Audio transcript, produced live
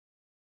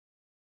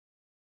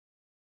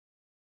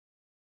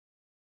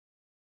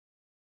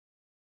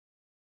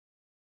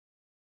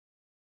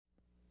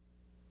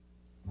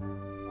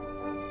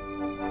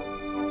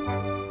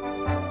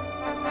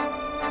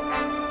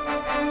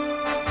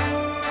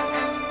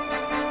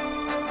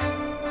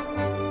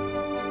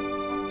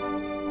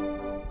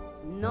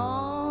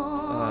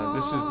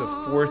This is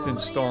the fourth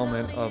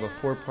installment of a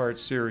four-part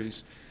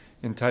series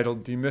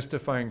entitled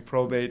Demystifying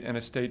Probate and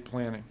Estate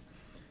Planning.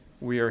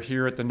 We are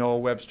here at the Noah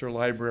Webster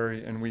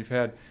Library, and we've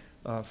had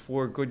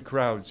four good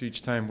crowds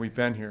each time we've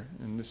been here,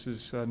 and this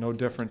is no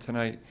different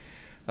tonight.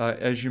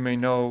 As you may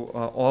know,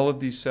 all of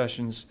these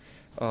sessions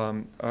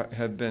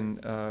have been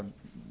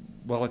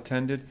well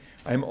attended.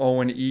 I'm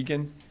Owen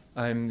Egan.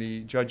 I'm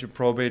the Judge of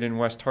Probate in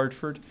West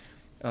Hartford.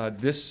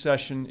 This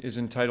session is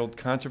entitled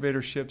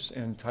Conservatorships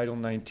and Title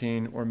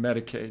 19 or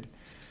Medicaid.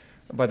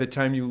 By the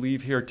time you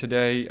leave here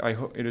today,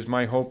 it is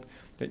my hope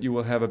that you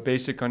will have a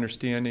basic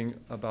understanding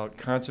about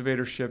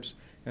conservatorships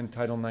and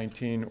Title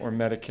 19 or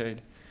Medicaid.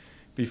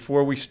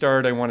 Before we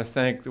start, I want to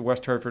thank the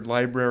West Hartford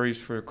Libraries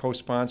for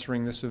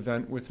co-sponsoring this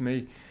event with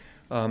me.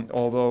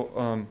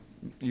 Although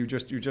you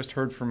just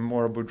heard from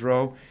Maura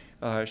Boudreau,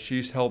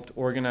 she's helped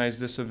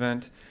organize this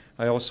event.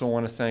 I also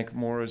want to thank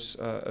Maura's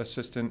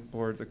assistant,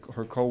 or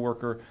her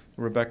co-worker,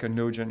 Rebecca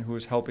Nugent, who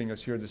is helping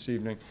us here this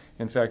evening.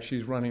 In fact,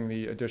 she's running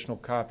the additional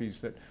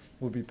copies that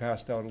will be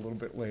passed out a little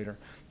bit later.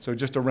 So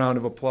just a round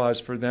of applause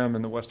for them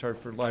and the West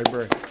Hartford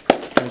Library.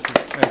 Thank you.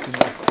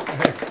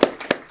 Thank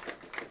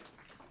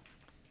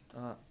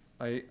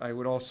you. I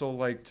would also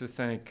like to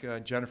thank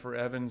Jennifer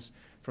Evans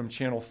from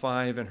Channel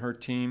 5 and her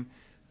team.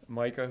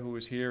 Micah, who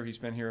is here, he's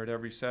been here at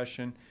every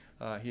session.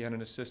 He had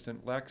an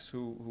assistant, Lex,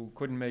 who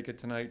couldn't make it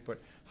tonight,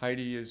 but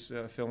Heidi is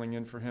filling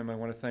in for him. I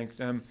want to thank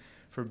them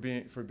for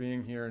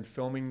being here and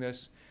filming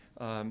this.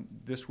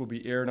 This will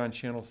be aired on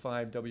Channel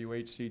 5,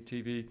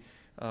 WHC-TV,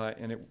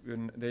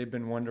 and they've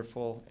been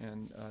wonderful,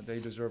 and they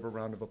deserve a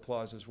round of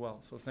applause as well.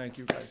 So thank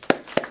you, guys.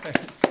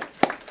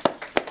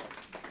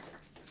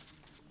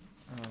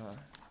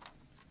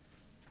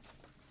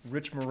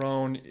 Rich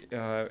Marone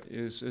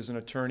is an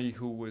attorney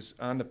who was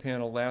on the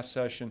panel last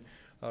session.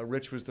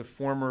 Rich was the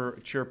former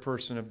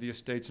chairperson of the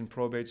Estates and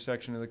Probate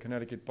section of the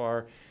Connecticut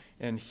Bar,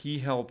 and he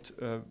helped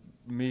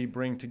me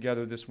bring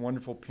together this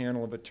wonderful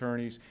panel of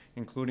attorneys,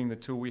 including the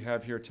two we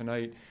have here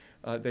tonight.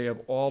 They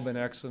have all been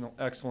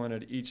excellent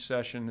at each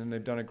session, and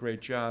they've done a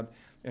great job,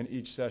 and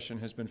each session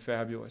has been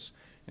fabulous.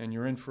 And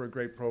you're in for a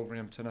great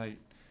program tonight.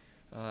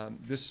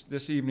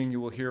 This evening you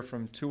will hear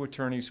from two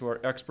attorneys who are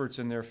experts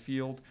in their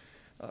field.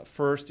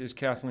 First is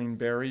Kathleen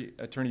Berry.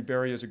 Attorney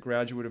Berry is a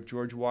graduate of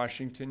George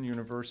Washington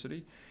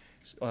University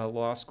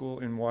Law School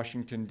in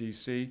Washington,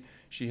 D.C.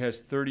 She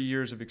has 30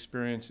 years of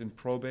experience in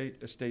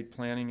probate, estate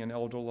planning, and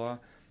elder law.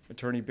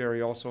 Attorney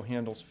Berry also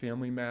handles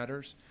family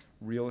matters,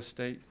 real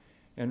estate,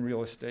 and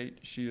real estate.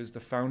 She is the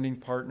founding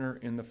partner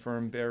in the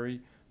firm Berry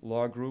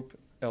Law Group,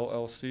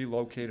 LLC,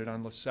 located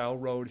on LaSalle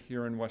Road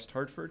here in West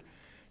Hartford.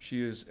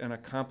 She is an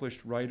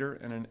accomplished writer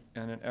and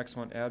an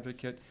excellent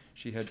advocate.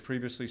 She had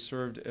previously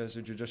served as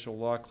a judicial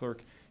law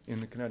clerk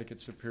in the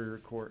Connecticut Superior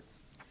Court.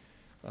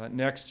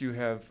 Next, you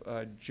have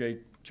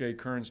Jay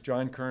Kearns,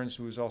 John Kearns,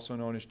 who is also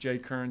known as Jay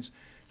Kearns.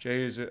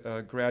 Jay is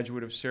a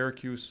graduate of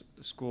Syracuse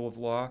School of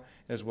Law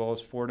as well as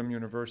Fordham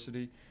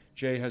University.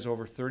 Jay has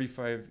over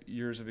 35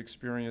 years of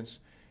experience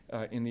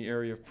in the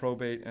area of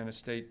probate and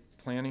estate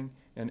planning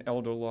and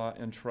elder law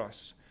and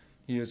trusts.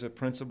 He is a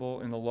principal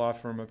in the law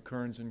firm of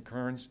Kearns &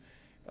 Kearns,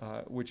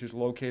 which is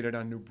located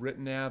on New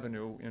Britain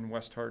Avenue in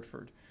West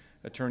Hartford.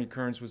 Attorney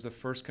Kearns was the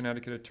first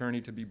Connecticut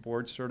attorney to be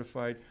board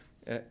certified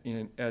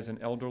as an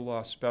elder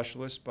law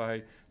specialist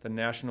by the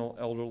National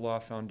Elder Law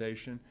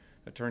Foundation.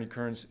 Attorney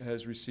Kearns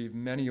has received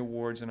many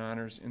awards and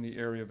honors in the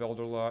area of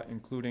elder law,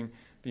 including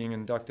being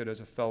inducted as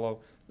a fellow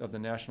of the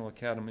National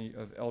Academy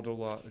of Elder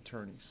Law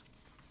Attorneys.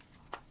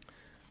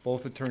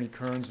 Both Attorney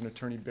Kearns and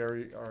Attorney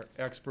Berry are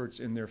experts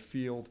in their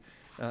field.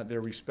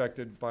 They're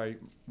respected by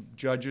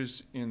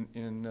judges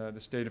in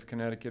the state of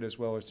Connecticut as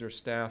well as their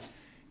staff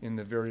in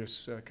the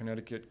various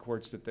Connecticut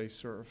courts that they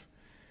serve.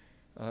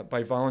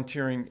 By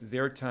volunteering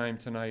their time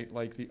tonight,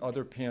 like the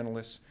other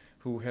panelists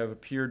who have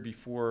appeared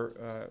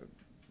before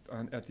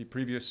at the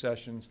previous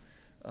sessions,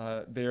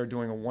 they are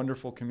doing a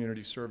wonderful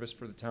community service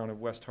for the town of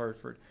West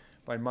Hartford.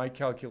 By my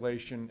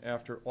calculation,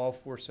 after all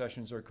four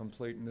sessions are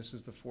complete, and this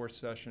is the fourth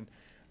session,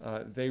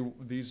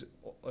 these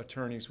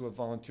attorneys who have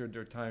volunteered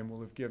their time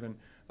will have given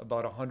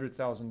about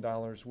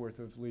 $100,000 worth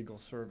of legal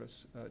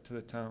service to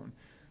the town.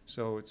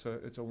 So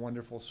it's a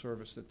wonderful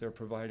service that they're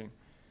providing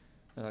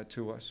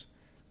to us.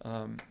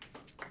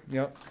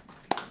 Yep.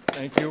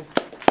 Thank you,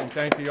 and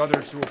thank the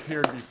others who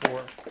appeared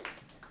before.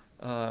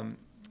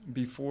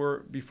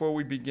 Before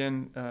we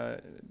begin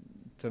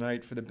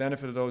tonight, for the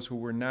benefit of those who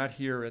were not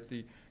here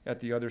at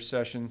the other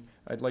session,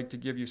 I'd like to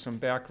give you some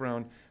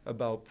background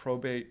about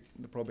probate,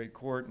 the probate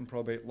court, and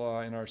probate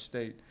law in our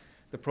state.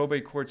 The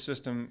probate court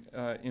system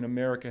in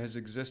America has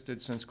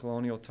existed since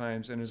colonial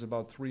times and is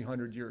about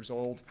 300 years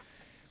old.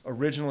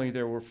 Originally,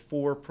 there were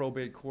 4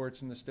 probate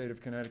courts in the state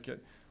of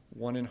Connecticut,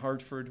 one in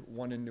Hartford,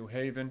 one in New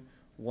Haven,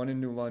 one in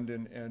New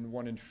London, and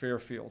one in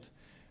Fairfield.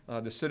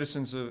 The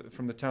citizens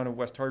from the town of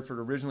West Hartford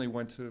originally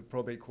went to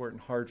probate court in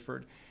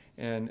Hartford,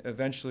 and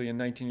eventually in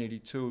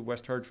 1982,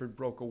 West Hartford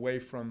broke away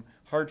from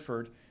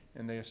Hartford,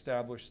 and they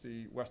established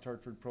the West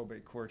Hartford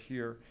Probate Court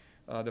here.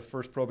 The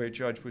first probate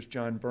judge was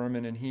John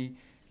Berman, and he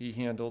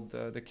handled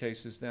the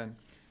cases then.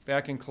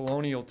 Back in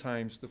colonial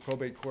times, the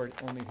probate court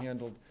only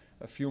handled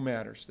a few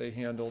matters. They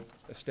handled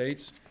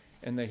estates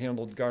and they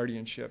handled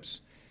guardianships.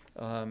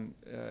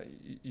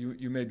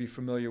 You may be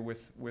familiar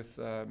with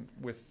the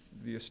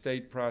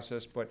estate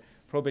process, but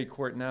probate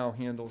court now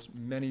handles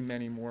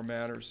many more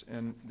matters,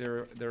 and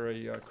they're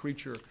a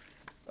creature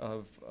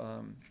of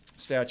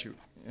statute,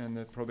 and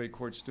the probate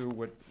courts do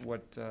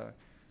what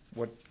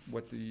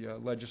the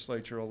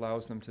legislature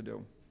allows them to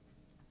do.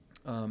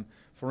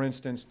 For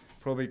instance,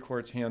 probate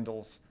courts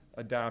handles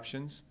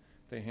adoptions.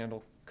 They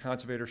handle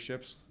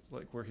conservatorships,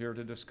 like we're here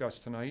to discuss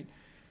tonight.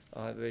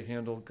 They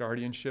handle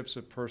guardianships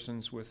of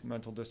persons with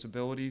mental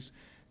disabilities.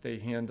 They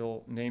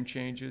handle name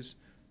changes,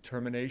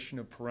 termination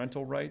of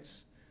parental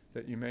rights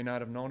that you may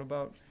not have known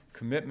about,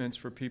 commitments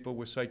for people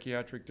with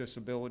psychiatric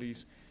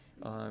disabilities,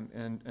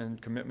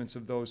 and commitments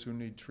of those who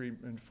need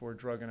treatment for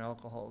drug and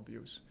alcohol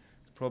abuse.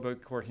 The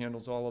probate court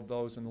handles all of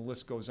those, and the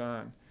list goes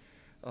on.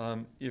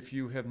 If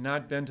you have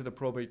not been to the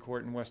probate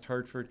court in West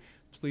Hartford,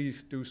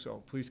 please do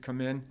so. Please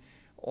come in.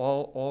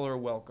 All are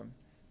welcome.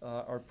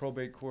 Our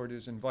probate court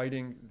is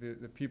inviting.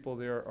 The people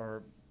there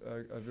are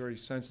a very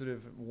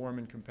sensitive, warm,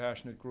 and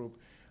compassionate group.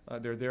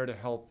 They're there to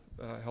help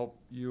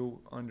you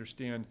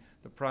understand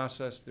the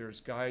process. There's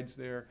guides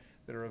there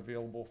that are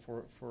available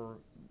for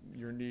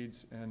your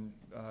needs, and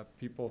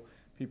people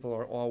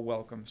are all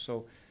welcome.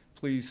 So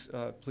please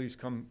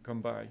come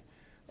by.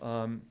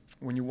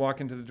 When you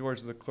walk into the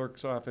doors of the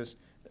clerk's office,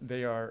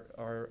 they are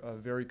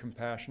very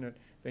compassionate.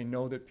 They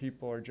know that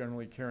people are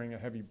generally carrying a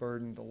heavy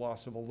burden, the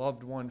loss of a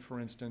loved one, for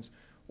instance,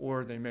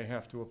 or they may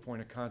have to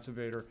appoint a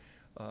conservator,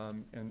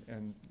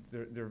 and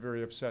they're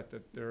very upset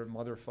that their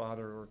mother,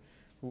 father, or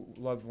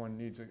loved one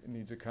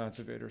needs a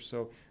conservator.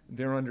 So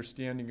they're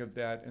understanding of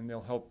that, and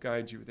they'll help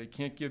guide you. They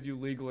can't give you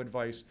legal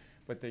advice,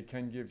 but they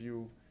can give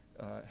you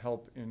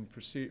help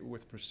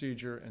with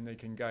procedure, and they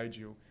can guide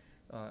you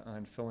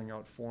on filling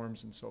out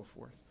forms and so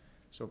forth.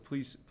 So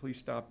please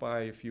stop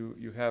by if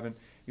you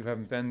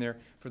haven't been there.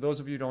 For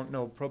those of you who don't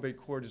know, probate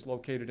court is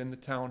located in the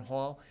town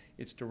hall.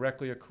 It's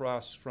directly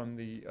across from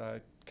the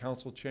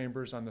council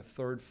chambers on the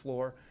 3rd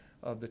floor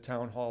of the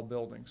town hall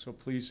building. So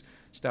please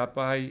stop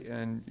by,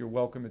 and you're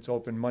welcome. It's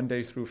open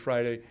Monday through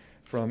Friday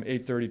from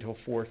 8:30 till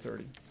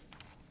 4:30.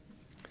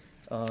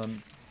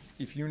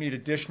 If you need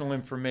additional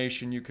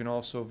information, you can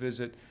also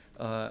visit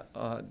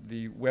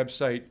the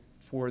website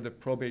for the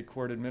probate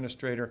court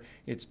administrator.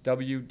 It's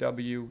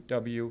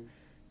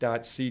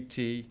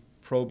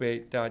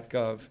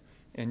www.ctprobate.gov,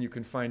 and you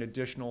can find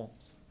additional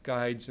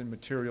guides and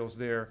materials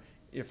there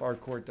if our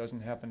court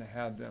doesn't happen to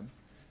have them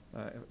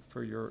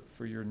for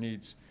your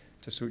needs,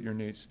 to suit your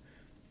needs.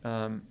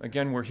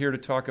 Again, we're here to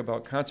talk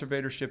about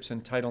conservatorships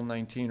and Title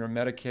 19 or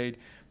Medicaid.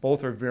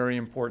 Both are very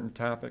important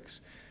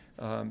topics.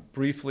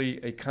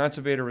 Briefly, a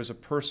conservator is a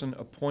person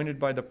appointed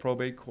by the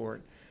probate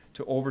court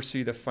to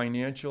oversee the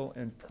financial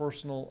and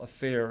personal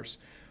affairs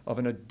of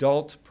an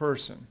adult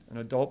person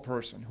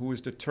who is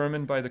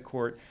determined by the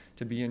court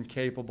to be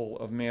incapable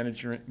of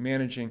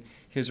managing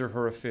his or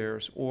her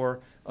affairs or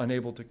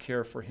unable to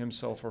care for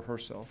himself or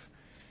herself.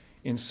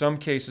 In some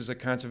cases, a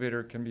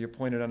conservator can be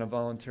appointed on a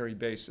voluntary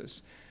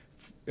basis.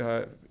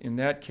 In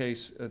that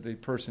case, the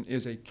person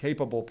is a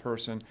capable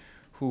person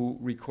who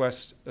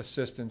requests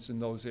assistance in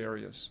those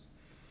areas.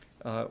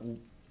 On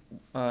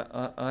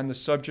the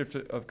subject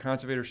of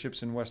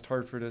conservatorships in West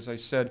Hartford, as I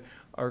said,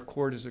 our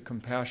court is a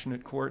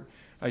compassionate court.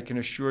 I can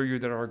assure you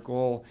that our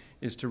goal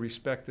is to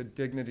respect the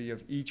dignity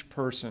of each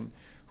person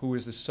who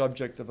is the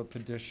subject of a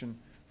petition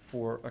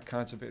for a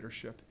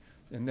conservatorship.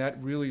 And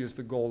that really is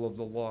the goal of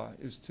the law,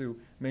 is to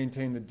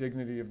maintain the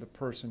dignity of the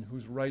person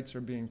whose rights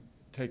are being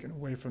taken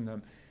away from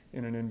them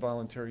in an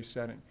involuntary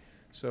setting.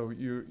 So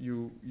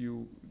you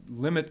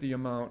limit the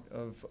amount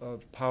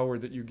of power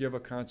that you give a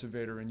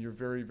conservator, and you're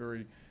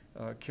very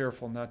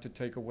careful not to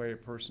take away a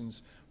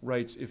person's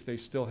rights if they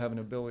still have an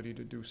ability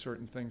to do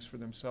certain things for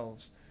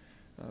themselves,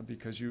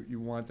 because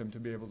you want them to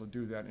be able to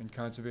do that, and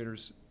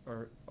conservators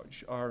are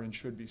and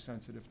should be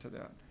sensitive to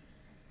that.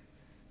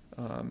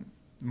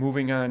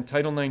 Moving on,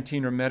 Title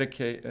 19 or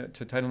Medicaid,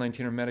 to Title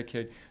 19 or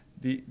Medicaid,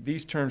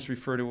 these terms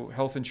refer to a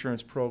health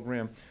insurance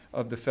program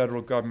of the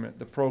federal government.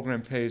 The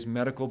program pays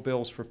medical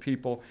bills for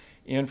people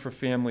and for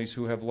families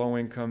who have low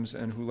incomes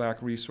and who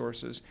lack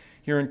resources.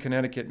 Here in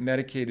Connecticut,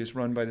 Medicaid is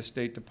run by the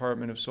State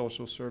Department of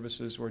Social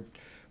Services, or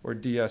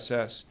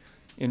DSS.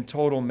 In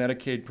total,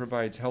 Medicaid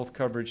provides health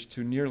coverage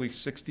to nearly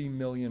 60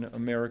 million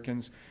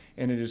Americans,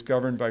 and it is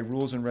governed by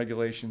rules and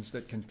regulations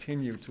that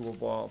continue to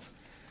evolve.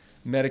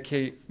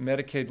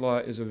 Medicaid law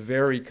is a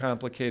very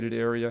complicated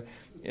area,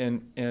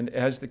 and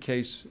as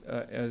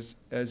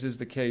is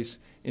the case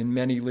in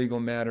many legal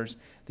matters,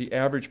 the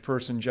average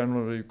person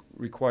generally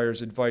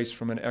requires advice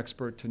from an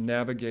expert to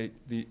navigate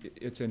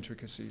its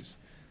intricacies.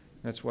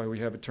 That's why we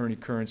have Attorney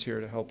Kearns here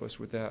to help us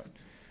with that.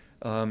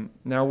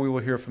 Now we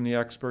will hear from the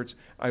experts.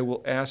 I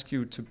will ask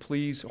you to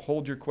please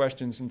hold your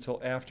questions until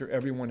after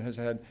everyone has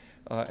had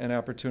an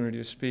opportunity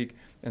to speak,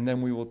 and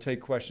then we will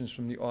take questions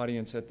from the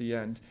audience at the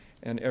end,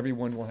 and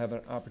everyone will have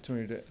an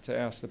opportunity to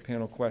ask the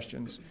panel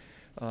questions.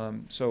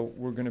 So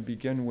we're going to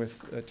begin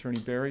with Attorney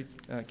Barry.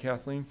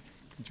 Kathleen,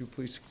 would you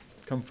please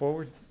come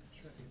forward?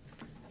 Sure.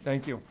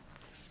 Thank you.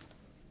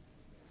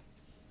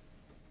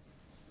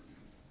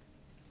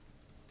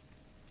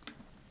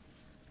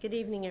 Good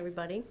evening,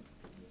 everybody.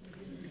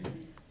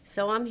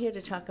 So I'm here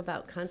to talk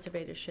about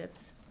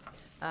conservatorships.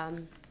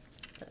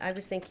 I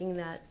was thinking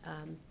that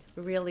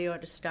we really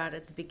ought to start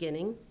at the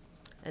beginning,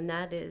 and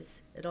that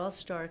is, it all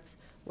starts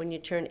when you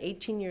turn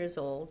 18 years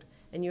old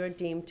and you're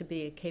deemed to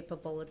be a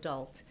capable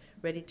adult,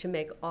 ready to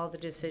make all the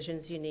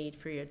decisions you need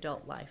for your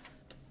adult life.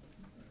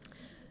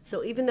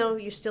 So even though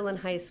you're still in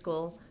high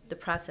school, the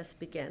process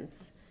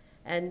begins.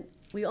 And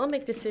we all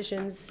make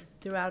decisions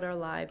throughout our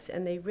lives,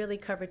 and they really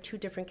cover two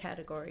different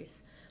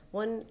categories.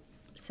 One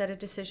set of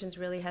decisions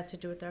really has to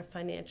do with our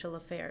financial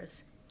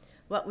affairs,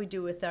 what we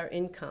do with our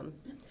income,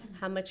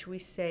 how much we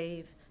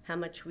save, how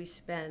much we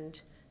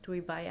spend. Do we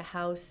buy a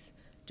house?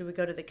 Do we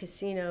go to the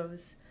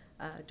casinos?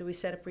 Do we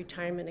set up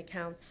retirement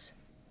accounts?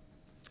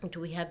 Do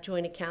we have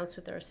joint accounts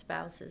with our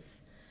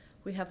spouses?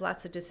 We have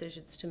lots of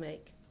decisions to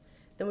make.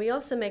 Then we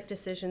also make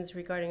decisions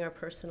regarding our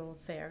personal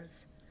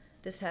affairs.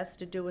 This has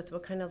to do with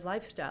what kind of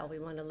lifestyle we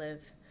want to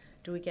live.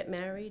 Do we get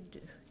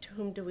married? To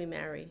whom do we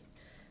marry?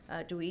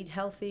 Do we eat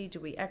healthy? Do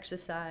we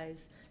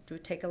exercise? Do we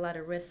take a lot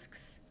of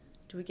risks?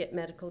 Do we get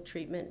medical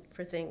treatment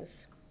for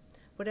things?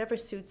 Whatever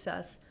suits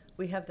us,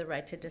 we have the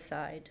right to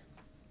decide.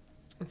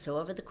 And so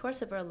over the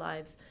course of our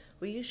lives,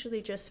 we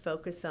usually just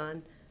focus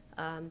on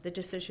the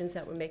decisions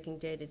that we're making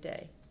day to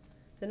day.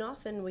 Then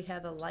often we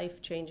have a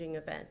life-changing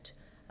event.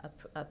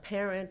 A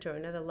parent or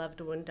another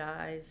loved one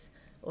dies,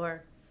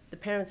 or the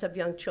parents of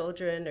young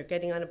children are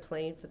getting on a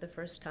plane for the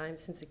first time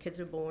since the kids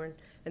were born,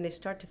 and they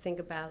start to think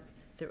about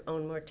their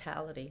own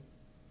mortality.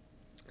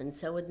 And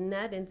so in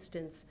that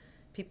instance,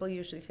 people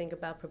usually think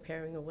about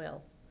preparing a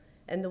will.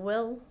 And the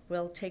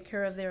will take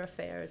care of their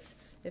affairs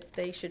if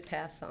they should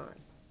pass on,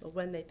 or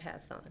when they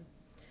pass on.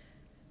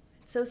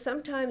 So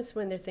sometimes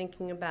when they're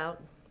thinking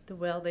about the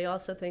will, they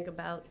also think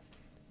about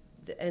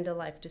the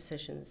end-of-life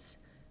decisions.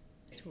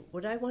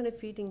 Would I want a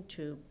feeding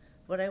tube?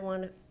 Would I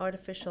want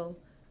artificial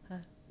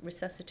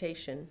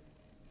resuscitation?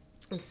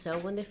 And so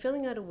when they're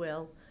filling out a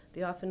will,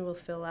 they often will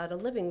fill out a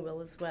living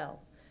will as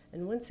well.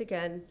 And once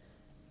again,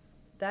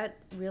 that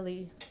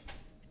really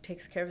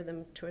takes care of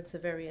them towards the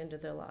very end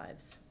of their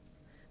lives.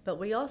 But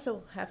we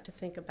also have to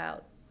think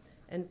about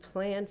and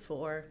plan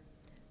for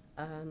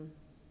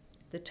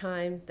the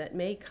time that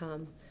may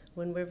come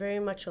when we're very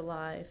much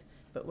alive,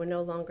 but we're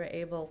no longer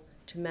able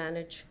to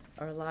manage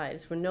our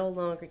lives. We're no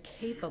longer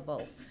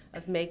capable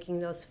of making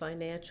those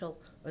financial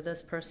or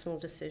those personal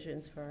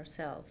decisions for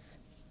ourselves.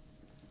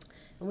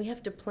 And we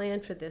have to plan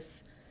for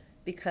this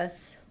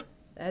because,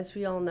 as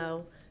we all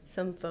know,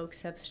 some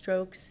folks have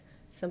strokes,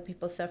 some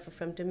people suffer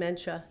from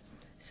dementia,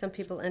 some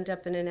people end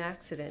up in an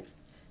accident,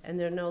 and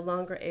they're no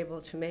longer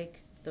able to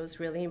make those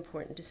really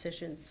important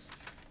decisions.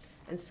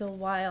 And so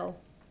while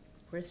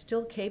we're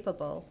still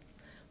capable,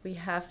 we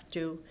have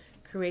to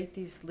create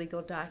these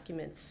legal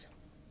documents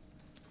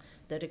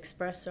that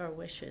express our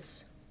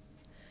wishes.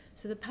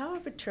 So the power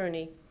of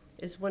attorney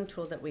is one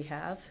tool that we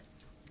have,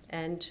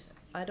 and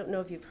I don't know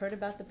if you've heard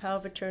about the power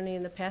of attorney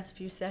in the past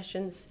few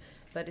sessions,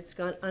 but it's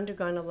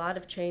undergone a lot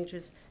of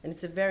changes, and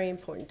it's a very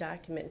important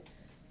document.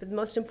 But the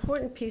most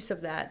important piece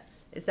of that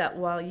is that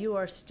while you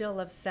are still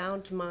of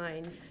sound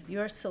mind,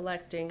 you're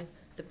selecting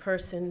the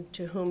person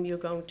to whom you're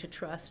going to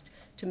trust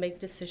to make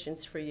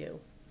decisions for you.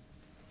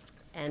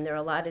 And there are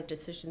a lot of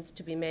decisions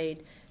to be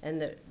made, and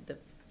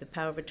the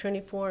power of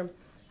attorney form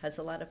has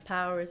a lot of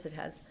powers. It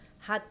has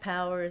hot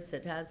powers.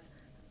 It has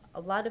a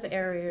lot of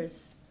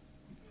areas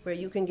where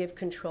you can give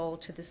control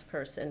to this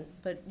person,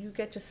 but you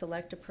get to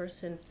select a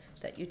person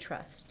that you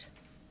trust.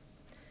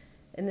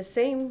 In the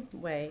same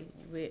way,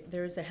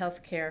 there is a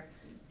healthcare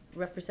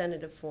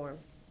representative form.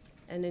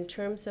 And in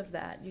terms of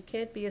that, you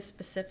can't be as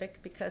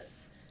specific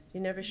because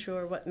you're never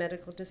sure what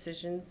medical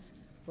decisions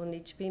will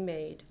need to be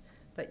made.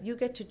 But you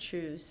get to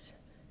choose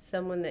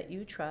someone that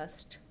you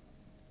trust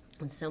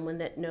and someone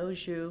that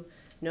knows you,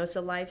 knows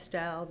the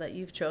lifestyle that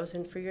you've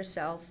chosen for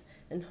yourself,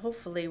 and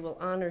hopefully will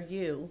honor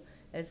you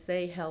as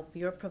they help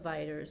your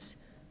providers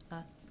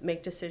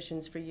make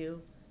decisions for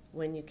you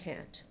when you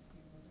can't.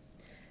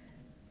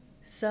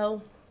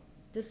 So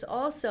there's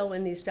also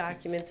in these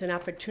documents an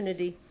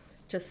opportunity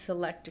to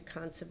select a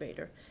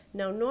conservator.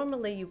 Now,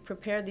 normally you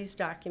prepare these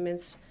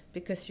documents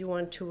because you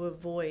want to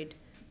avoid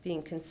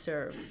being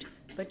conserved.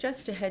 But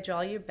just to hedge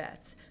all your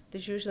bets,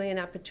 there's usually an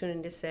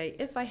opportunity to say,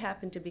 if I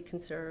happen to be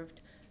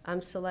conserved,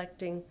 I'm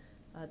selecting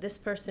this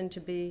person to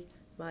be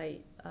my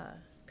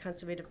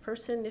conservative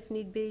person, if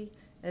need be,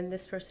 and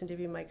this person to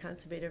be my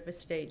conservator of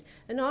estate.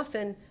 And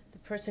often, the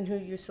person who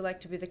you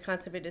select to be the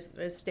conservator of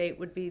estate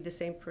would be the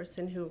same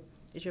person who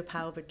is your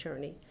power of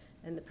attorney.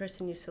 And the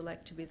person you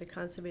select to be the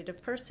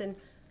conservative person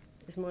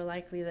is more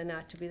likely than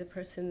not to be the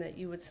person that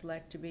you would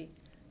select to be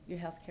your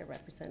healthcare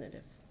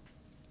representative.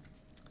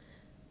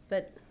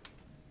 But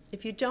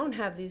if you don't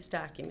have these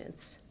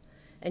documents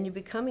and you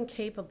become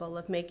incapable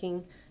of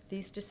making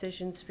these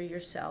decisions for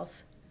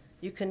yourself,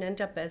 you can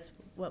end up as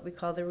what we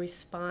call the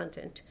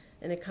respondent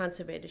in a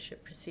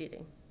conservatorship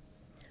proceeding.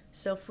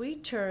 So if we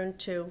turn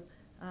to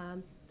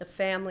the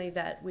family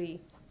that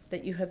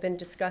you have been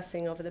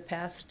discussing over the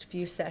past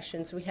few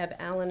sessions, we have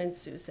Alan and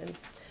Susan.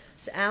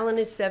 So Alan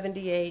is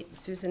 78,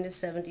 Susan is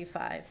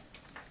 75.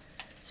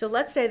 So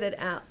let's say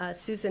that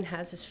Susan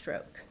has a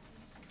stroke.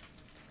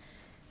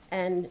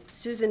 And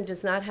Susan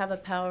does not have a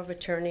power of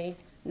attorney,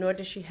 nor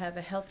does she have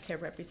a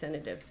healthcare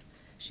representative.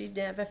 She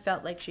never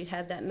felt like she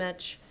had that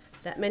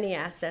many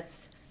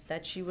assets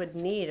that she would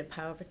need a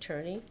power of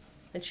attorney.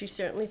 And she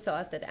certainly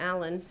thought that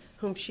Alan,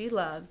 whom she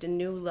loved and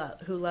knew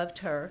who loved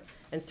her,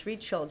 and 3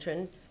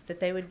 children,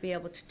 that they would be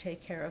able to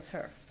take care of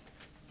her.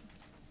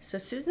 So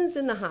Susan's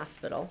in the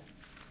hospital,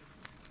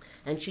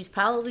 and she's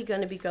probably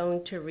going to be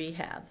going to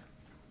rehab.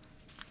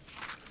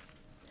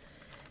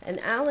 And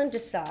Alan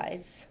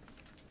decides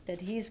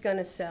that he's going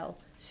to sell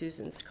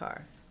Susan's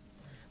car.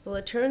 Well,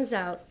 it turns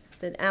out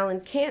that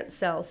Alan can't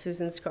sell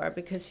Susan's car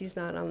because he's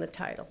not on the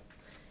title.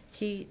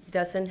 He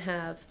doesn't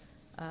have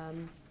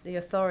the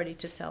authority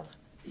to sell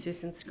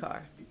Susan's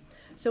car.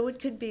 So it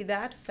could be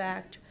that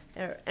fact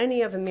or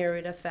any of a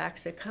myriad of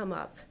facts that come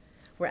up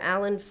where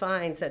Alan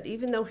finds that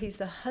even though he's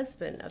the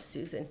husband of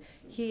Susan,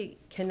 he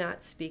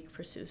cannot speak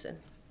for Susan.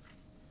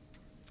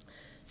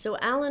 So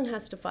Alan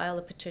has to file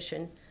a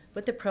petition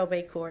with the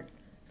probate court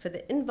for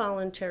the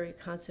involuntary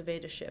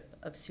conservatorship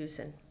of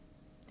Susan.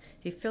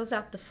 He fills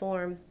out the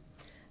form,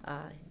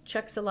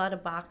 checks a lot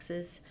of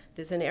boxes.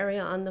 There's an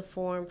area on the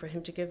form for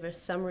him to give a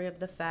summary of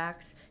the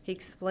facts. He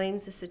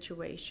explains the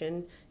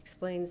situation,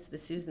 explains the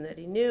Susan that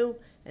he knew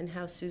and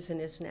how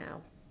Susan is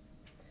now.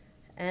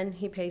 And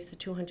he pays the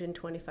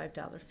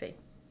 $225 fee.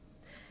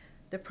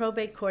 The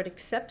probate court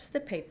accepts the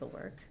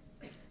paperwork,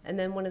 and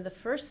then one of the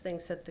first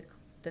things that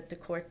the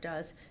court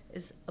does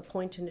is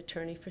appoint an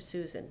attorney for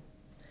Susan,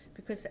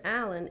 because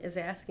Alan is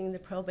asking the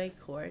probate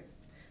court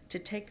to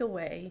take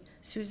away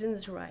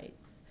Susan's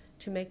rights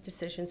to make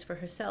decisions for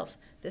herself,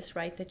 this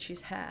right that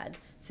she's had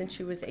since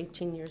she was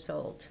 18 years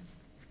old.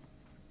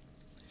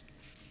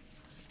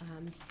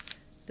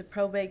 The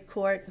probate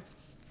court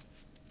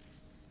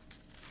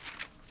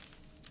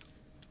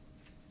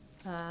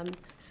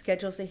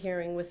schedules a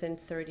hearing within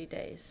 30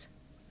 days.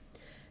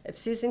 If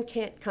Susan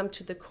can't come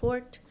to the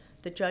court,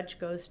 the judge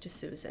goes to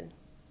Susan.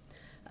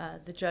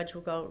 The judge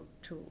will go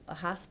to a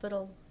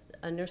hospital,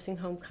 a nursing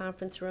home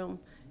conference room.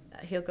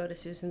 He'll go to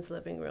Susan's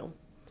living room.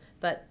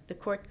 But the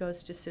court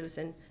goes to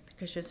Susan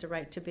because she has the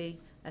right to be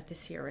at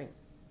this hearing.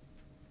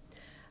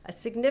 A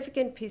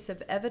significant piece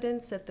of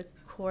evidence that the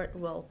court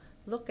will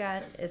look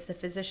at is the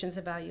physician's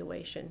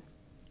evaluation.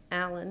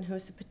 Alan,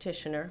 who's the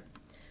petitioner,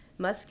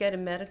 must get a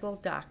medical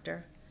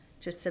doctor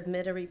to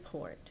submit a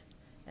report.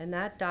 And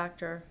that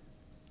doctor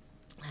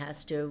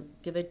has to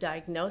give a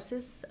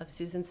diagnosis of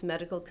Susan's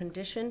medical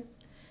condition,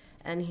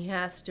 and he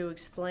has to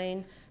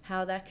explain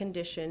how that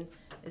condition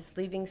is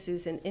leaving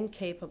Susan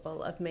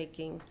incapable of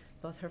making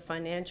both her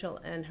financial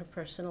and her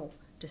personal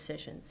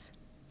decisions.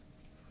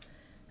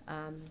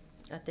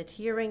 At the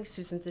hearing,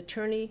 Susan's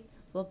attorney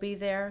will be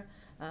there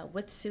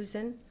with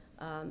Susan,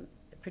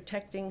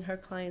 protecting her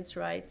client's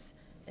rights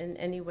in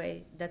any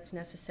way that's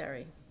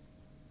necessary.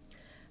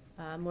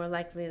 More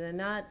likely than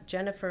not,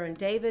 Jennifer and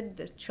David,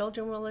 the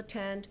children, will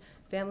attend.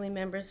 Family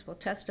members will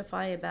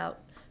testify about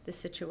the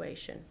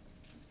situation.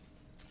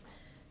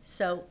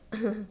 So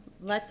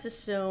let's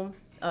assume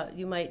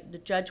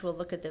the judge will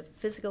look at the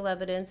physical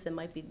evidence. There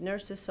might be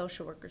nurses,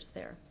 social workers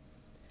there.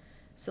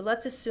 So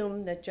let's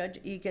assume that Judge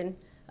Egan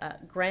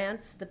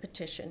grants the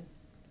petition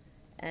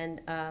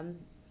and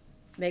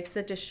makes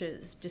the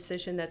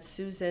decision that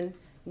Susan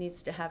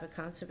needs to have a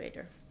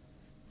conservator.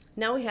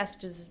 Now he has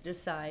to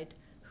decide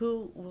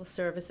who will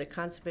serve as a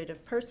conservator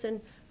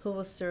person, who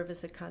will serve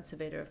as a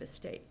conservator of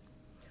estate.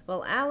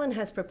 Well, Alan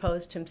has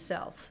proposed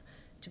himself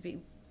to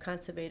be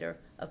conservator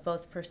of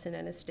both person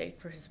and estate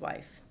for his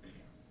wife.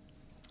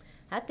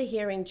 At the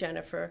hearing,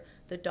 Jennifer,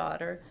 the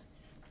daughter,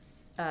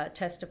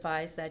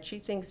 testifies that she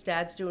thinks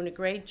Dad's doing a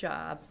great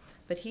job,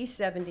 but he's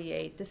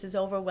 78. This is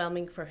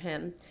overwhelming for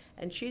him,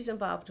 and she's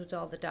involved with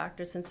all the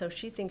doctors, and so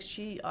she thinks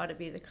she ought to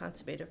be the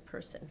conservative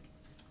person.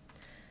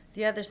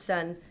 The other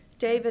son,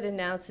 David,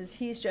 announces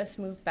he's just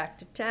moved back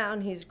to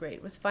town. He's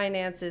great with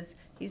finances.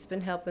 He's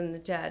been helping the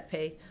dad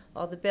pay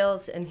all the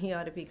bills, and he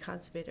ought to be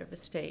conservator of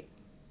estate.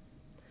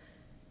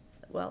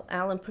 Well,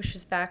 Alan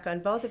pushes back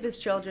on both of his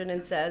children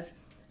and says,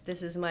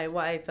 "This is my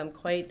wife. I'm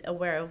quite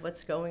aware of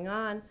what's going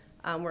on.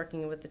 I'm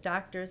working with the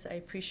doctors. I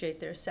appreciate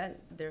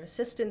their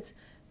assistance,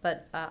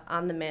 but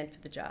I'm the man for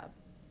the job."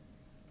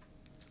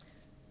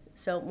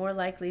 So more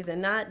likely than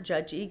not,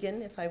 Judge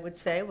Egan, if I would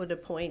say, would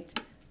appoint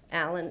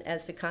Alan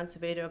as the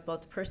conservator of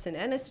both person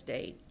and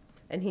estate,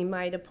 and he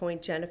might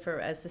appoint Jennifer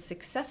as the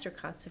successor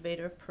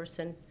conservator of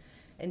person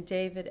and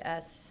David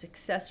as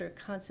successor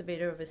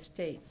conservator of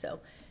estate. So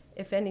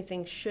if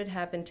anything should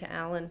happen to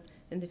Alan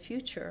in the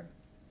future,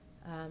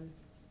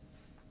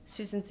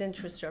 Susan's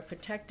interests are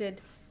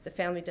protected. The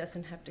family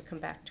doesn't have to come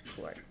back to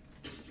court.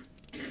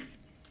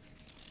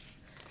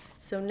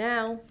 So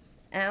now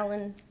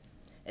Alan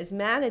as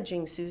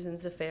managing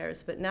Susan's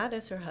affairs, but not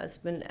as her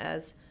husband,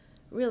 as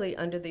really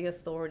under the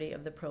authority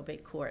of the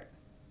probate court.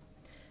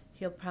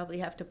 He'll probably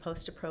have to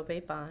post a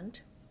probate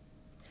bond,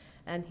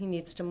 and he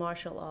needs to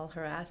marshal all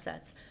her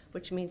assets,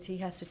 which means he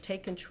has to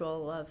take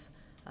control of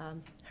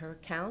her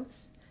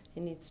accounts. He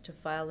needs to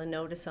file a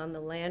notice on the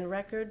land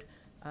record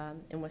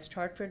in West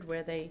Hartford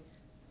where they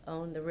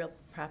own the real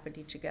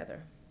property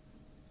together.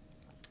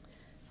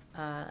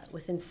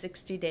 Within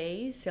 60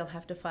 days, he'll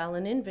have to file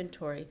an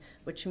inventory,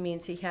 which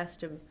means he has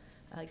to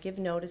give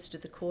notice to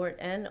the court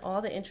and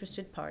all the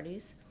interested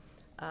parties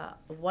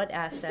what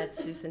assets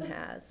Susan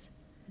has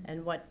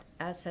and what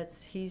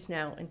assets he's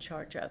now in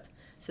charge of.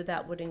 So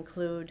that would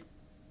include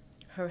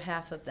her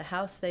half of the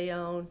house they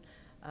own,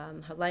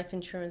 her life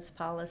insurance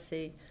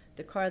policy,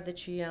 the car that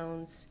she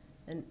owns,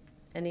 and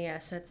any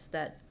assets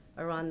that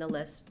are on the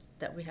list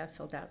that we have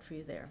filled out for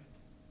you there.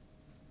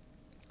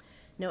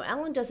 Now,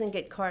 Alan doesn't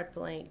get carte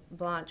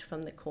blanche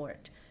from the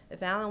court.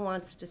 If Alan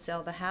wants to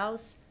sell the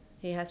house,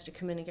 he has to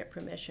come in and get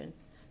permission.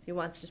 If he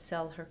wants to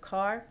sell her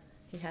car,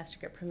 he has to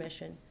get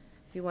permission.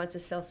 If he wants to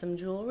sell some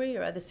jewelry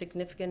or other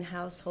significant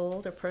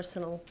household or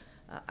personal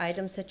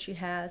items that she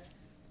has,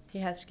 he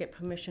has to get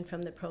permission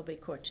from the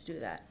probate court to do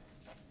that.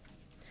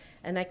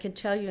 And I can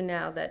tell you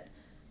now that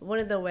one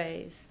of the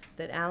ways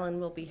that Alan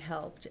will be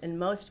helped, and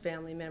most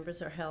family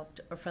members are helped,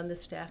 are from the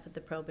staff at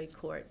the probate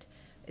court.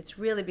 It's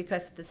really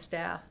because the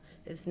staff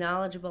is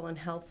knowledgeable and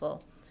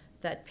helpful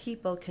that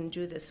people can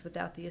do this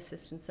without the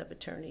assistance of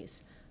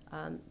attorneys.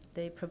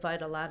 They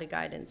provide a lot of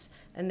guidance,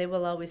 and they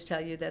will always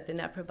tell you that they're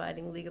not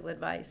providing legal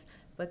advice,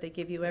 but they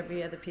give you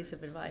every other piece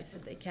of advice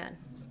that they can.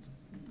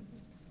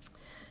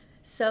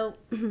 So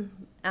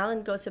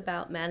Alan goes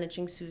about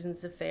managing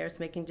Susan's affairs,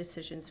 making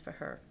decisions for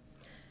her.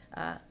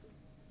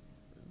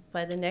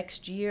 By the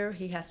next year,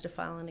 he has to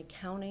file an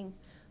accounting,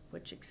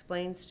 which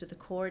explains to the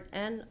court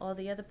and all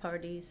the other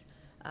parties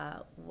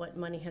what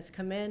money has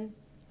come in,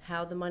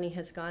 how the money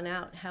has gone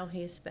out, how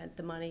he has spent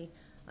the money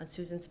on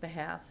Susan's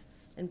behalf,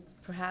 and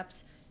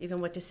perhaps even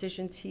what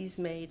decisions he's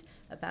made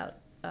about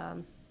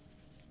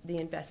the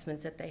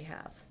investments that they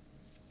have.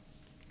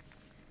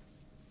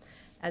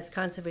 As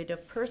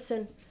conservative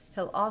person,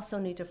 he'll also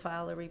need to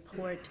file a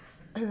report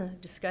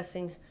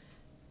discussing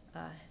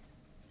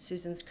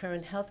Susan's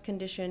current health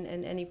condition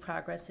and any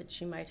progress that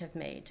she might have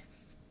made.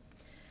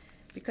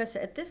 Because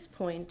at this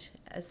point,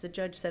 as the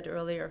judge said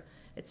earlier,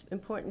 it's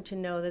important to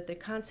know that the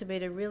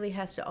conservator really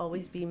has to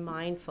always be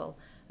mindful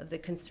of the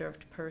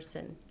conserved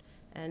person.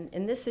 And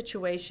in this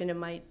situation, it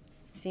might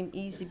seem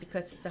easy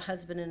because it's a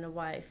husband and a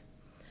wife,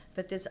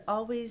 but there's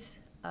always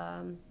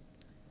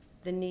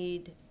the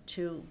need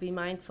to be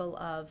mindful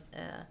of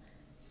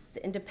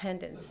the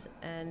independence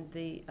and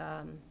the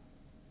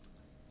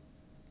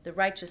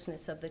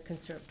righteousness of the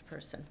conserved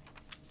person.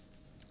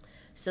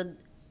 So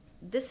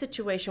this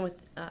situation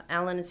with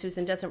Alan and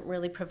Susan doesn't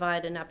really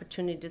provide an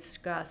opportunity to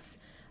discuss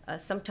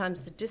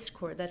sometimes the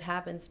discord that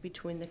happens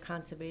between the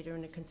conservator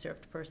and a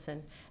conserved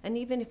person. And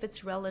even if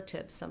it's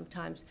relative,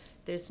 sometimes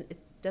it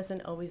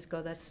doesn't always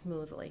go that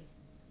smoothly.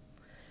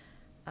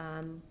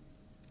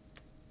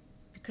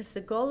 Because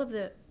the goal of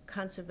the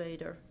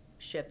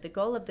conservatorship, the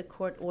goal of the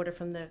court order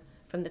from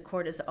the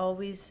court is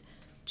always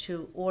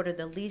to order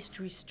the least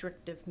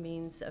restrictive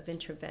means of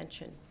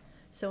intervention.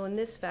 So in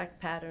this fact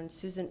pattern,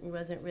 Susan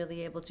wasn't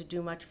really able to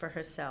do much for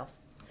herself.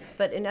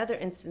 But in other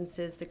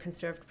instances, the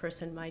conserved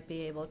person might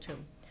be able to.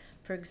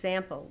 For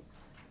example,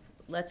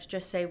 let's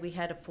just say we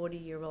had a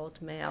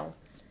 40-year-old male.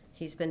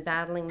 He's been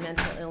battling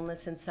mental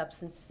illness and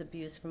substance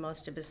abuse for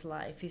most of his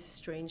life. He's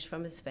estranged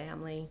from his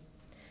family,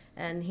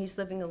 and he's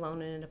living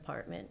alone in an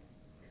apartment.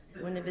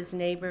 One of his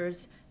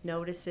neighbors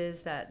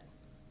notices that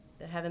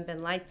there haven't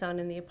been lights on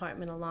in the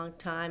apartment a long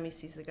time. He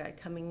sees the guy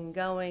coming and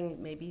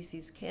going. Maybe he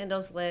sees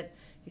candles lit.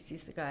 He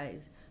sees the guy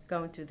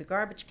going through the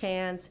garbage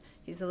cans.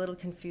 He's a little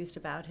confused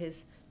about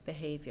his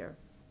behavior.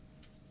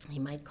 He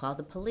might call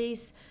the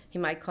police. He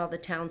might call the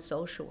town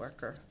social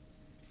worker.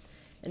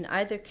 In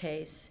either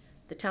case,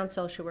 the town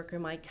social worker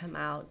might come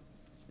out,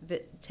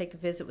 take a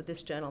visit with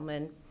this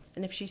gentleman,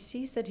 and if she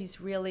sees that he's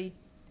really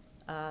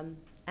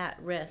at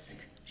risk,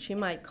 she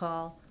might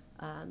call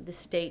the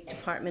State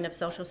Department of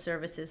Social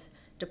Services,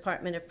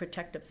 Department of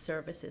Protective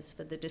Services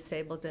for the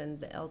disabled and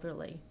the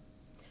elderly.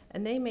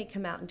 And they may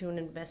come out and do an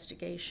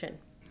investigation.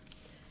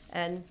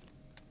 And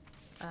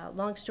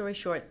long story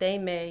short, they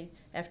may,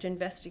 after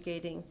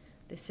investigating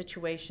the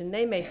situation,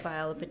 they may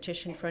file a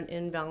petition for an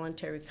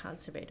involuntary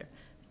conservator.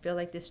 I feel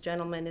like this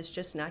gentleman is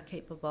just not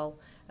capable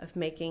of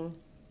making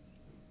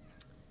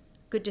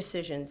good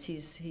decisions.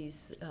 His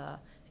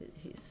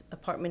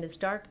apartment is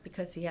dark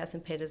because he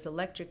hasn't paid his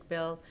electric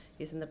bill.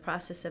 He's in the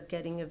process of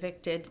getting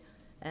evicted,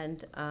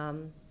 and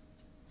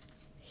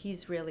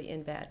he's really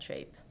in bad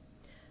shape.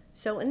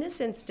 So in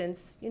this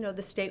instance, you know,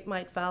 the state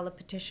might file a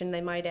petition.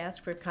 They might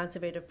ask for a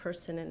conservative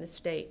person in the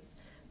state.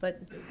 But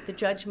the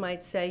judge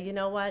might say, you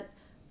know what,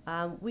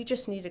 we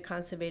just need a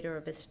conservator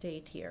of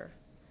estate here.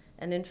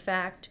 And in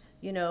fact,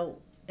 you know,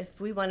 if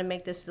we want to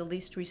make this the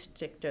least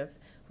restrictive,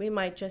 we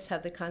might just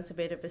have the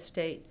conservator of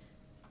estate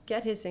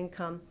get his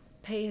income,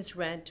 pay his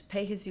rent,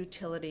 pay his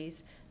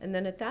utilities, and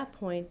then at that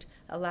point,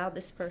 allow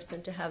this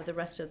person to have the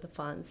rest of the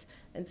funds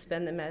and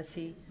spend them as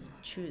he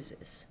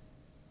chooses.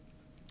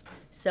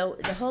 So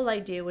the whole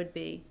idea would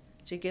be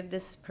to give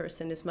this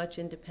person as much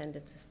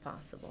independence as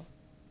possible.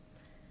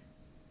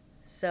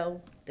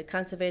 So the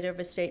conservator of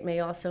estate may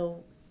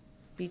also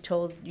be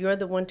told, you're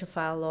the one to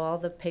file all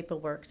the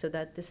paperwork so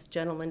that this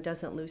gentleman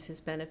doesn't lose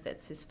his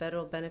benefits, his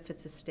federal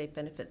benefits, his state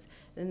benefits.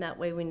 And that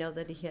way we know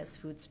that he has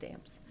food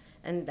stamps.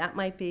 And that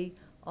might be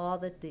all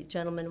that the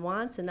gentleman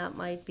wants, and that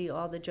might be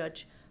all the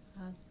judge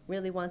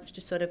really wants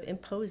to sort of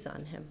impose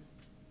on him.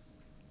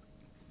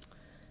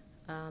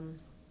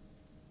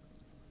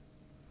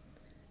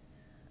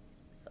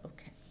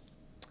 Okay.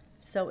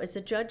 So as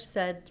the judge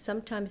said,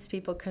 sometimes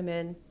people come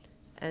in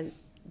and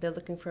they're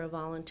looking for a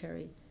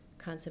voluntary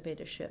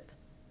conservatorship.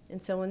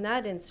 And so in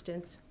that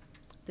instance,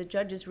 the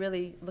judge is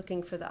really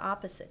looking for the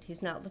opposite.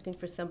 He's not looking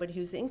for somebody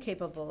who's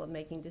incapable of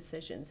making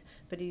decisions,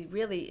 but he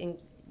really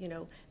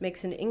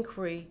makes an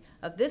inquiry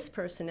of this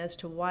person as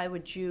to why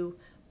would you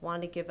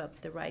want to give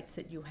up the rights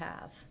that you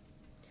have?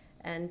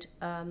 And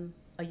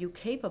are you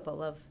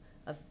capable of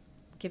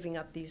giving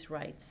up these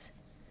rights?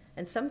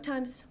 And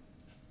sometimes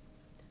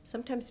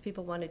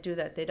people want to do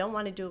that. They don't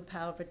want to do a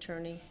power of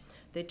attorney.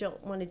 They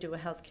don't want to do a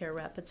healthcare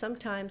rep, but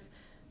sometimes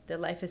their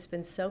life has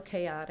been so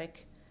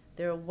chaotic,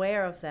 they're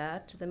aware of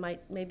that. They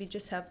might maybe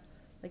just have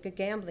like a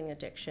gambling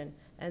addiction,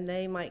 and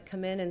they might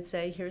come in and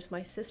say, here's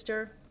my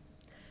sister.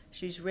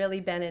 She's really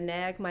been a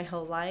nag my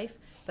whole life,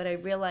 but I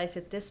realize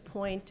at this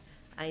point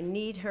I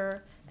need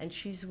her, and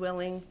she's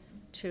willing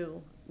to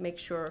make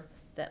sure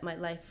that my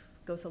life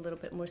goes a little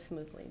bit more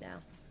smoothly now.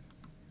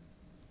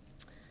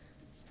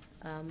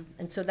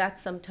 And so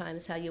that's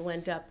sometimes how you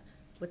end up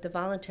with the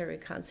voluntary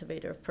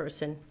conservator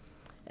person.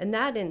 In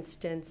that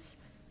instance,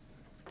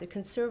 the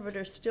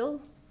conservator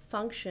still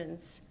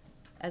functions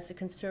as a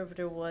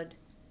conservator would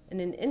in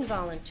an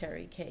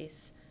involuntary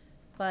case,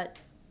 but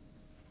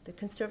the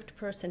conservative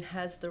person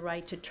has the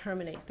right to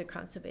terminate the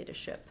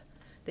conservatorship.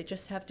 They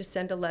just have to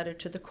send a letter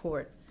to the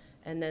court,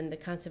 and then the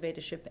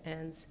conservatorship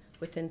ends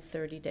within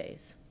 30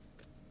 days.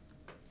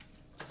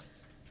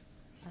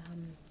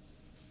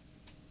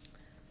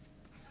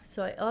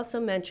 So I also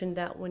mentioned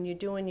that when you're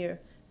doing your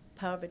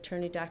power of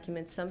attorney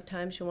documents,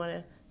 sometimes you want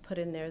to put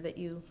in there that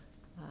you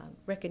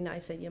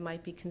recognize that you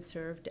might be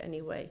conserved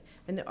anyway.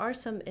 And there are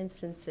some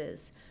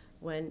instances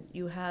when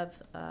you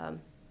have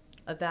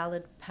a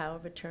valid power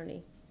of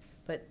attorney,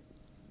 but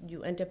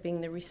you end up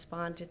being the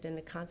respondent in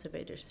a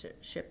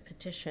conservatorship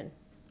petition.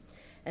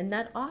 And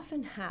that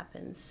often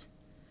happens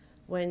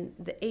when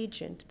the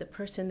agent, the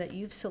person that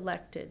you've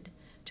selected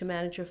to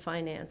manage your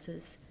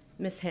finances,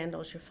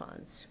 mishandles your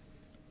funds.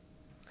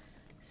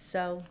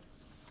 So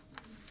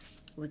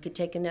we could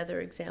take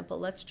another example.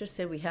 Let's just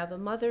say we have a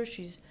mother.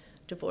 She's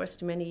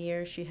divorced many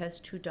years. She has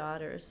 2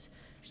 daughters.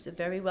 She's a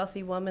very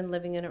wealthy woman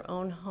living in her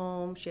own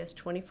home. She has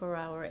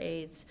 24-hour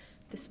aides.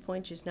 At this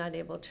point, she's not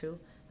able to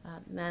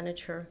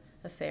manage her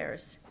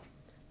affairs.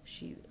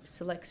 She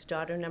selects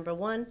daughter number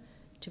 1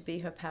 to be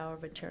her power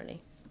of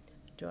attorney.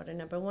 Daughter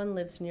number 1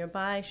 lives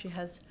nearby. She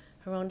has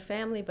her own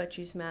family, but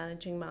she's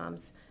managing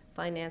mom's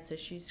finances.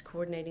 She's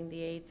coordinating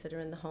the aides that are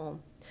in the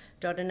home.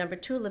 Daughter number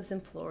 2 lives in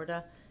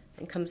Florida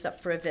and comes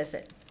up for a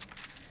visit.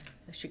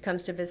 She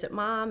comes to visit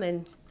mom,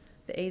 and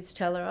the aides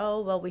tell her,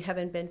 oh, well, we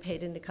haven't been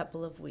paid in a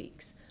couple of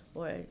weeks.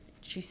 Or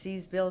she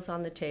sees bills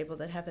on the table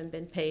that haven't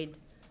been paid,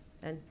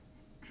 and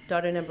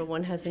daughter number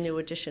 1 has a new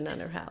addition on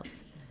her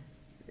house.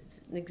 It's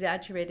an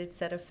exaggerated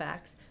set of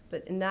facts,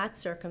 but in that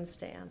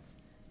circumstance,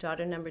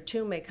 daughter number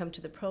 2 may come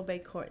to the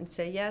probate court and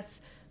say,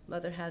 yes,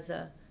 mother has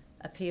a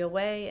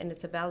POA, and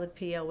it's a valid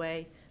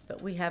POA,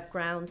 but we have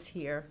grounds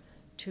here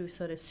to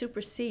sort of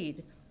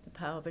supersede the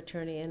power of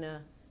attorney and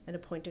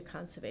appoint a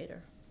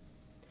conservator.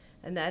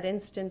 In that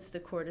instance, the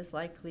court is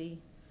likely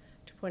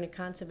to appoint a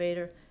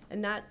conservator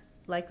and not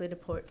likely to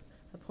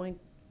appoint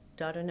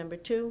daughter number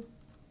 2,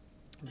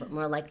 but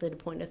more likely to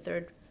appoint a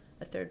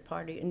third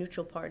party, a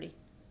neutral party,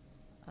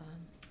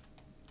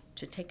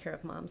 to take care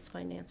of mom's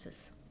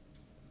finances.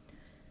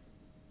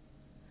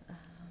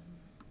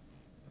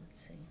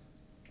 Let's see.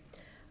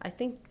 I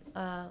think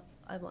I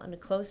want to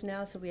close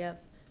now so we have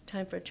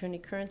time for Attorney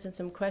Kearns and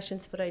some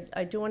questions, but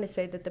I do want to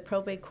say that the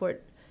probate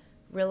court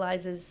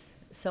realizes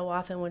so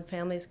often when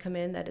families come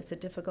in that it's a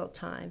difficult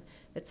time.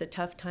 It's a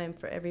tough time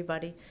for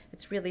everybody.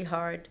 It's really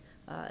hard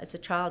as a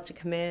child to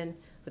come in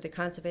with a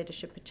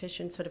conservatorship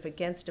petition sort of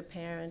against a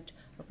parent,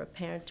 or for a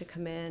parent to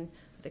come in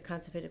with a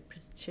conservatorship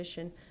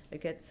petition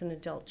against an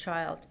adult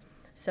child.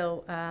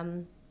 So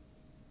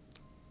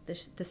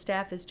the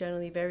staff is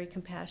generally very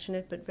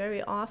compassionate, but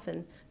very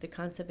often the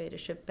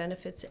conservatorship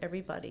benefits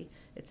everybody.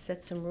 It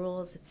sets some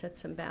rules, it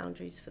sets some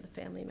boundaries for the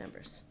family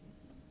members.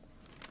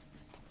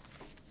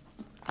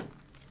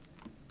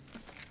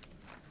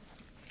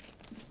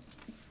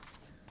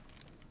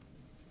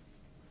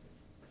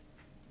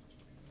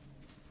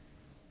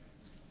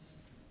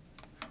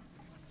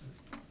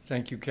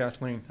 Thank you,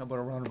 Kathleen. How about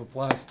a round of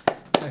applause?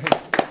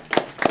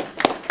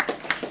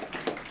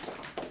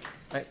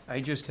 I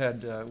just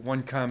had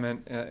one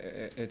comment.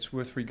 It's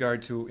with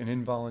regard to an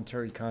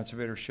involuntary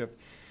conservatorship.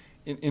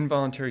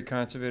 Involuntary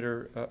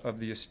conservator of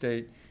the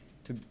estate,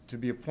 to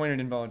be appointed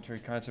involuntary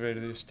conservator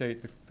of the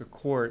estate, the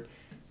court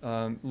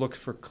looks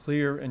for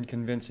clear and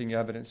convincing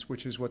evidence,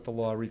 which is what the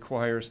law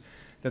requires,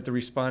 that the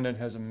respondent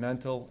has a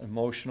mental,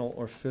 emotional,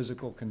 or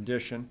physical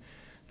condition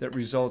that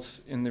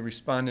results in the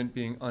respondent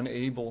being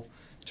unable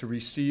to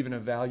receive and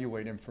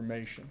evaluate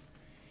information.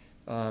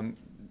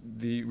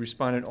 The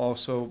respondent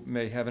also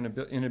may have an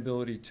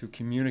inability to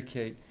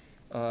communicate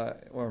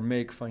or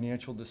make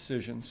financial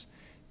decisions,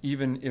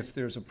 even if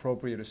there's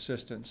appropriate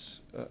assistance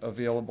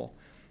available.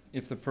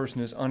 If the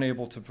person is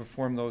unable to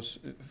perform those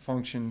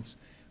functions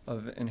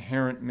of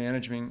inherent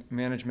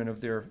management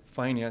of their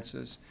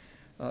finances,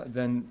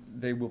 then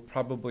they will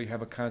probably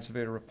have a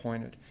conservator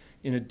appointed.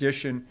 In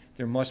addition,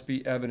 there must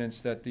be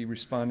evidence that the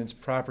respondent's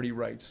property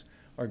rights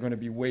are going to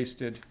be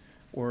wasted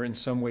or in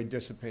some way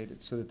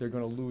dissipated, so that they're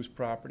going to lose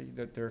property,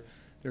 that they're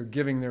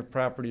giving their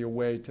property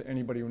away to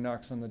anybody who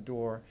knocks on the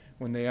door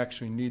when they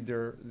actually need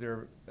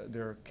their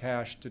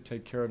cash to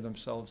take care of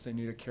themselves. They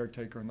need a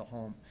caretaker in the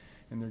home,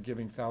 and they're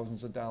giving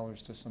thousands of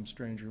dollars to some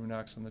stranger who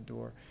knocks on the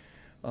door.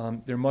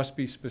 There must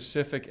be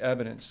specific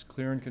evidence.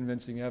 Clear and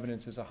convincing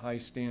evidence is a high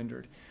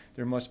standard.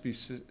 There must be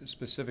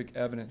specific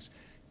evidence.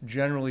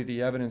 Generally,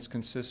 the evidence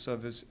consists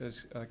of,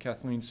 as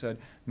Kathleen said,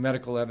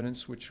 medical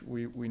evidence, which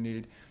we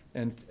need,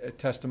 and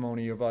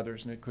testimony of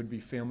others, and it could be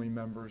family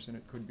members, and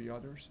it could be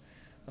others.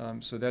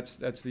 So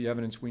that's the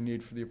evidence we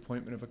need for the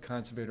appointment of a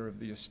conservator of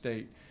the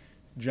estate,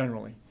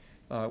 generally.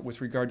 With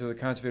regard to the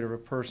conservator of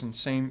a person,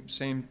 same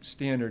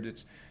standard.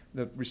 It's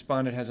the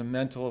respondent has a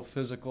mental,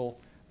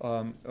 physical,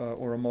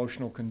 or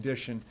emotional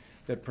condition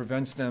that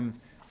prevents them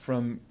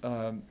from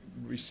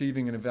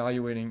receiving and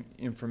evaluating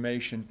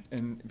information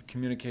and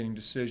communicating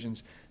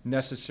decisions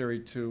necessary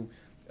to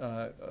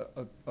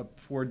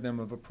afford them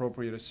of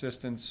appropriate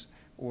assistance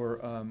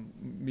or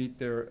meet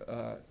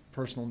their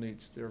personal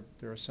needs,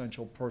 their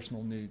essential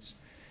personal needs.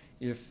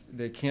 If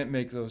they can't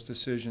make those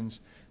decisions,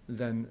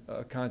 then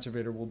a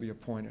conservator will be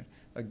appointed.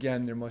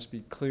 Again, there must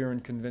be clear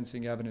and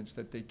convincing evidence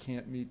that they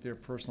can't meet their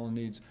personal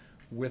needs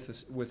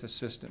with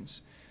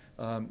assistance.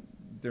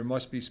 There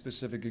must be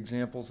specific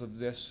examples of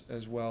this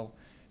as well.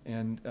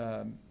 And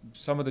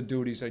some of the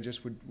duties I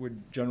just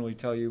would generally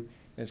tell you,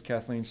 as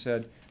Kathleen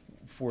said,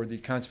 for the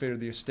conservator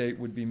of the estate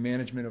would be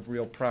management of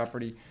real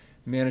property,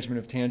 management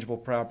of tangible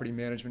property,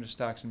 management of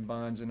stocks and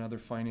bonds and other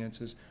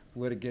finances,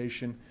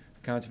 litigation.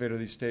 The conservator of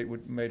the estate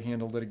might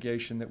handle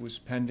litigation that was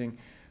pending,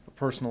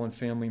 personal and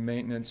family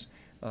maintenance.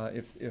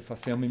 If a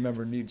family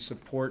member needs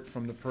support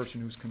from the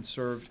person who's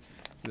conserved,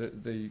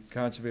 the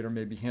conservator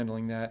may be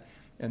handling that,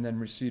 and then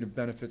receipt of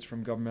benefits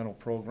from governmental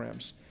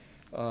programs.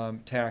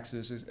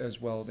 Taxes as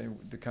well,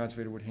 the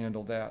conservator would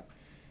handle that.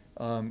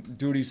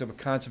 Duties of a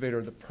conservator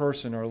of the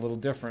person are a little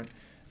different.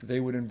 They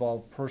would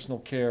involve personal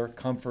care,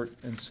 comfort,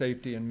 and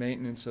safety and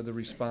maintenance of the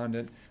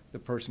respondent, the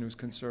person who's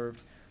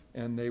conserved,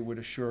 and they would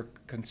assure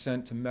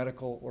consent to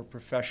medical or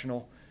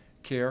professional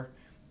care,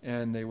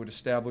 and they would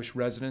establish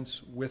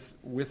residence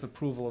with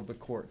approval of the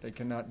court. They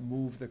cannot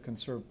move the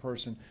conserved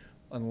person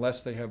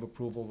unless they have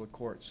approval of the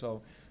court.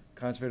 So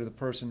conservator of the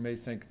person may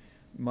think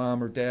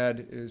mom or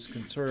dad is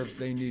conserved.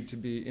 They need to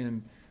be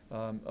in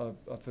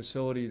a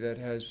facility that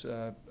has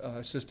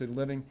assisted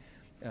living,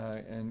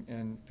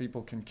 and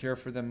people can care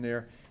for them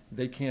there.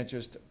 They can't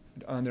just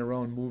on their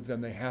own move them.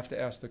 They have to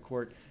ask the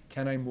court,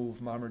 can I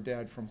move mom or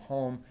dad from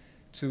home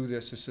to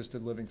this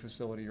assisted living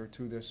facility or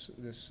to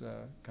this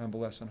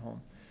convalescent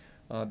home?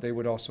 They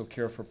would also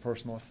care for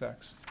personal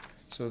effects.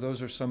 So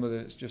those are some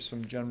of just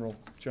some general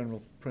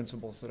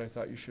principles that I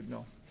thought you should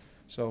know.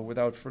 So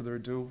without further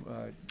ado,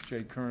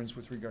 Jay Kearns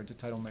with regard to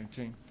Title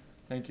 19.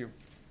 Thank you.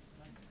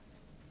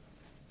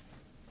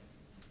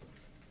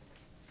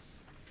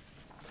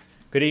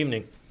 Good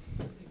evening.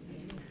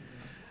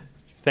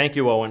 Thank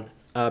you, Owen.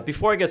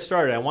 Before I get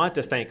started, I want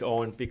to thank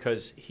Owen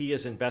because he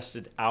has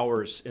invested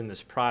hours in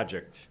this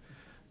project.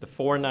 The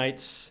 4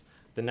 nights,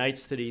 the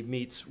nights that he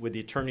meets with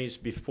the attorneys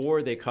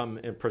before they come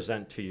and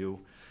present to you,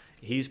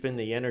 he's been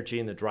the energy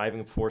and the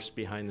driving force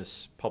behind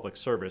this public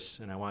service,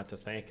 and I want to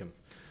thank him.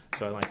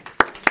 So I'd like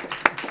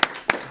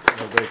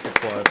a great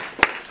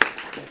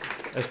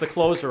applause. As the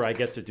closer, I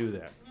get to do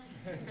that.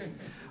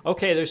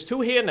 Okay, there's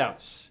 2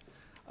 handouts.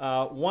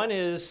 One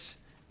is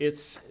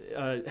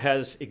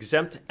has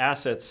exempt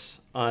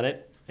assets on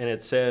it, and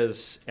it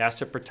says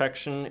asset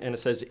protection, and it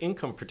says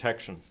income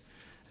protection.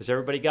 Has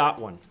everybody got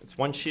one? It's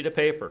 1 sheet of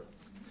paper.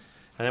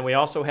 And then we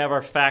also have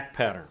our fact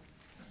pattern.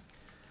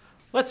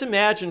 Let's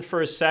imagine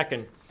for a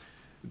second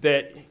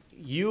that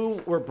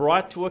you were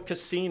brought to a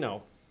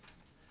casino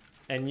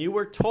and you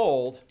were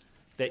told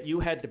that you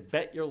had to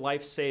bet your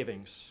life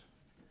savings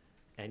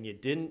and you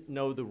didn't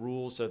know the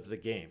rules of the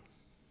game.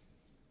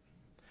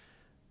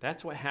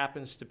 That's what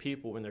happens to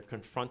people when they're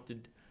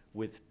confronted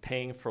with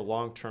paying for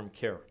long-term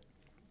care.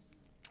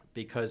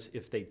 Because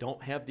if they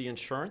don't have the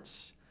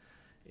insurance,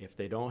 if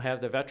they don't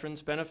have the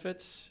veterans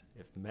benefits,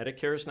 if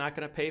Medicare is not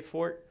going to pay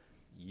for it,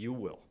 you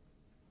will.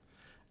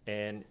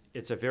 And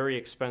it's a very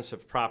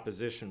expensive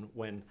proposition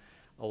when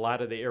a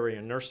lot of the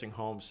area nursing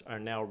homes are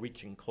now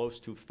reaching close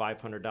to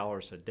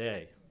 $500 a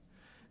day.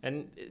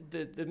 And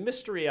the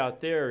mystery out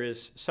there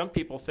is some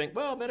people think,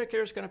 well,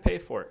 Medicare is going to pay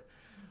for it.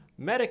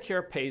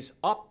 Medicare pays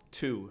up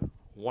to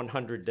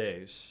 100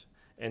 days.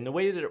 And the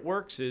way that it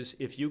works is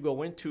if you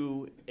go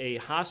into a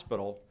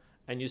hospital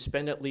and you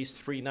spend at least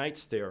 3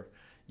 nights there,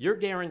 you're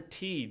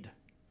guaranteed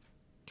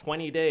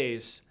 20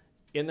 days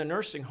in the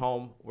nursing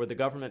home where the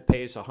government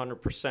pays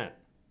 100%.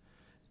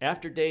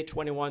 After day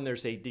 21,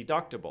 there's a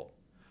deductible.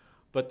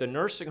 But the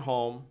nursing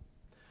home,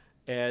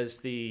 as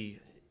the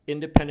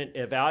independent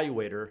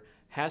evaluator,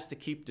 has to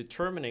keep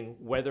determining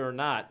whether or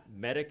not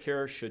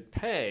Medicare should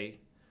pay,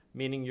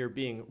 meaning you're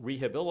being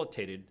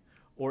rehabilitated,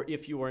 or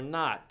if you are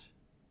not,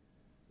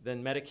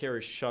 then Medicare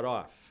is shut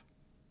off.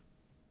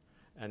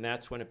 And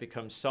that's when it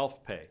becomes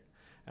self-pay.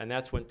 And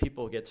that's when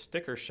people get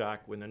sticker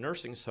shock when the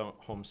nursing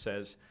home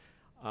says,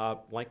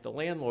 like the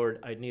landlord,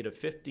 I'd need a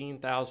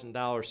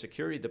 $15,000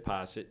 security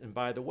deposit. And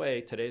by the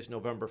way, today's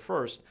November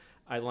 1st,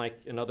 I'd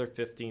like another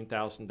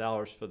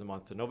 $15,000 for the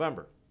month of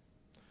November.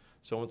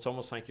 So it's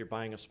almost like you're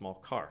buying a small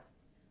car.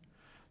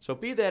 So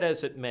be that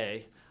as it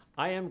may,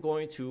 I am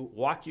going to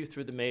walk you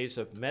through the maze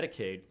of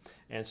Medicaid.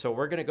 And so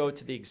we're going to go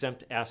to the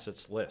exempt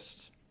assets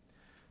list.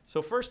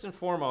 So first and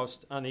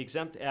foremost, on the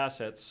exempt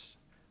assets,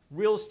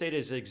 real estate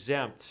is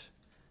exempt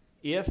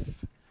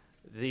if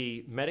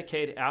the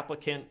Medicaid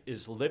applicant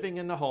is living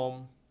in the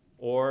home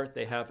or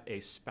they have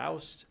a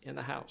spouse in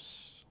the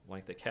house,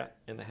 like the cat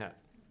in the hat.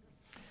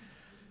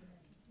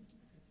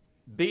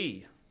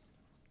 B,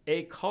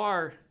 a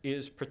car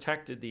is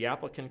protected. The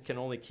applicant can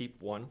only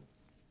keep one.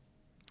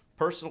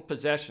 Personal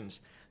possessions.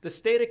 The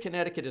state of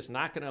Connecticut is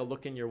not going to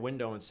look in your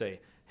window and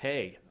say,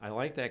 hey, I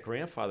like that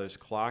grandfather's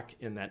clock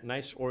and that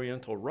nice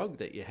oriental rug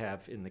that you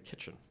have in the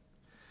kitchen.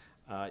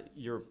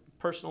 Your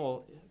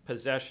personal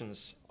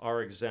possessions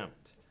are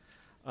exempt.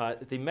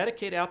 The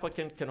Medicaid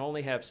applicant can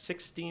only have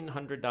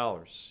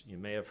 $1,600. You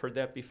may have heard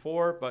that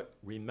before, but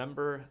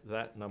remember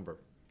that number.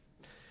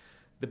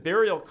 The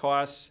burial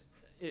costs,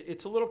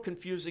 it's a little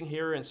confusing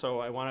here, and so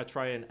I want to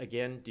try and,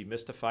 again,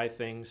 demystify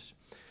things.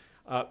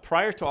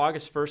 Prior to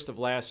August 1st of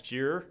last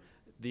year,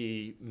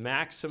 the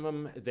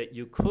maximum that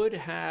you could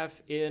have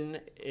in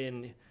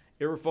an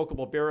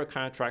irrevocable burial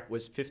contract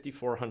was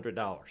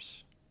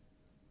 $5,400.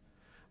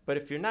 But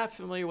if you're not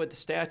familiar with the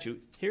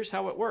statute, here's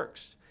how it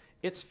works.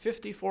 It's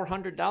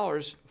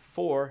 $5,400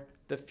 for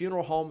the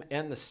funeral home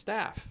and the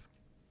staff.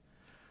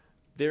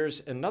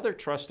 There's another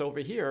trust over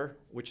here,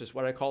 which is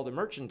what I call the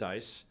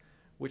merchandise,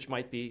 which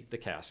might be the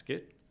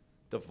casket,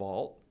 the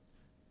vault,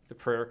 the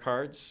prayer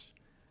cards,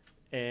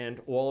 and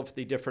all of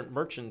the different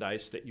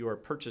merchandise that you are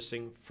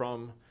purchasing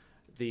from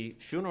the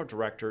funeral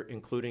director,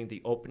 including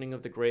the opening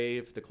of the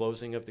grave, the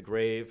closing of the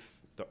grave,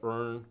 the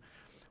urn,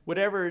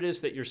 whatever it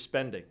is that you're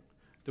spending.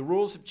 The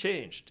rules have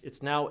changed.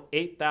 It's now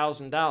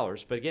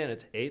 $8,000, but again,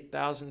 it's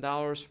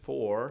 $8,000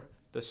 for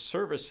the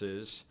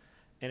services,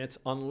 and it's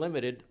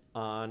unlimited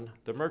on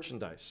the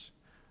merchandise.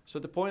 So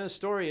the point of the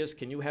story is,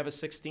 can you have a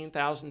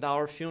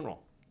 $16,000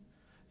 funeral?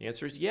 The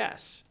answer is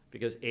yes,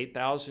 because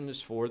 $8,000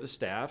 is for the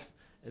staff,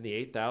 and the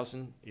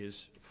 $8,000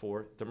 is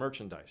for the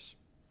merchandise.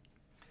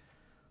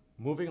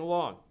 Moving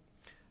along,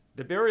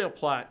 the burial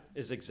plot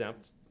is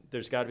exempt.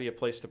 There's got to be a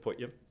place to put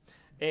you.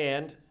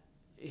 And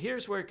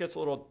here's where it gets a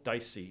little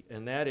dicey,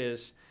 and that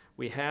is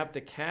we have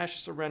the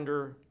cash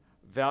surrender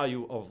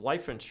value of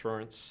life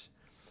insurance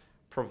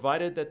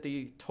provided that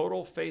the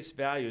total face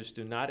values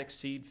do not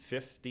exceed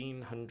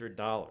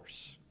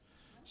 $1,500.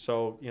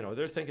 So, you know,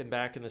 they're thinking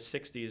back in the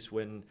 60s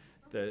when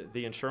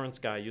the insurance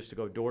guy used to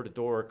go door to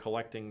door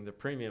collecting the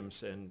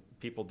premiums, and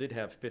people did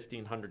have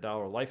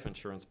 $1,500 life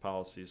insurance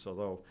policies,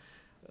 although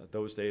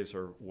those days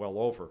are well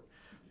over.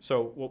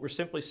 So what we're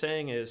simply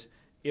saying is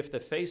if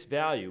the face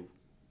value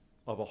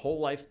of a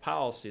whole life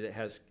policy that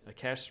has a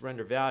cash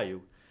surrender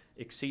value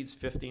exceeds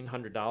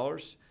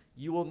 $1,500,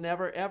 you will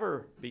never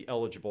ever be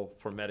eligible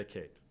for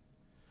Medicaid.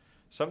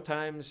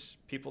 Sometimes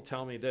people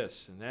tell me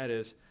this, and that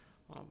is,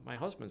 well, my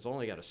husband's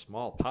only got a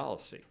small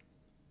policy.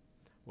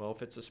 Well,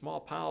 if it's a small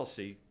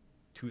policy,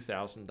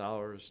 $2,000,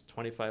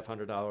 $2,500,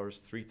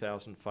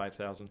 $3,000,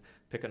 $5,000,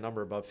 pick a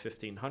number above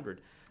 $1,500,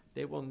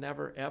 they will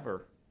never,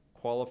 ever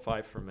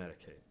qualify for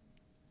Medicaid.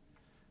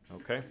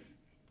 Okay?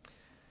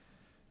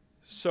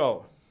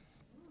 So,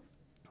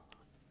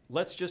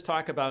 let's just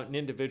talk about an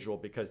individual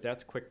because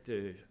that's quick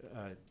to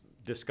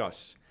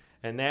discuss.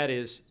 And that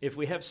is, if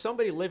we have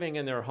somebody living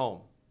in their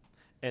home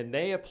and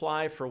they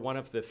apply for one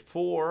of the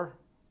 4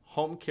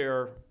 home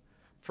care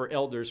for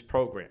elders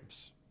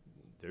programs,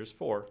 there's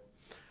 4,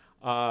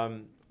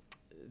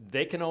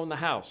 they can own the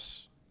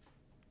house,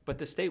 but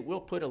the state will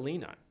put a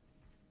lien on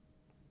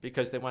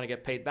because they want to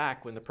get paid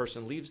back when the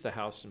person leaves the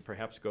house and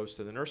perhaps goes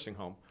to the nursing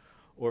home,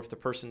 or if the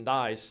person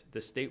dies,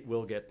 the state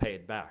will get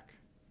paid back.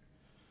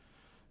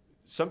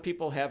 Some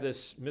people have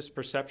this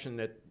misperception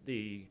that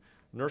the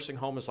nursing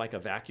home is like a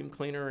vacuum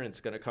cleaner and it's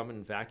going to come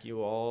and vacuum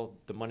all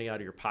the money out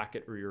of your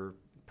pocket or your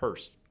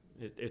purse.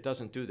 It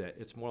doesn't do that.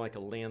 It's more like a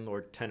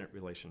landlord-tenant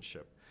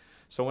relationship.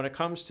 So when it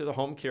comes to the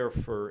home care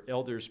for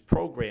elders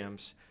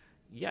programs,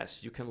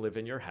 yes, you can live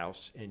in your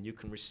house and you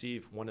can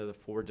receive one of the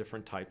 4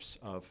 different types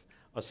of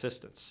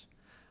assistance.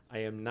 I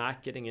am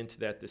not getting into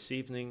that this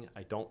evening.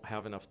 I don't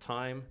have enough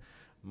time.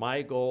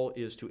 My goal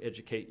is to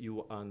educate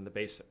you on the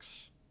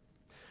basics.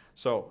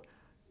 So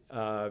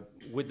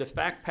with the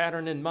fact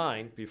pattern in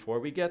mind, before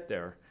we get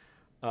there,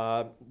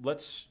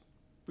 let's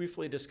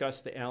briefly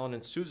discuss the Alan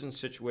and Susan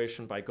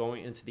situation by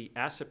going into the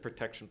asset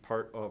protection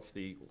part of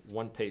the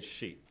one-page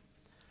sheet.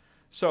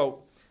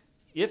 So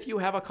if you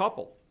have a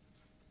couple,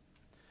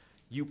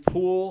 you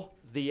pool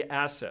the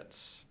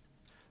assets.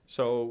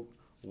 So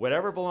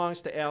whatever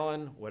belongs to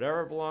Alan,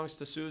 whatever belongs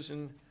to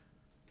Susan,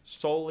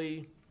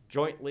 solely,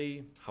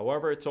 jointly,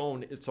 however it's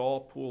owned, it's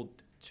all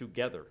pooled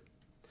together.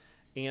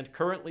 And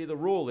currently the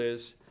rule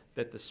is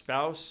that the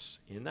spouse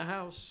in the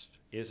house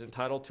is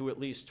entitled to at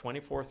least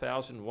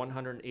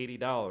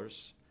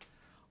 $24,180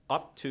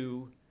 up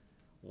to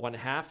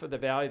 1/2 of the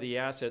value of the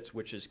assets,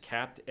 which is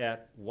capped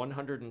at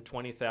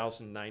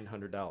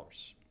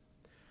 $120,900.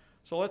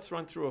 So let's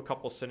run through a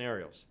couple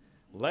scenarios.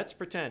 Let's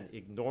pretend,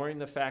 ignoring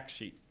the fact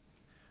sheet,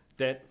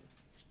 that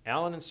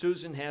Alan and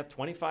Susan have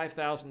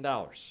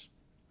 $25,000.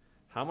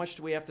 How much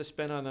do we have to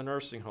spend on the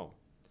nursing home?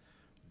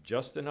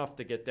 Just enough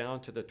to get down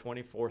to the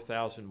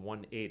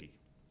 $24,180,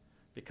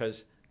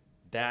 because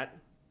that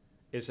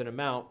is an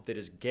amount that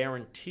is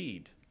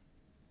guaranteed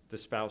the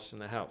spouse in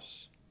the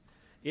house.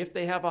 If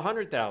they have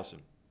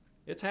 $100,000,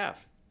 it's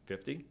half,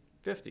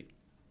 50-50.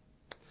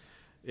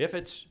 If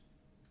it's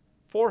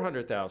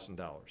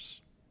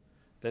 $400,000,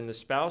 then the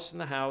spouse in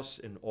the house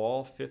in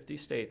all 50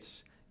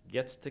 states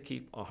gets to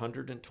keep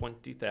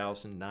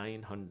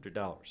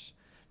 $120,900,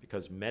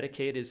 because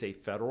Medicaid is a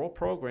federal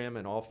program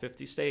in all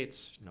 50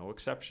 states, no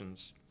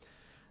exceptions.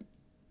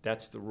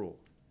 That's the rule,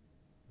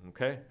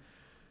 okay?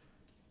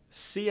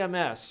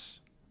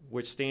 CMS,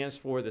 which stands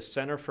for the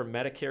Center for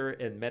Medicare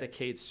and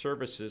Medicaid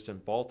Services in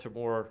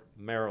Baltimore,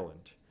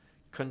 Maryland,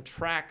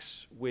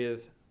 contracts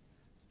with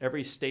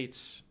every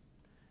state's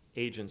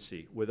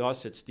agency. With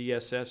us, it's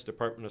DSS,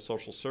 Department of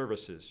Social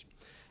Services.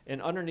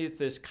 And underneath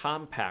this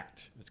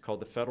compact, it's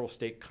called the Federal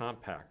State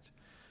Compact,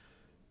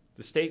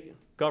 the state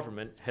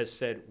government has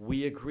said,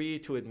 we agree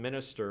to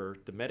administer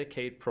the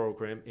Medicaid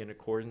program in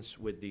accordance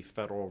with the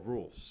federal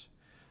rules.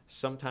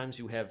 Sometimes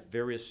you have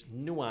various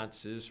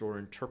nuances or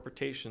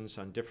interpretations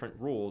on different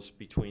rules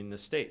between the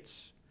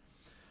states.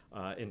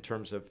 In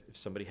terms of if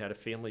somebody had a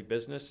family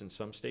business, in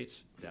some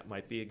states that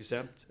might be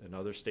exempt, in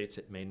other states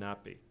it may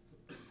not be.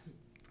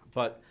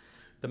 But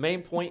the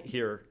main point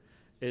here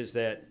is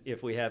that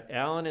if we have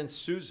Alan and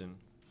Susan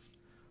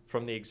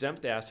from the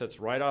exempt assets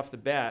right off the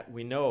bat,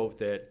 we know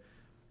that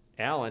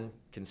Alan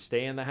can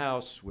stay in the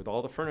house with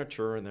all the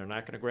furniture and they're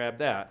not going to grab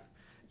that.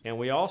 And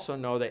we also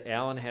know that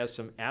Alan has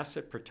some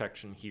asset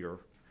protection here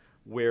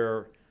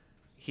where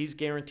he's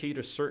guaranteed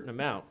a certain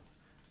amount.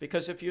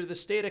 Because if you're the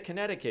state of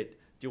Connecticut,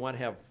 do you want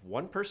to have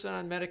one person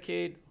on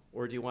Medicaid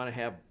or do you want to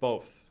have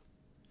both?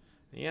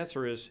 The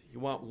answer is you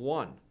want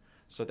one.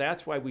 So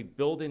that's why we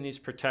build in these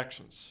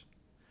protections.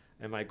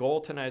 And my goal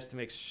tonight is to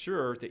make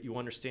sure that you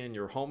understand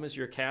your home is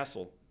your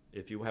castle.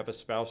 If you have a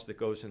spouse that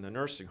goes in the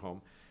nursing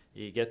home,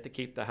 you get to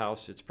keep the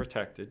house, it's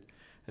protected.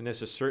 And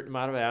there's a certain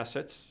amount of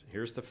assets.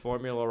 Here's the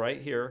formula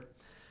right here.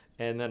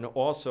 And then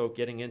also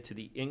getting into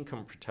the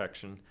income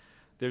protection,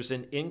 there's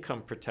an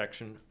income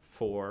protection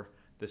for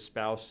the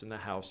spouse in the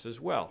house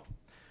as well.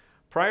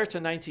 Prior to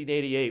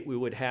 1988, we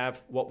would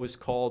have what was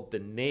called the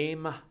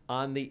name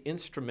on the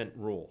instrument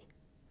rule.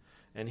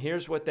 And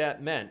here's what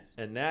that meant,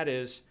 and that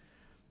is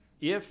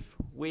if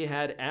we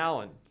had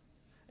Alan,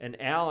 and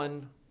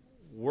Alan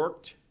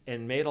worked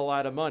and made a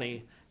lot of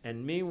money,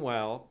 and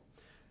meanwhile,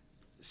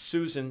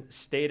 Susan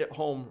stayed at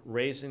home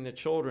raising the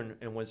children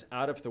and was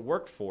out of the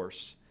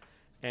workforce,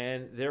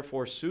 and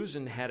therefore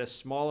Susan had a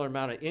smaller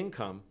amount of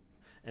income,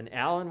 and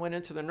Alan went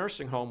into the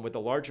nursing home with a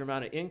larger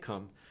amount of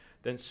income,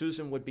 then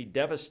Susan would be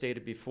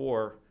devastated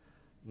before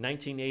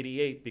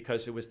 1988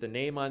 because it was the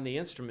name on the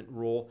instrument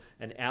rule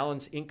and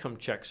Alan's income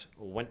checks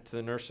went to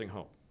the nursing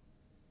home.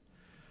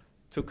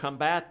 To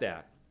combat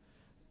that,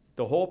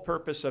 the whole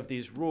purpose of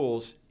these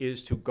rules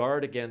is to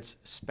guard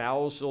against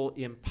spousal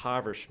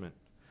impoverishment.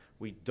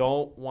 We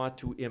don't want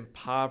to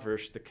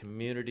impoverish the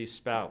community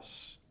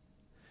spouse.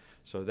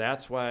 So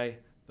that's why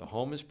the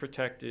home is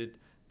protected,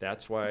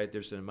 that's why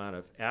there's an amount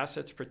of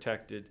assets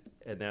protected,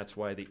 and that's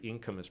why the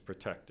income is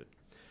protected.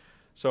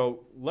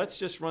 So let's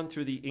just run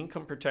through the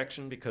income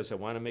protection because I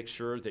want to make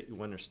sure that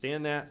you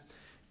understand that.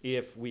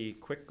 If we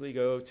quickly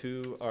go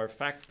to our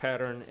fact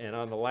pattern and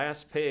on the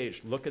last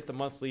page, look at the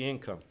monthly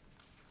income.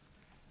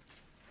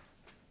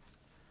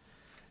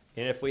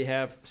 And if we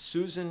have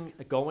Susan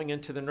going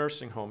into the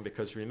nursing home,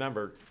 because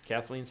remember,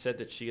 Kathleen said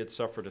that she had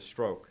suffered a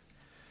stroke,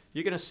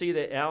 you're going to see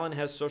that Alan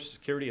has Social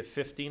Security of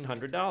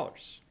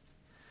 $1,500.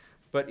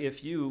 But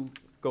if you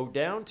go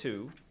down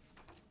to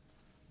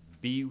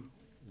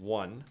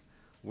B1,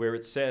 where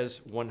it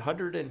says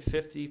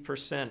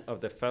 150%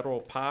 of the federal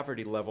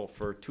poverty level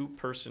for a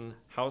two-person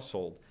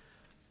household,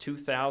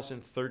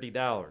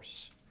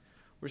 $2,030.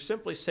 We're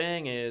simply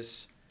saying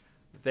is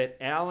that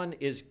Alan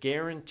is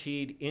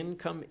guaranteed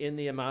income in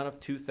the amount of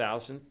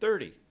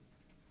 $2,030.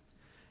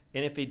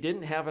 And if he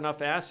didn't have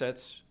enough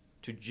assets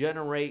to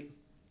generate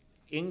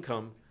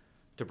income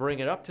to bring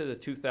it up to the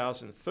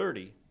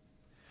 $2,030,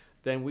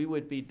 then we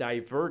would be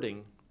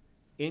diverting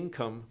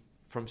income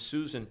from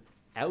Susan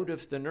out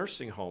of the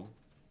nursing home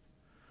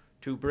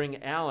to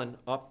bring Alan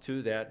up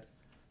to that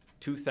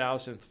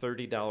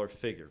 $2,030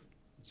 figure.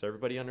 Does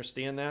everybody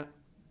understand that?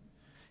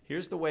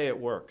 Here's the way it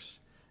works,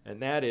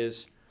 and that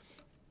is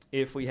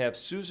if we have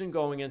Susan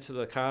going into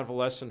the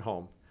convalescent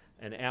home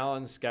and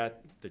Alan's got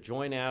the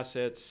joint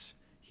assets,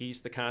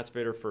 he's the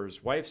conservator for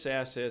his wife's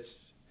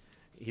assets,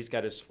 he's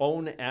got his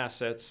own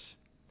assets,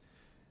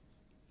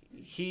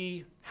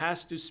 he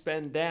has to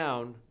spend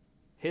down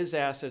his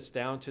assets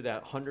down to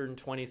that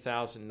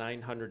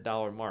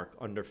 $120,900 mark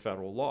under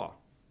federal law.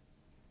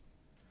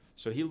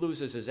 So he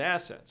loses his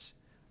assets.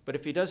 But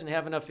if he doesn't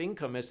have enough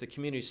income as the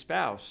community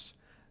spouse,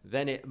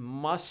 then it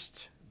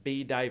must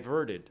be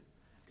diverted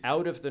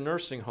out of the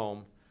nursing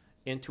home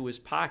into his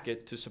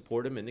pocket to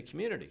support him in the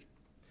community.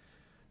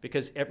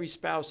 Because every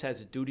spouse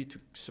has a duty to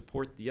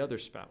support the other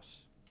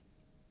spouse.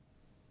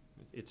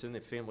 It's in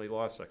the family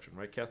law section,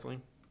 right,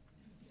 Kathleen?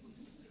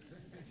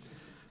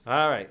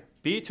 All right,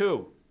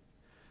 B2.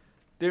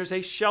 There's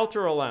a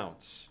shelter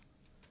allowance.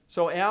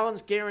 So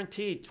Alan's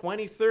guaranteed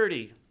 $20,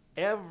 $30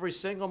 every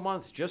single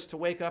month just to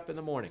wake up in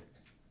the morning.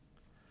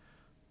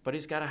 But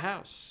he's got a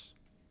house,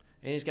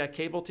 and he's got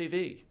cable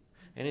TV,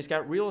 and he's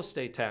got real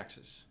estate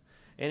taxes,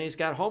 and he's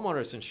got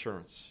homeowners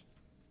insurance.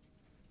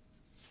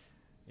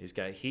 He's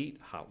got heat,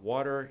 hot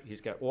water, he's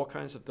got all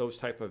kinds of those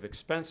type of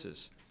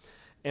expenses.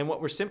 And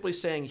what we're simply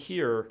saying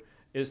here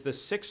is the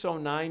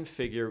 609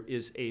 figure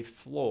is a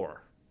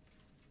floor.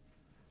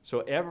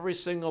 So every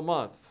single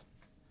month,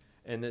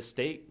 and the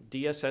state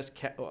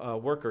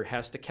DSS worker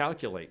has to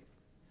calculate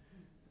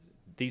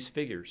these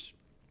figures.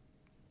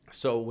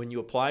 So when you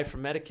apply for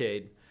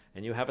Medicaid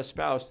and you have a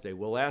spouse, they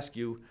will ask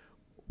you,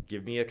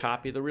 give me a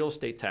copy of the real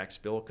estate tax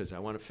bill because I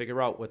want to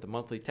figure out what the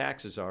monthly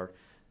taxes are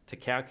to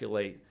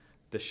calculate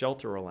the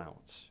shelter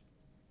allowance.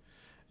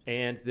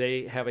 And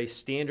they have a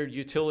standard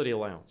utility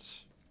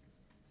allowance,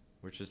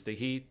 which is the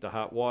heat, the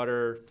hot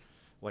water,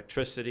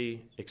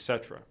 electricity,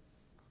 etc.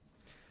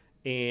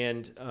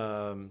 And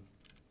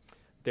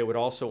they would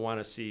also want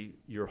to see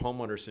your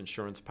homeowner's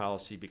insurance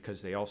policy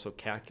because they also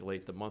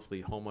calculate the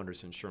monthly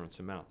homeowner's insurance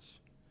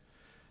amounts.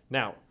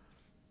 Now,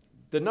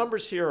 the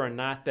numbers here are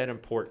not that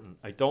important.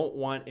 I don't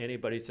want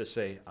anybody to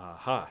say,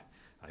 aha,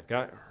 I've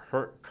got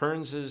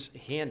Kearns's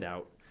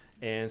handout,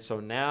 and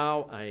so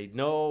now I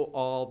know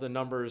all the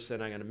numbers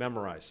and I'm going to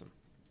memorize them.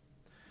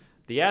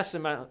 The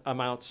asset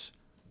amounts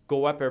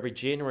go up every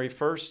January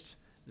 1st.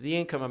 The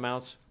income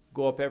amounts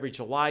go up every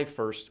July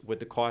 1st with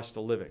the cost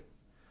of living.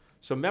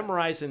 So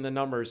memorizing the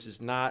numbers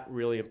is not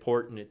really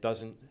important. It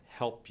doesn't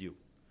help you.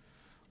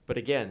 But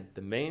again,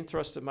 the main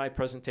thrust of my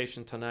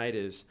presentation tonight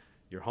is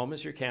your home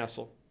is your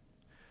castle.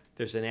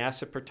 There's an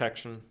asset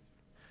protection,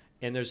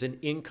 and there's an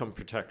income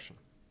protection.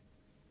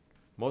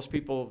 Most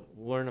people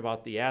learn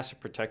about the asset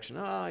protection.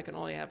 Oh, I can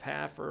only have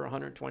half or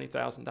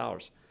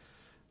 $120,000.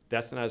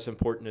 That's not as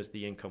important as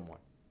the income one.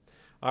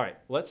 All right,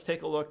 let's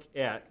take a look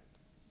at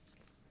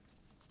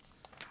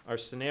our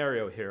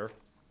scenario here.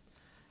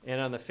 And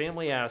on the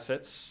family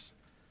assets,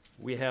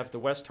 we have the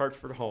West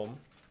Hartford home.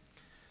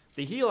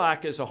 The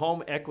HELOC is a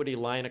home equity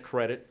line of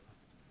credit,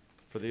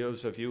 for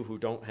those of you who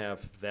don't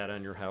have that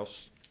on your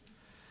house.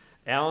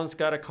 Alan's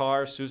got a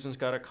car, Susan's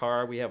got a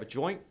car. We have a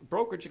joint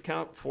brokerage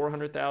account,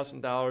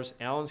 $400,000.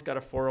 Alan's got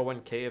a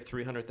 401k of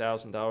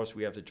 $300,000.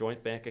 We have the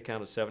joint bank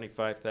account of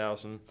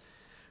 $75,000.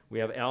 We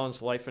have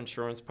Alan's life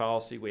insurance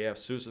policy. We have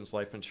Susan's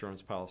life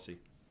insurance policy.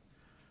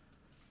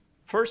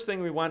 First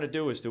thing we want to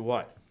do is do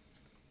what?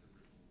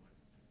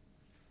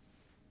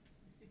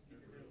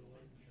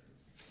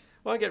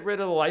 Well, get rid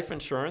of the life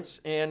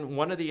insurance. And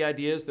one of the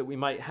ideas that we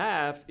might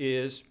have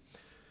is,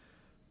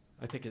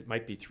 I think it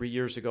might be 3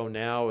 years ago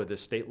now, the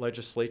state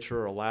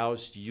legislature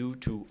allows you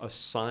to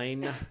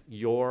assign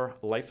your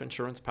life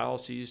insurance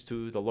policies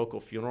to the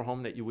local funeral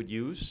home that you would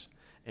use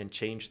and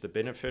change the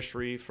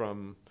beneficiary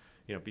from,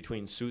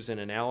 between Susan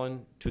and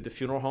Alan to the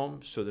funeral home.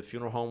 So the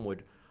funeral home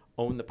would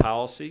own the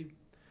policy.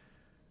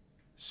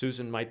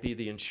 Susan might be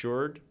the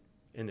insured,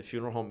 and the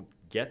funeral home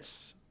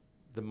gets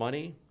the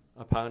money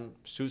upon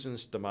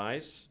Susan's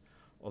demise,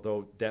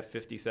 although that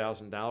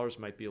 $50,000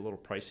 might be a little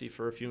pricey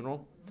for a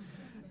funeral.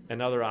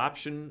 Another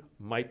option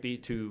might be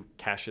to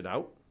cash it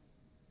out.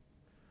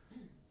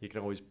 You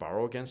can always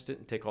borrow against it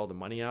and take all the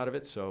money out of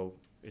it, so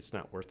it's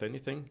not worth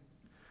anything.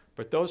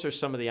 But those are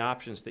some of the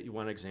options that you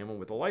want to examine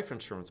with a life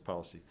insurance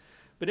policy.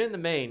 But in the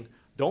main,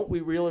 don't we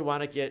really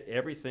want to get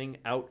everything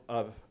out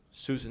of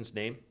Susan's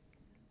name?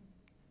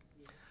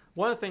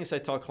 One of the things I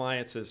tell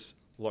clients is,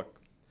 look,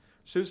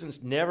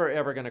 Susan's never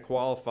ever going to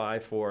qualify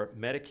for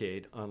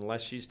Medicaid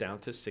unless she's down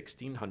to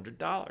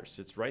 $1,600.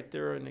 It's right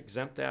there in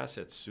exempt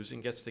assets.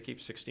 Susan gets to keep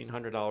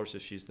 $1,600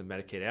 if she's the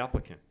Medicaid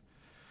applicant.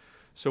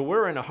 So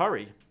we're in a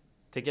hurry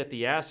to get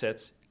the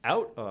assets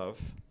out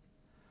of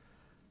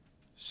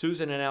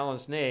Susan and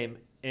Alan's name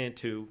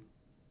into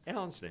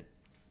Alan's name.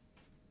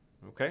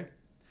 Okay?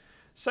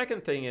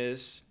 Second thing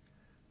is,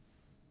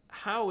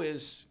 how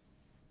is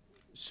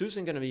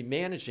Susan going to be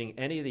managing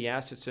any of the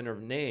assets in her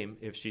name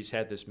if she's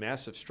had this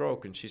massive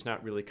stroke and she's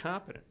not really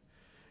competent?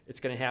 It's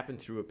going to happen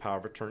through a power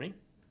of attorney.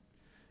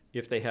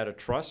 If they had a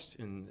trust,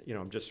 and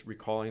I'm just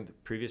recalling the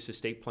previous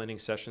estate planning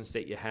sessions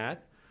that you had,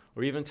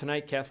 or even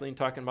tonight, Kathleen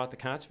talking about the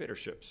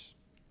conservatorships.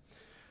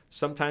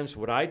 Sometimes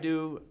what I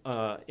do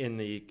in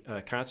the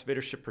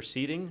conservatorship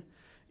proceeding,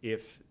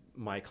 if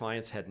my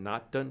clients had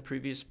not done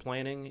previous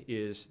planning,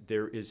 is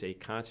there is a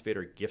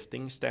conservator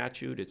gifting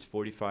statute. It's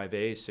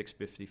 45A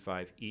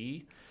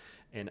 655E,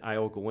 and I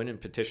will go in and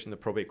petition the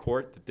probate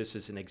court that this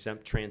is an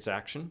exempt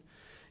transaction.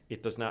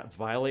 It does not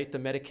violate the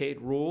Medicaid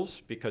rules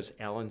because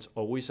Alan's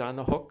always on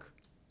the hook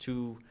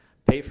to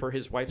pay for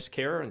his wife's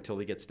care until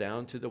he gets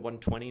down to the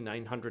 $120,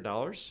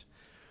 $900.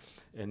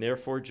 And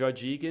therefore,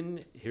 Judge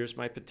Egan, here's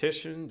my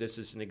petition. This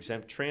is an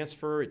exempt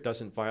transfer. It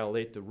doesn't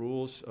violate the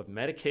rules of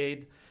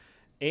Medicaid.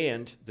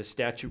 And the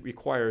statute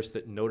requires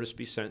that notice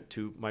be sent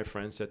to my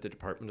friends at the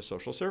Department of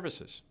Social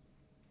Services.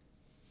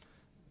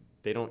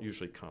 They don't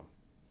usually come.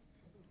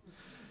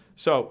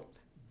 So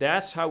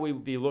that's how we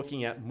would be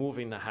looking at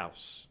moving the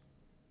house.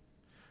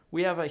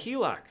 We have a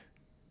HELOC.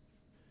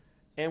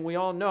 And we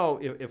all know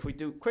if we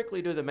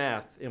quickly do the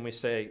math and we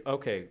say,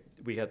 okay,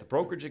 we have the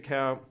brokerage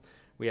account,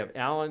 we have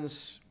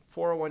Alan's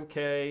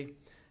 401k,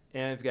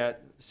 and we've got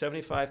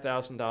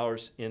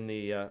 $75,000 in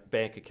the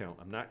bank account.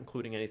 I'm not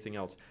including anything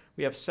else.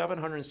 We have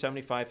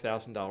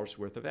 $775,000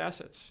 worth of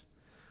assets.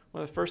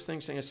 One of the first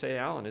things I'm going to say to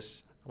Alan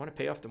is, I want to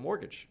pay off the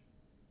mortgage.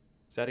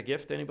 Is that a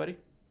gift to anybody?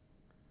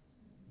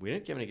 We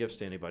didn't give any gifts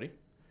to anybody.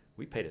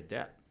 We paid a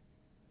debt.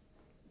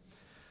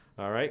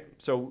 All right,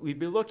 so we'd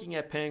be looking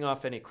at paying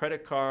off any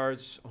credit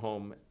cards,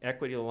 home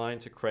equity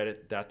lines of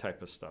credit, that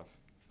type of stuff.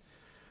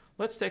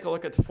 Let's take a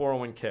look at the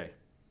 401k.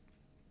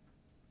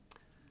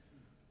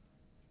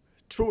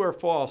 True or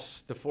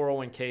false, the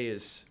 401k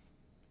is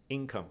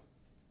income?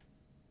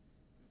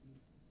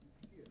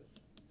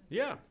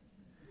 Yeah.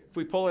 If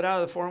we pull it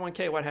out of the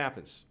 401k, what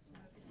happens?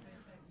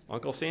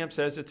 Uncle Sam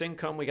says it's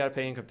income, we got to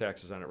pay income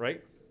taxes on it,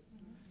 right?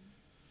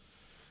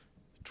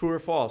 True or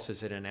false,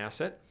 is it an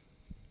asset?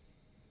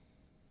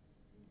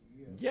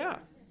 Yeah.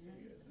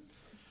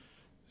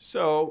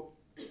 So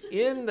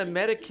in the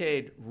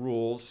Medicaid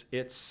rules,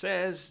 it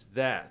says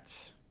that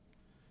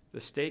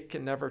the state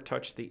can never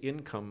touch the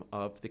income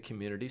of the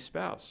community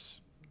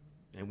spouse.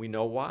 And we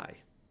know why.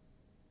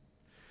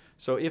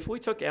 So if we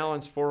took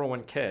Alan's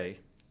 401k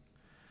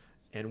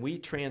and we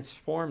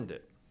transformed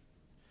it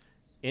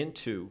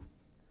into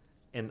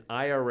an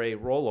IRA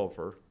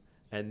rollover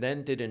and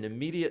then did an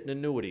immediate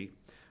annuity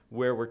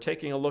where we're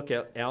taking a look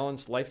at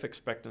Alan's life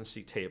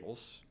expectancy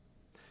tables,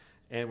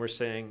 and we're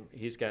saying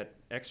he's got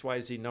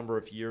XYZ number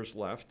of years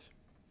left,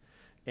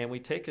 and we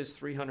take his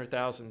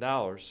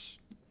 $300,000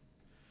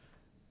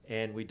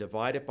 and we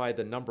divide it by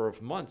the number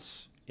of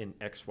months in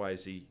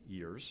XYZ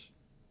years,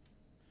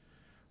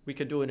 we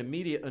can do an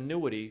immediate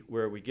annuity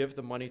where we give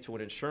the money to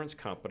an insurance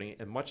company,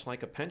 and much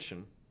like a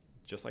pension,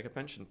 just like a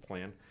pension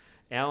plan,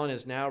 Alan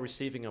is now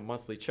receiving a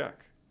monthly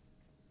check.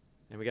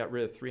 And we got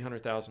rid of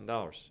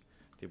 $300,000.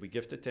 Did we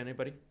gift it to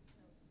anybody?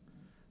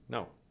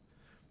 No.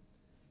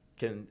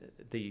 Can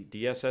the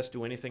DSS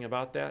do anything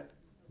about that?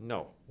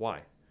 No.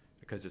 Why?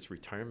 Because it's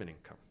retirement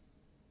income.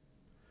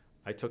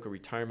 I took a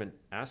retirement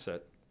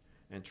asset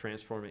and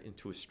transformed it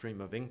into a stream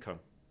of income,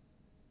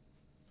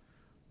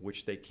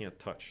 which they can't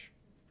touch.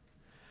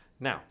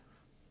 Now,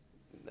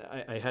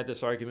 I had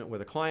this argument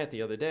with a client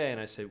the other day, and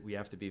I said we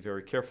have to be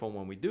very careful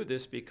when we do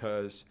this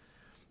because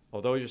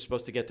although you're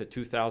supposed to get to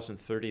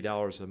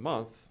 $2,030 a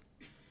month,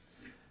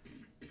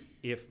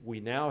 if we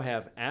now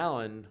have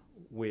Alan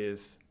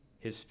with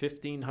his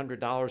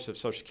 $1,500 of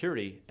Social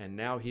Security, and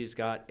now he's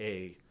got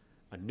a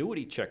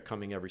annuity check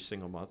coming every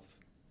single month,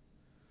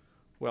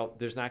 well,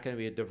 there's not going to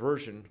be a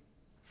diversion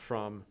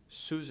from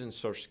Susan's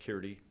Social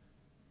Security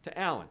to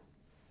Alan.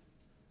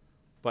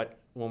 But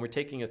when we're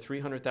taking a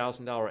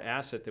 $300,000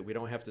 asset that we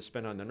don't have to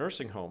spend on the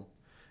nursing home,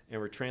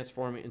 and we're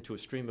transforming it into a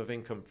stream of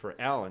income for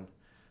Alan,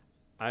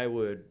 I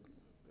would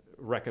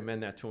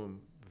recommend that to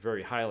him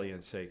very highly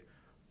and say,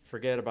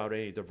 forget about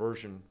any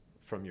diversion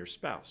from your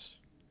spouse.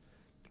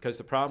 Because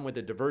the problem with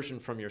the diversion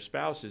from your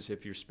spouse is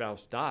if your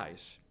spouse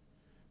dies,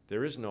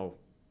 there is no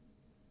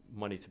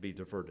money to be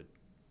diverted.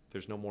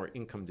 There's no more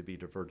income to be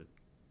diverted.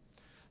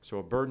 So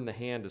a bird in the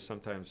hand is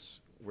sometimes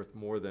worth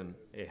more than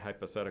a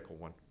hypothetical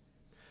one.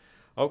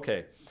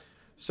 Okay,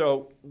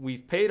 so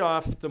we've paid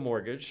off the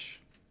mortgage.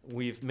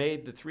 We've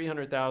made the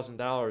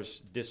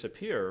 $300,000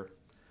 disappear.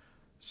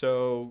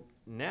 So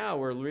now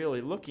we're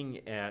really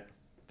looking at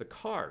the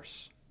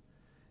cars.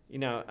 You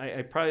know,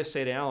 I'd probably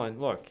say to Alan,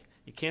 look,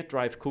 you can't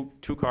drive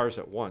two cars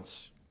at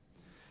once.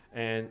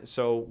 And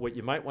so what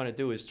you might want to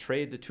do is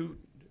trade the two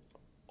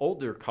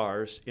older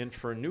cars in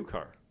for a new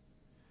car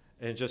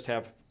and just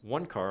have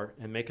one car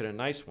and make it a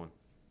nice one.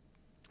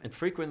 And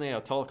frequently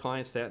I'll tell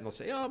clients that and they'll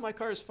say, oh, my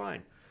car is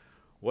fine.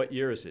 What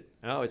year is it?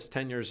 Oh, it's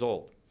 10 years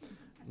old.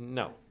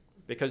 No,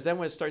 because then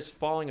when it starts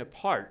falling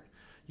apart,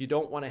 you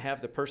don't want to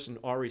have the person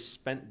already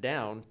spent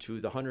down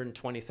to the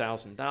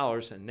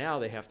 $120,000 and now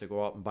they have to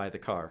go out and buy the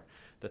car.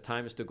 The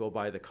time is to go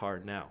buy the car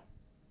now.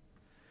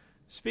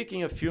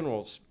 Speaking of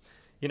funerals,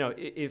 you know,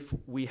 if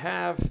we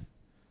have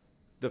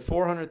the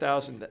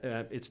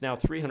 $400,000, it's now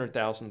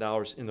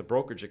 $300,000 in the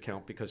brokerage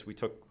account because we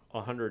took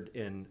 $100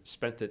 and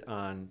spent it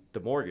on the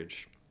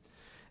mortgage.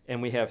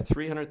 And we have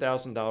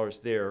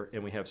 $300,000 there,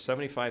 and we have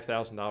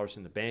 $75,000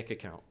 in the bank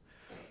account.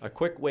 A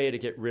quick way to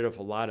get rid of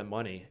a lot of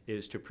money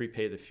is to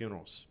prepay the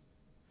funerals,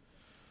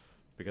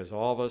 because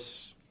all of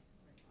us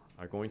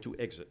are going to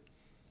exit.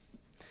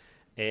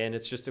 And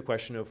it's just a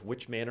question of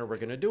which manner we're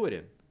going to do it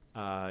in.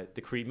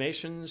 The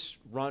cremations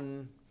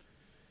run,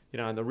 you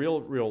know, on the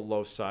real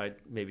low side,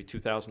 maybe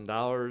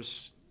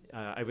 $2,000.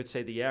 I would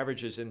say the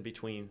average is in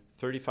between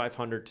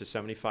 $3,500 to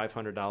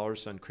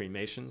 $7,500 on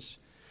cremations,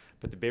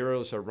 but the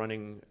burials are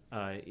running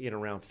in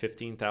around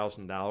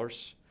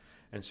 $15,000,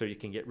 and so you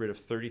can get rid of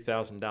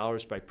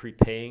 $30,000 by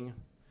prepaying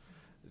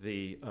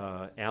the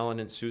Alan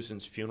and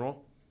Susan's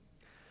funeral.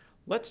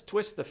 Let's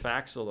twist the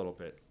facts a little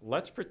bit.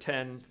 Let's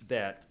pretend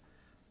that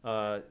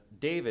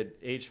David,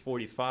 age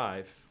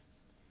 45,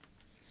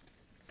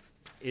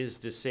 is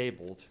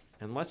disabled,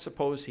 and let's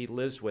suppose he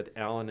lives with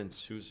Alan and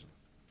Susan.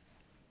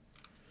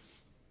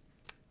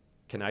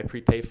 Can I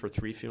prepay for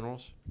 3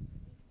 funerals?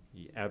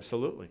 Yeah,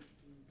 absolutely.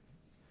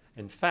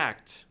 In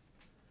fact,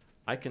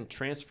 I can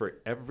transfer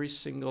every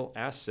single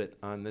asset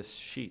on this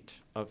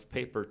sheet of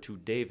paper to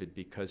David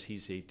because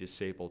he's a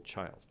disabled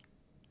child.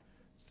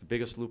 It's the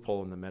biggest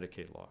loophole in the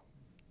Medicaid law.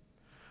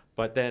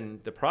 But then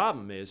the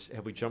problem is,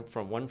 have we jumped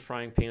from one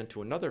frying pan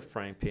to another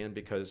frying pan?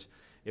 Because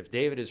if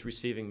David is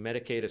receiving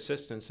Medicaid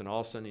assistance and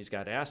all of a sudden he's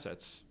got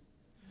assets,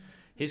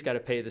 he's got to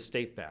pay the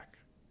state back.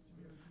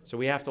 So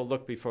we have to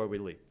look before we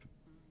leap.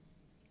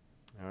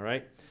 All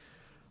right?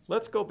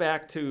 Let's go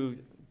back to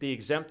the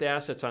exempt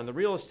assets on the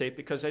real estate,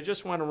 because I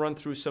just want to run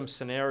through some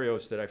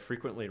scenarios that I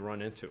frequently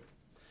run into.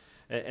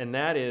 And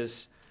that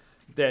is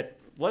that,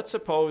 let's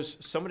suppose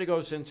somebody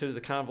goes into the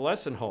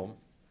convalescent home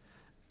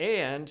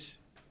and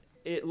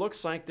it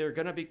looks like they're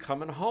going to be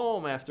coming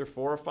home after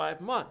 4 or 5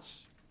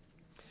 months.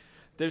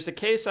 There's a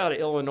case out of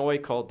Illinois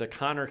called the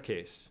Connor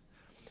case.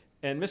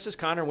 And Mrs.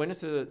 Connor went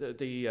into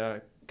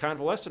the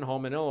convalescent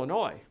home in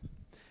Illinois,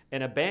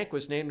 and a bank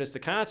was named as the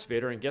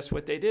conservator, and guess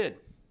what they did?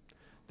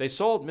 They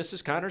sold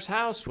Mrs. Connor's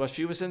house while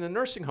she was in the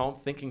nursing home,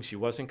 thinking she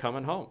wasn't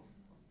coming home.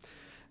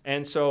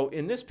 And so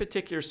in this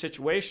particular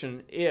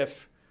situation,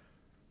 if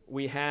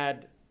we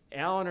had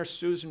Alan or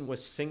Susan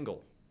was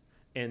single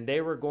and they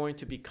were going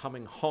to be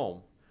coming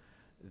home,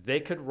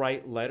 they could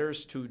write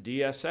letters to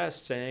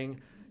DSS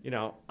saying, you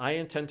know, I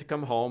intend to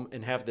come home,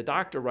 and have the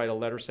doctor write a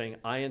letter saying,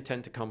 I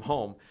intend to come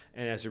home.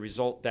 And as a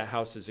result, that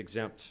house is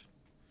exempt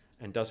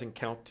and doesn't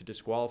count to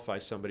disqualify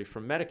somebody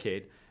from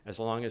Medicaid as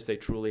long as they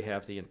truly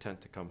have the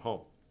intent to come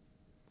home.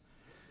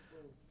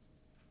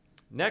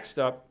 Next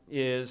up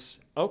is,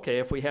 okay,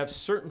 if we have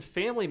certain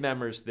family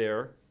members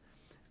there,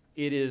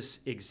 it is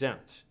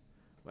exempt.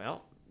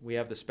 Well, we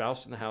have the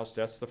spouse in the house,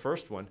 that's the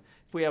first one.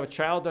 If we have a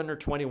child under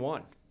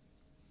 21,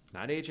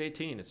 not age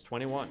 18, it's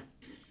 21.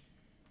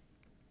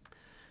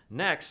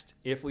 Next,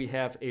 if we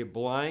have a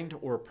blind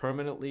or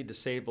permanently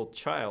disabled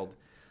child,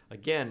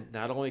 again,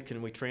 not only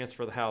can we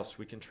transfer the house,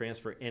 we can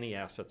transfer any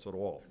assets at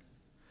all.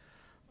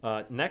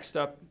 Next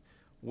up,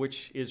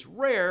 which is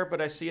rare, but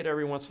I see it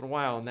every once in a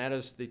while, and that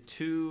is the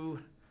 2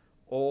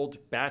 old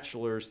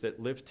bachelors that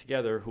live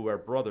together who are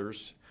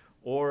brothers,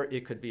 or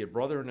it could be a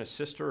brother and a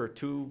sister, or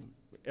 2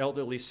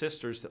 elderly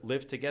sisters that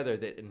live together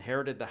that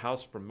inherited the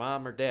house from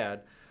mom or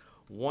dad.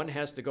 One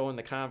has to go in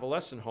the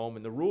convalescent home,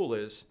 and the rule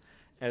is,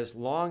 as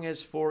long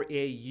as for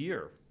a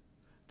year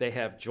they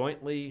have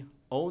jointly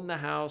owned the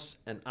house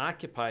and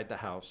occupied the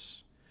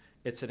house,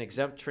 it's an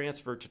exempt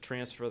transfer to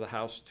transfer the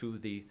house to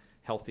the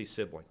healthy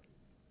sibling.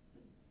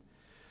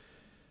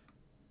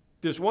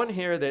 There's one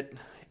here that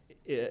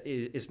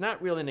is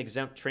not really an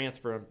exempt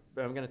transfer,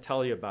 but I'm going to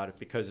tell you about it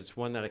because it's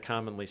one that I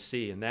commonly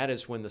see, and that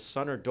is when the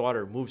son or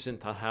daughter moves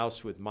into the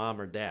house with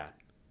mom or dad.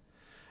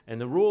 And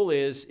the rule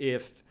is,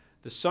 if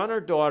the son or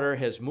daughter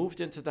has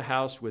moved into the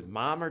house with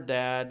mom or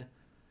dad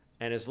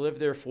and has lived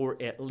there for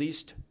at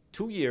least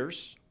 2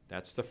 years,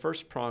 that's the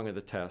first prong of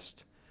the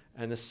test.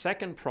 And the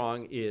second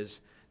prong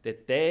is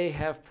that they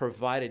have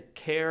provided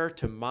care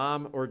to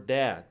mom or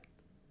dad,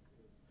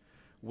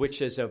 which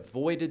has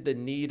avoided the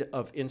need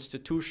of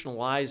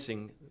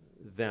institutionalizing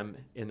them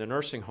in the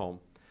nursing home.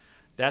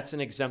 That's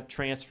an exempt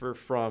transfer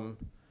from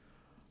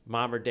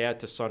mom or dad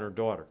to son or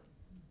daughter.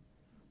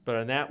 But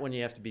on that one,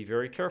 you have to be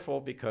very careful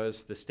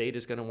because the state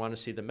is going to want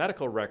to see the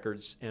medical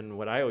records, and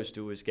what I always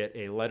do is get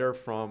a letter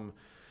from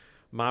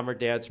mom or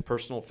dad's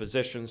personal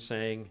physician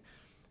saying,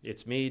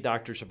 it's me,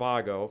 Dr.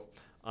 Zhivago.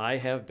 I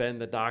have been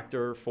the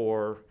doctor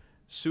for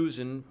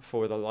Susan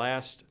for the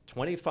last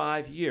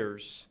 25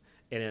 years,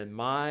 and in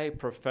my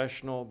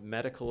professional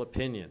medical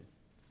opinion,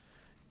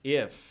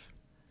 if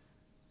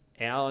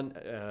Alan,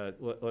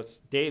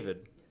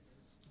 David,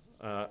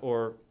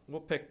 or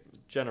we'll pick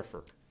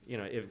Jennifer, you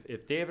know,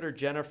 if David or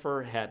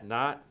Jennifer had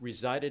not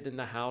resided in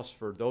the house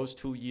for those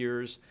 2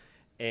 years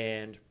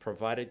and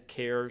provided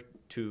care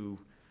to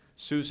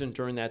Susan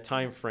during that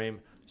time frame,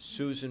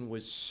 Susan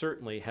would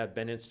certainly have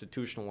been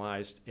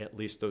institutionalized at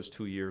least those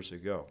 2 years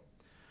ago.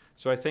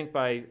 So I think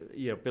by,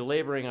 you know,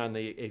 belaboring on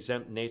the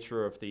exempt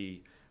nature of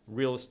the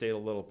real estate a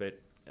little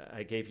bit,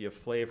 I gave you a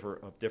flavor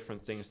of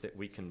different things that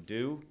we can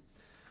do.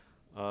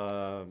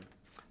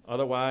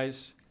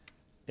 Otherwise,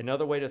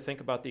 another way to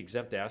think about the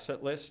exempt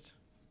asset list,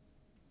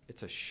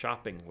 it's a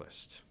shopping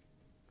list.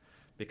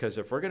 Because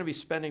if we're going to be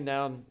spending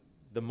down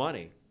the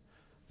money,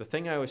 the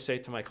thing I always say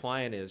to my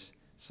client is,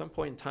 at some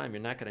point in time,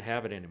 you're not going to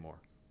have it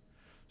anymore.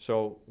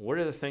 So what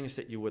are the things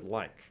that you would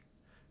like?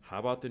 How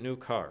about the new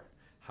car?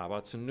 How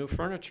about some new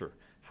furniture?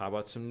 How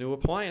about some new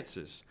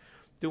appliances?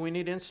 Do we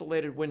need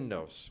insulated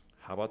windows?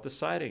 How about the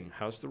siding?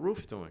 How's the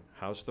roof doing?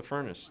 How's the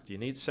furnace? Do you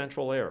need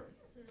central air?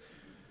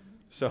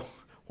 So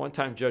one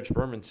time Judge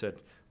Berman said,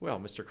 well,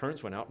 Mr.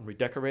 Kearns went out and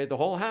redecorated the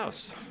whole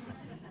house.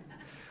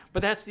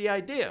 But that's the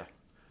idea,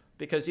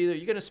 because either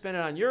you're going to spend it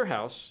on your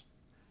house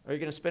or you're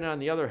going to spend it on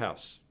the other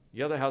house.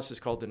 The other house is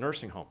called the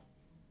nursing home,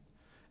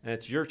 and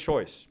it's your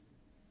choice.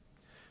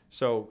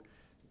 So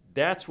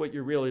that's what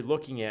you're really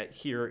looking at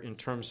here in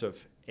terms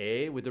of,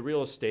 A, with the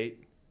real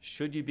estate,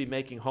 should you be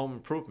making home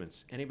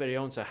improvements? Anybody who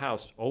owns a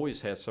house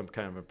always has some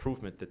kind of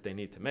improvement that they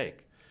need to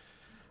make.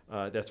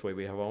 That's why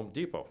we have Home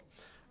Depot.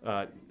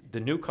 The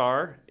new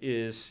car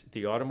is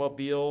the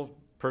automobile,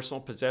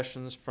 personal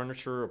possessions,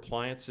 furniture,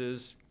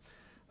 appliances,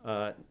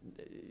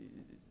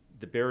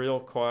 the burial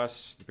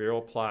costs, the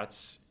burial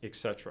plots,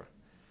 etc.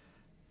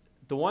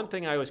 The one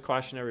thing I always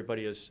caution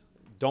everybody is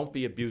don't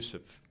be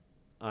abusive.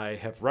 I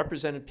have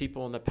represented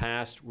people in the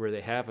past where they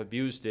have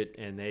abused it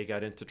and they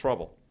got into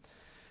trouble.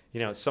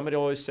 You know, somebody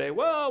always say,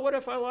 well, what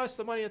if I lost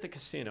the money at the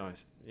casino? I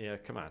say, yeah,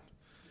 come on.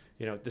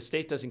 You know, the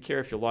state doesn't care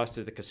if you lost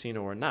it at the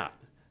casino or not.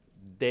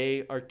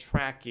 They are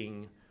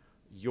tracking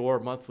your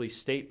monthly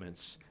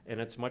statements, and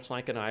it's much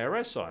like an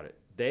IRS audit.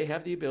 They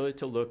have the ability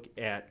to look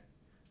at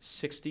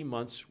 60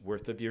 months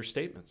worth of your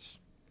statements.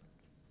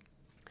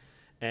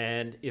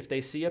 And if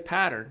they see a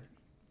pattern,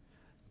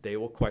 they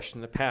will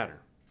question the pattern.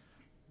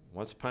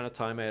 Once upon a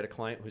time, I had a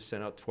client who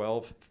sent out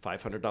 12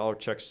 $500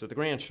 checks to the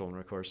grandchildren.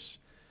 Of course,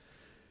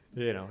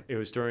 you know, it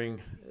was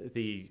during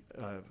the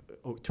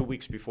 2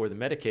 weeks before the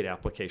Medicaid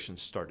application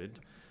started.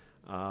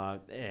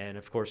 And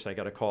of course, I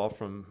got a call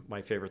from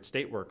my favorite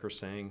state worker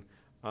saying,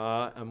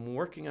 I'm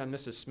working on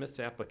Mrs. Smith's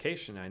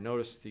application. I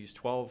noticed these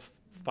 12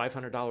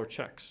 $500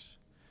 checks.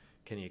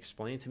 Can you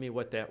explain to me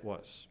what that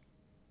was?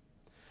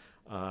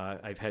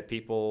 I've had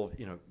people,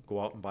 you know, go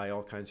out and buy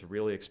all kinds of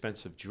really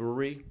expensive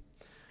jewelry,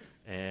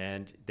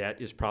 and that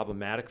is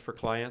problematic for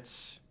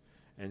clients.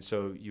 And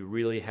so you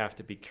really have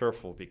to be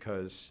careful,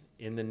 because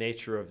in the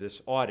nature of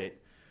this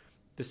audit,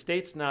 the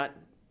state's not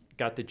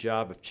got the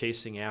job of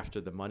chasing after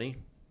the money.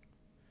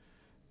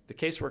 The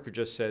caseworker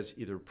just says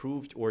either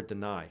approved or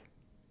deny.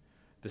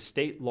 The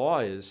state law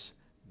is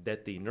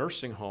that the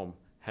nursing home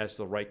has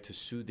the right to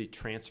sue the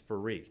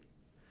transferee.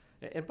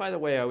 And by the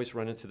way, I always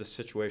run into this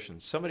situation.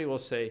 Somebody will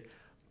say,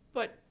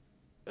 but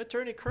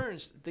Attorney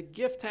Kearns, the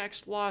gift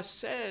tax law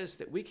says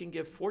that we can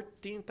give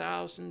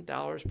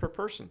 $14,000 per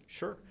person.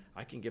 Sure,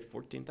 I can give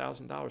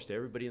 $14,000 to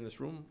everybody in this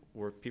room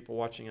or people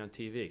watching on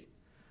TV.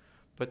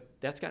 But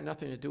that's got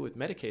nothing to do with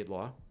Medicaid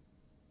law.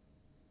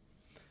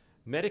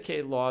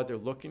 Medicaid law, they're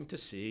looking to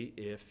see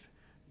if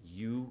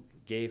you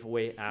gave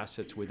away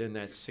assets within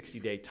that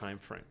 60-day time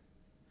frame.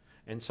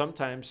 And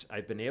sometimes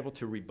I've been able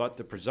to rebut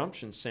the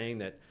presumption saying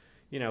that,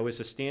 you know, it's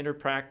a standard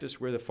practice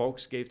where the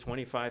folks gave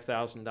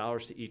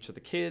 $25,000 to each of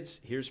the kids.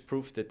 Here's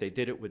proof that they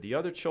did it with the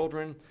other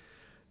children.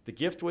 The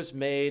gift was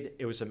made.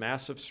 It was a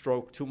massive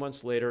stroke. 2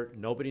 months later,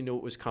 nobody knew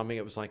it was coming.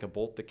 It was like a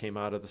bolt that came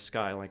out of the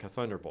sky, like a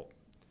thunderbolt.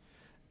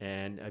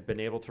 And I've been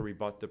able to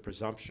rebut the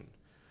presumption.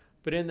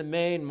 But in the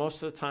main,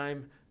 most of the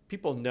time,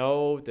 people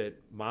know that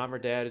mom or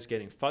dad is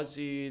getting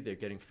fuzzy, they're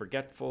getting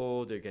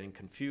forgetful, they're getting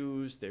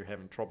confused, they're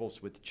having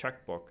troubles with the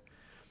checkbook.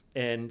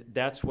 And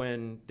that's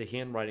when the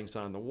handwriting's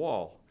on the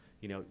wall.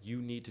 You know,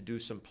 you need to do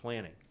some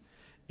planning.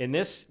 In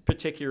this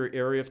particular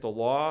area of the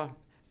law,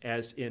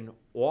 as in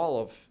all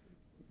of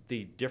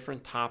the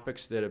different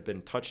topics that have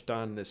been touched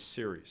on in this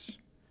series,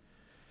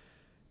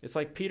 it's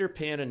like Peter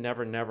Pan and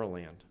Never Never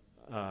Land.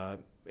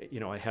 You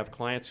know, I have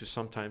clients who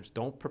sometimes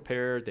don't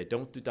prepare, they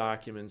don't do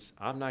documents.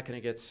 I'm not going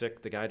to get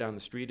sick, the guy down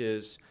the street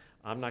is.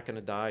 I'm not going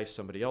to die,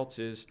 somebody else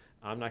is.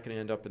 I'm not going to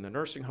end up in the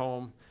nursing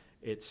home.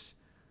 It's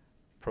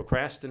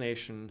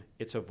procrastination,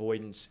 it's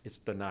avoidance, it's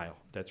denial.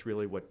 That's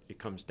really what it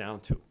comes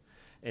down to.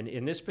 And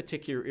in this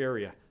particular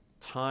area,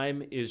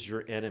 time is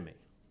your enemy.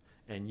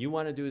 And you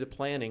want to do the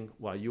planning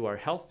while you are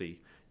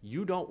healthy.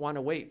 You don't want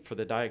to wait for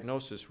the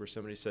diagnosis where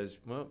somebody says,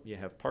 well, you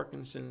have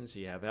Parkinson's,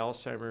 you have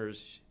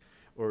Alzheimer's,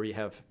 or you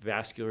have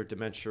vascular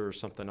dementia or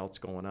something else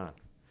going on.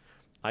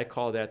 I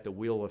call that the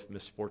wheel of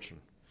misfortune.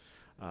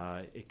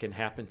 It can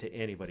happen to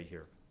anybody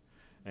here.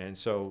 And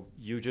so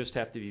you just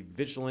have to be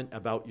vigilant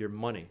about your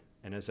money.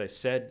 And as I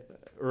said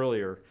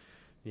earlier,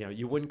 You know,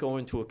 you wouldn't go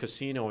into a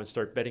casino and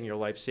start betting your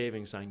life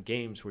savings on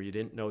games where you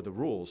didn't know the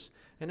rules.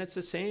 And it's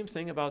the same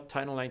thing about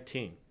Title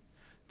 19.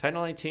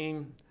 Title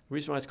 19, the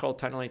reason why it's called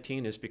Title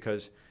 19 is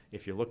because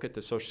if you look at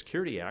the Social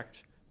Security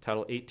Act,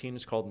 Title 18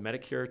 is called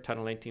Medicare,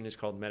 Title 19 is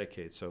called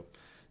Medicaid. So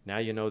now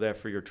you know that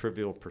for your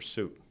trivial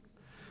pursuit.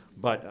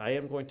 But I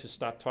am going to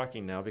stop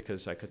talking now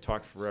because I could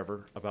talk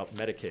forever about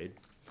Medicaid.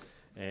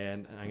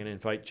 And I'm going to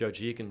invite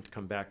Judge Egan to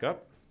come back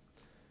up.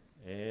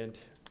 And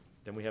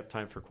then we have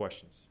time for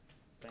questions.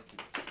 Thank you.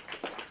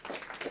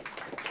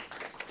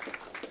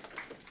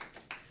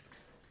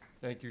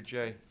 Thank you,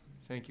 Jay.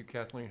 Thank you,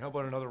 Kathleen. How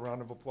about another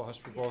round of applause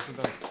for both of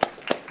them?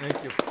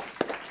 Thank you.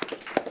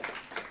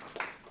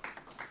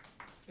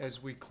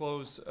 As we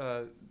close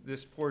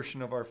this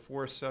portion of our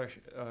fourth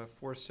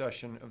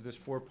session of this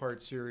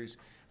four-part series,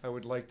 I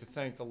would like to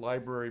thank the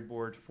Library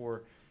Board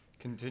for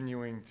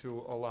continuing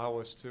to allow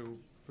us to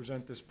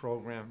present this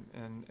program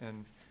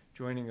and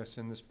joining us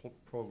in this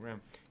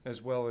program,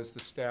 as well as the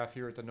staff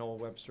here at the Noah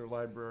Webster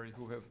Library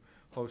who have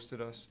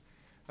hosted us.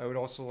 I would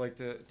also like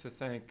to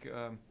thank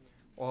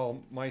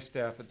all my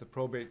staff at the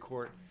Probate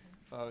Court,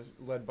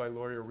 led by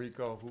Lawyer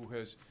Rico, who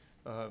has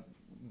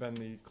been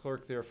the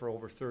clerk there for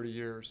over 30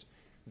 years.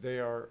 They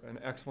are an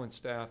excellent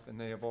staff, and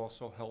they have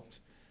also helped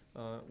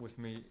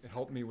me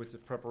with the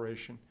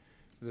preparation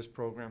for this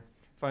program.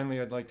 Finally,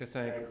 I'd like to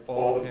thank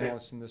all the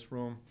panelists in this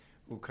room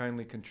who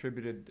kindly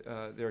contributed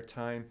their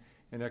time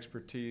and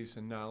expertise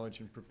and knowledge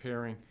in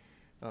preparing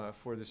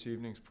for this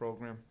evening's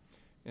program.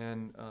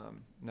 And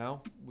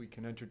now we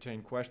can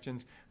entertain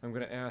questions. I'm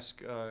going to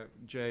ask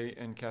Jay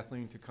and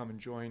Kathleen to come and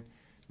join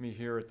me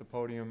here at the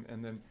podium,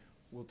 and then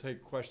we'll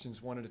take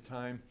questions one at a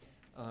time.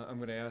 I'm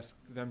going to ask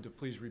them to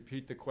please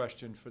repeat the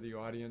question for the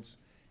audience,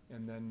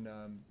 and then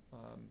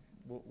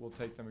we'll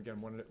take them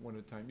again one at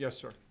a time. Yes,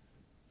 sir.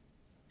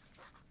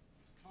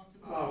 Talked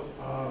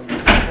about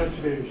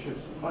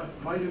conservatorships.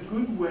 Might a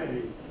good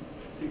way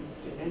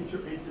to enter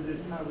into this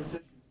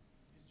conversation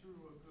is through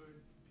a good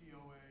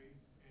POA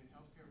and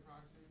healthcare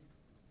proxy?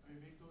 I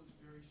mean, make those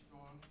very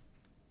strong,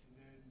 and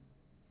then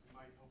it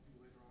might help you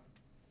later on.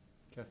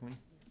 Kathleen?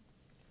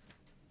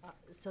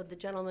 So the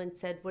gentleman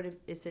said,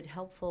 is it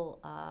helpful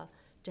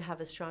to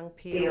have a strong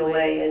POA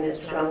and a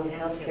strong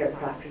healthcare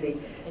proxy?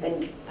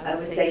 And I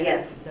would say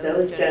yes,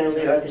 those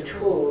generally are the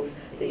tools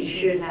that you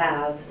should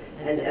have,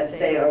 and if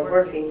they are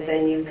working,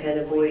 then you can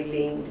avoid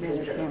being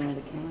conservative.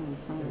 The camera in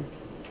front.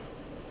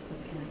 So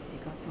can I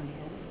take off my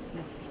head?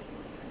 No.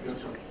 Yes,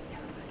 sir.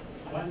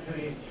 One to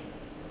each.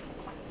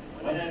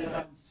 When it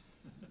comes,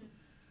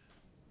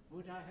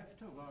 would I have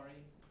to worry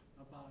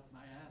about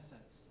my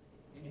assets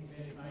in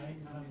case my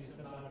income is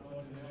about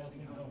what the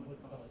nursing home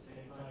would cost,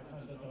 say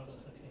 $500 a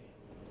day?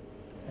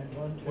 And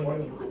one to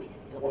you.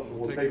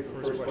 We'll take the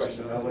first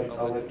question. I'll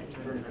let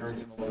Attorney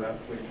handle that,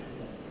 please.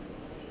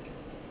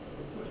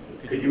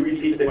 Could you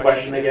repeat the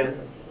question again?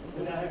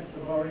 Would I have to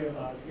worry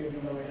about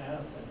giving away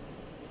assets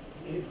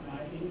if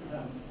my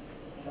income,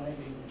 joint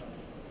income,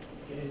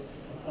 is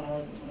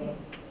about what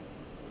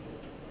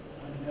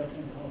a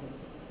nursing home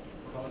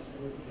cost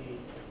would be,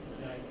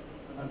 like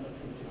 $150,000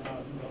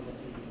 a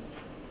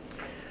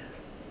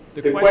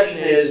year? The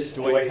question is,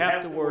 do I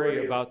have to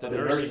worry about the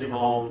nursing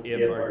home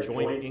if our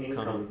joint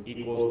income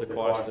equals the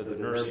cost of the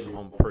nursing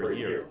home per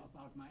year?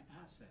 About my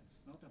assets,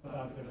 not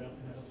about the nursing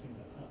home.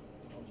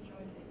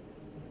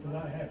 Do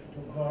I have to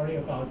worry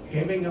about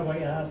giving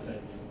away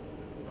assets,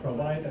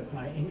 provided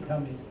my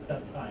income is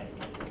that high?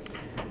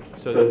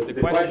 So the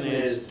question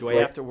is, do I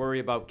have to worry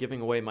about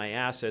giving away my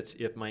assets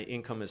if my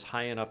income is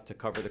high enough to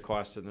cover the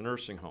cost of the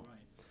nursing home?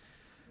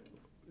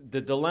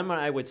 The dilemma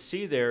I would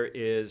see there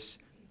is,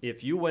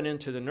 if you went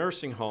into the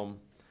nursing home,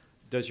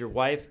 does your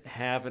wife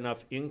have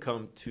enough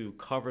income to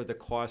cover the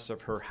cost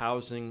of her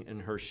housing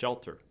and her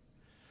shelter?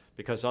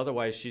 Because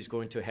otherwise she's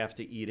going to have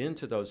to eat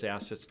into those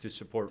assets to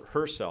support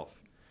herself.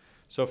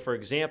 So for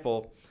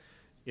example,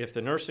 if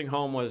the nursing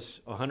home was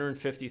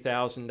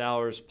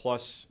 $150,000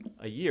 plus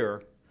a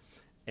year,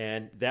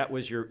 and that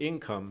was your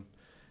income,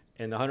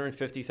 and the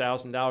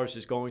 $150,000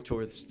 is going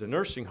towards the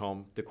nursing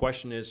home, the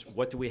question is,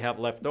 what do we have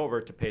left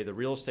over to pay the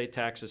real estate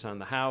taxes on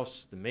the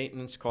house, the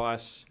maintenance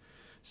costs,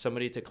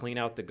 somebody to clean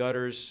out the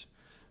gutters,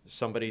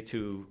 somebody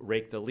to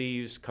rake the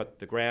leaves, cut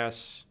the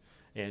grass,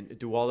 and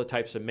do all the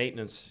types of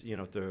maintenance, you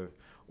know, the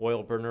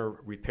oil burner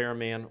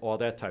repairman, all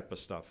that type of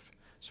stuff.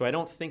 So I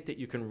don't think that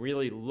you can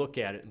really look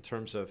at it in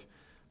terms of,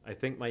 I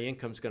think my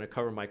income's going to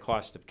cover my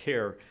cost of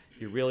care.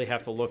 You really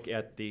have to look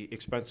at the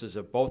expenses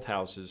of both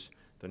houses,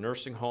 the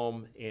nursing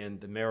home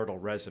and the marital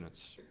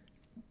residence.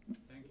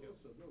 Thank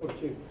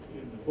you.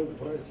 Would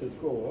prices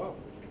go up?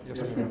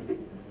 Yes,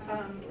 ma'am.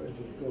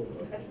 Prices go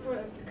up. As for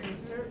a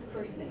conserved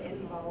person in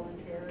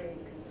involuntary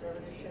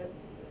conservatorship,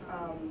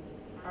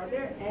 are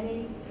there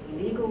any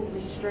legal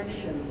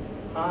restrictions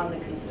on the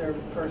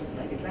conserved person?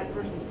 Like, is that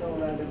person still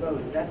allowed to vote?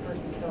 Is that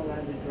person still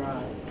allowed to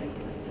drive? Things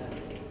like that.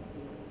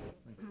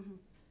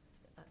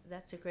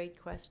 That's a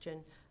great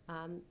question.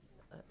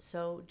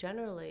 So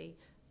generally,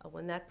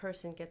 when that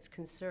person gets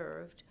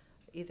conserved,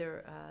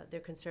 either they're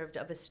conserved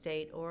of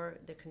estate or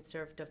they're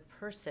conserved of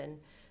person,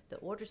 the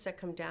orders that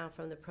come down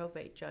from the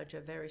probate judge are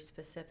very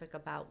specific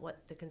about what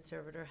the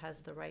conservator has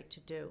the right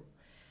to do.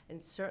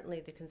 And certainly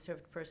the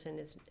conserved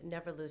person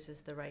never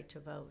loses the right to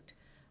vote.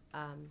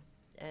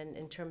 And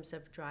in terms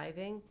of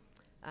driving,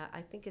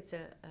 I think it's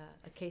a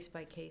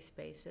case-by-case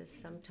basis.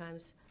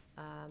 Sometimes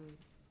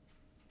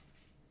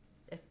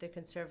if the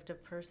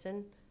conservative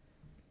person,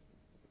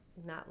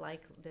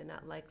 they're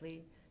not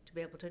likely to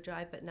be able to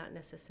drive, but not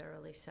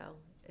necessarily so.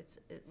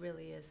 It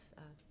really is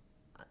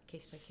a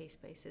case-by-case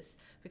basis,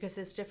 because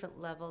there's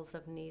different levels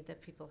of need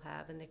that people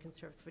have, and they're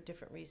conserved for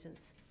different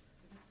reasons.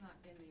 If it's not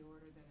in the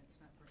order, then it's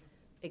not prohibited.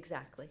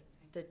 Exactly.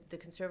 The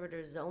conservator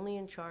is only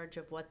in charge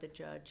of what the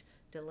judge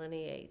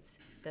delineates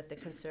that the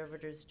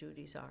conservator's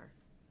duties are.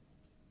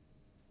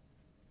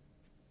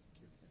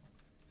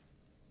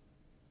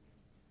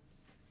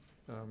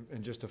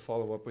 And just to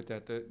follow up with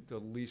that, the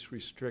least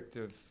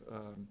restrictive,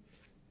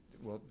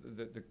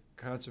 the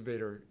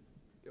conservator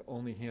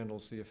only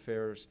handles the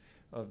affairs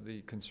of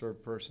the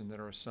conserved person that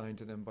are assigned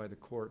to them by the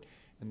court,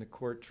 and the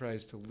court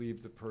tries to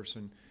leave the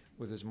person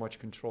with as much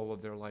control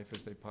of their life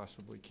as they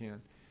possibly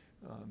can.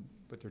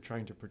 But they're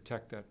trying to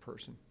protect that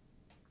person.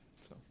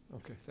 So,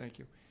 okay, thank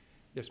you.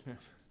 Yes, ma'am.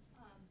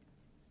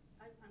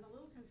 I'm a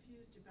little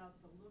confused about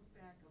the look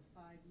back of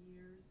 5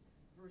 years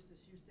versus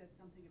you said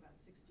something about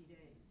 60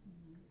 days.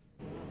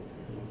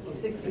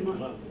 60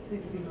 months.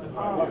 60 months.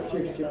 About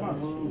 60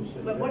 months.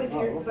 But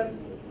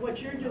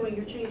what you're doing,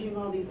 you're changing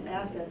all these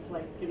assets,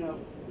 like, you know,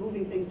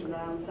 moving things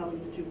around, selling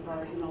the 2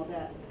 cars and all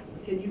that.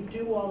 Can you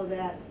do all of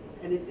that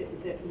and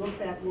the look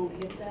back won't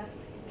hit that?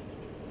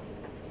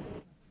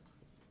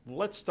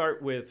 Let's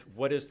start with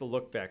what is the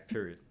look-back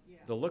period. Yeah.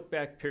 The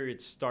look-back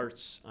period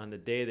starts on the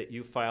day that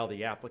you file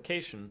the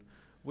application,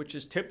 which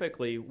is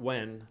typically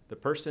when the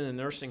person in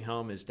the nursing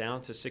home is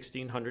down to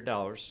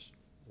 $1,600,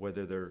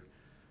 whether they're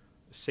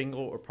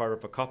single or part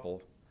of a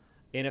couple.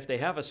 And if they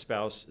have a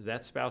spouse,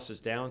 that spouse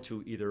is down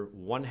to either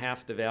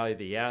 1/2 the value of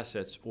the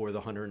assets or the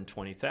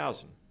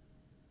 $120,000.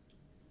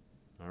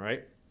 All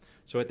right?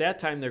 So at that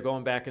time, they're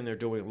going back and they're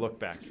doing a look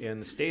back. And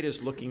the state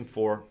is looking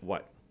for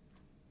what?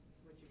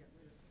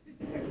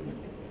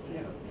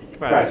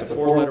 Come on, it's a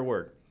 4-letter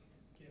word.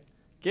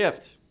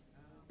 Gift.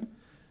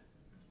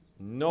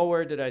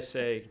 Nowhere did I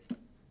say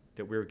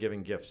that we were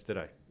giving gifts, did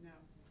I? No.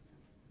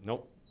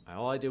 Nope.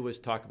 All I did was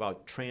talk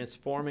about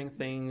transforming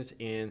things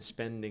and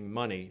spending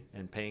money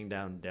and paying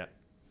down debt.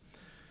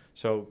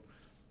 So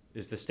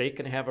is the state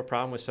going to have a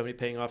problem with somebody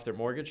paying off their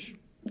mortgage?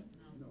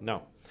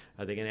 No.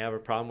 Are they going to have a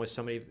problem with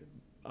somebody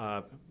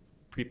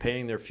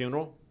prepaying their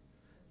funeral?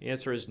 The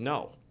answer is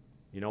no.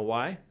 You know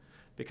why?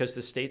 Because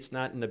the state's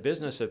not in the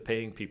business of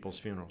paying people's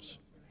funerals.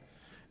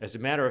 As a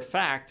matter of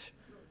fact,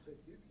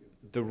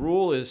 the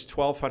rule is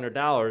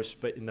 $1,200,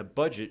 but in the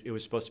budget, it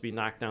was supposed to be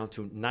knocked down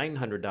to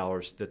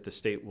 $900 that the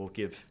state will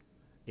give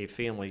a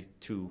family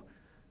to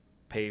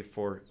pay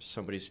for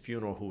somebody's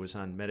funeral who was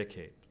on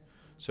Medicaid.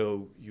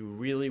 So you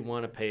really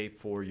want to pay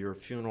for your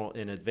funeral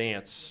in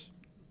advance.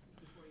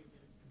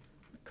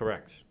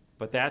 Correct.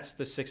 But that's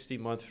the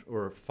 60-month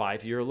or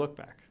 5-year look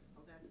back.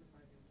 Oh, that's the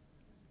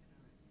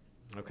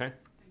 5 years. Okay?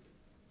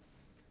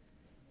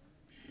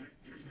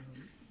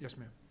 Yes,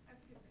 ma'am.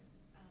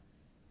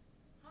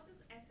 How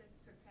does asset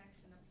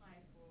protection apply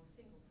for a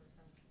single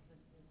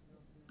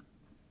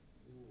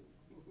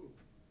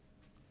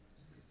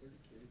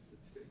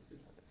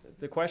person?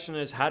 The question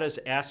is, how does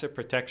asset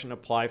protection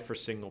apply for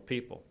single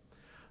people?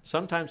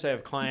 Sometimes I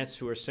have clients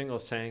who are single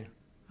saying,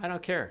 I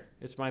don't care.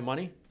 It's my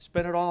money.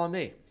 Spend it all on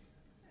me.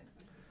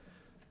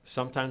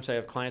 Sometimes I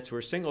have clients who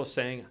are single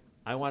saying,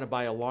 I want to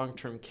buy a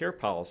long-term care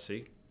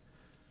policy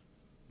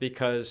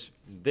because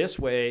this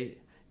way,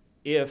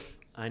 if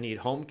I need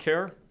home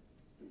care,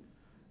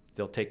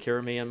 they'll take care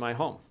of me in my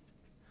home.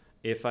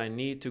 If I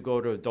need to go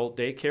to adult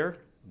daycare,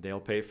 they'll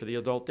pay for the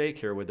adult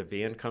daycare where the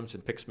van comes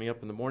and picks me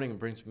up in the morning and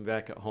brings me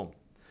back at home.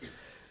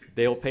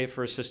 They'll pay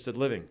for assisted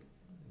living.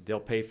 They'll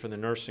pay for the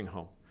nursing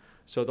home.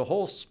 So the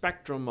whole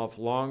spectrum of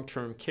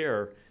long-term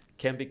care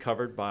can be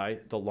covered by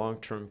the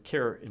long-term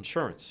care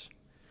insurance.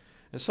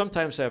 And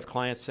sometimes I have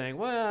clients saying,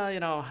 well, you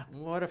know,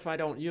 what if I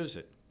don't use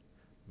it?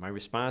 My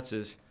response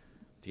is,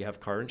 do you have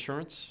car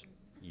insurance?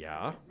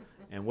 Yeah.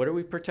 And what are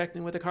we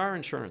protecting with the car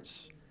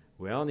insurance?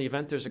 Well, in the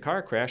event there's a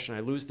car crash and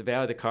I lose the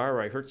value of the car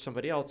or I hurt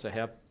somebody else, I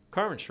have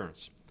car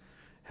insurance.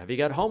 Have you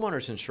got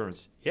homeowner's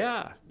insurance?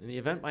 Yeah, in the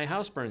event my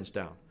house burns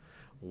down.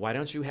 Why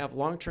don't you have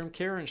long-term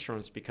care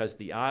insurance? Because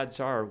the odds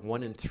are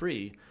 1 in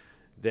 3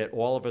 that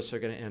all of us are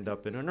going to end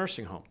up in a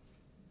nursing home.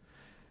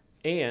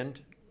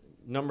 And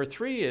number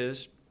 3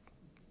 is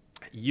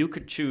you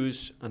could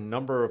choose a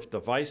number of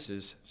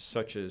devices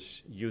such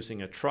as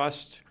using a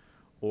trust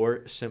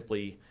or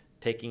simply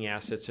taking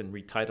assets and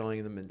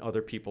retitling them in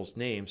other people's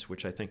names,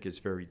 which I think is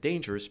very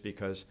dangerous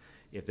because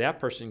if that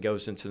person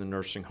goes into the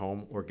nursing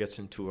home or gets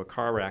into a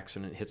car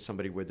accident and hits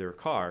somebody with their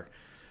car,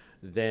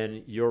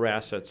 then your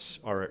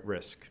assets are at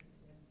risk.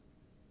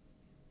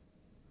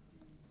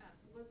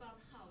 What about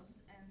house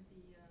and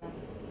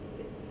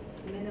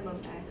Minimum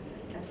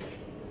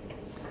assets.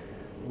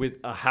 With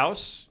a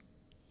house,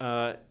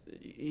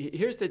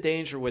 here's the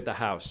danger with the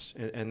house,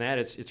 and that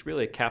is it's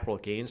really a capital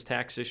gains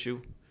tax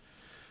issue.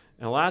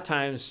 And a lot of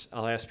times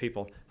I'll ask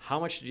people, how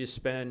much did you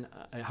spend,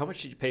 how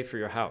much did you pay for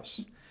your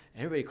house?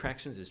 And everybody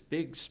cracks into this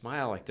big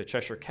smile like the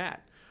Cheshire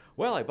Cat.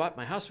 Well, I bought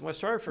my house in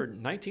West Hartford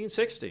in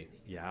 1960.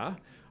 Yeah,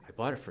 I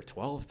bought it for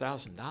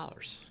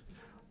 $12,000.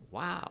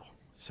 Wow,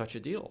 such a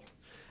deal.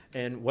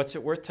 And what's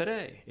it worth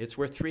today? It's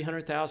worth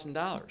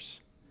 $300,000.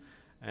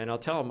 And I'll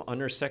tell them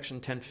under Section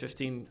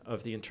 1015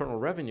 of the Internal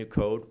Revenue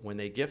Code, when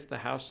they gift the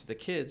house to the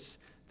kids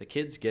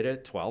get it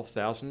at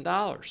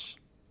 $12,000.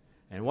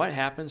 And what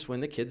happens when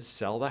the kids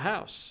sell the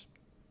house?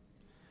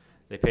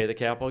 They pay the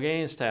capital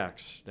gains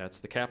tax. That's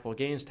the capital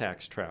gains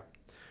tax trap.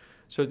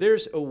 So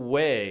there's a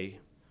way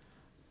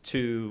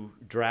to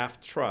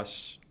draft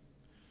trusts.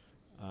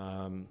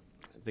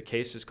 The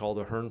case is called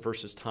Ahern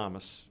versus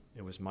Thomas.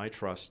 It was my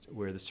trust,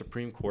 where the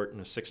Supreme Court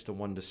in a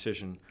 6-1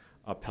 decision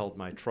upheld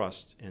my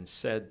trust and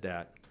said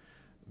that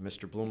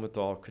Mr.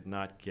 Blumenthal could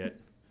not get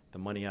the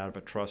money out of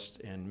a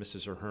trust and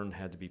Mrs. Ahern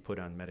had to be put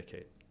on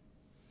Medicaid.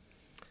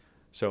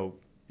 So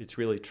it's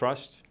really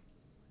trust,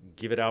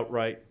 give it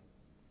outright,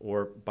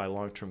 or by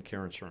long-term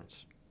care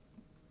insurance.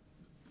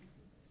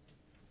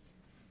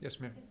 Yes,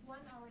 ma'am. If one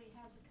already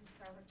has a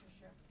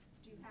conservatorship,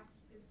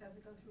 does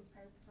it go through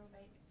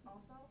probate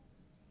also?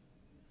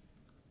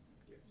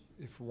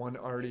 If one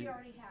If already, you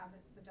already have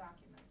the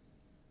documents,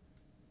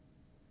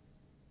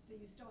 do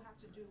you still have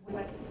to do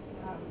what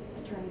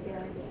Attorney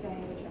Barry was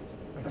saying?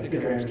 I think I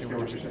understand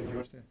what you're saying. Do you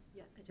understand?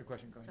 Yeah, I do. Your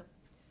question, go ahead.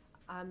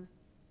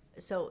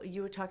 So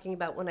you were talking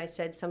about when I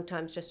said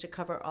sometimes just to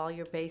cover all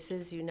your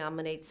bases, you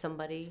nominate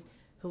somebody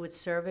who would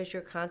serve as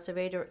your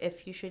conservator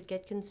if you should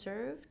get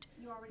conserved?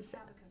 You already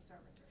have a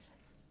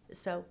conservatorship.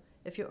 So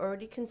if you're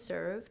already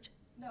conserved,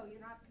 No,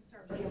 you're not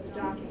conservative. You have the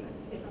document.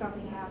 If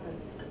something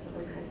happens,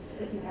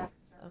 that you have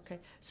conservatorship. okay.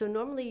 So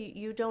normally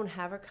you don't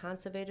have a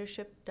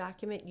conservatorship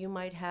document. You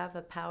might have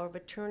a power of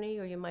attorney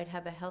or you might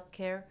have a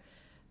healthcare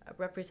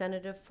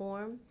representative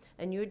form,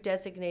 and you're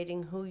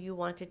designating who you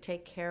want to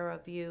take care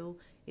of you,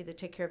 either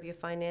take care of your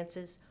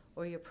finances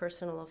or your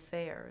personal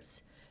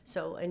affairs.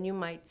 So, and you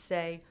might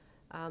say,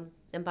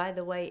 and by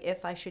the way,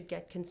 if I should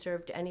get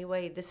conserved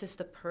anyway, this is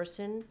the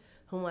person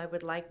whom I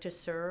would like to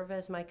serve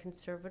as my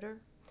conservator.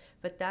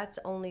 But that's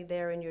only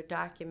there in your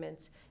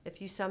documents. If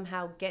you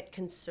somehow get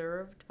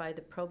conserved by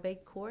the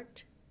probate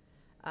court,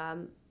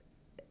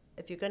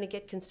 if you're going to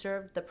get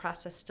conserved, the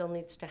process still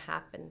needs to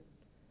happen.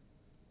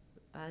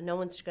 No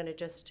one's going to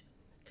just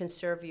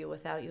conserve you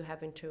without you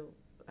having to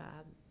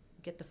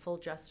get the full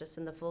justice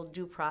and the full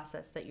due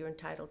process that you're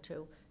entitled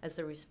to as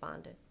the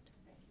respondent.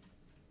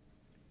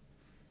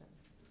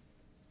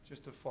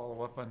 Just to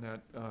follow up on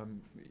that,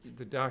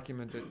 the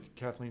document that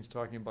Kathleen's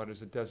talking about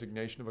is a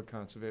designation of a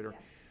conservator.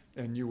 Yes.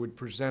 And you would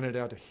present it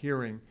at a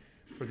hearing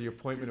for the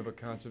appointment of a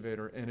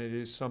conservator, and it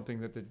is something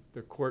that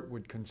the court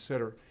would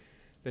consider.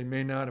 They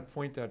may not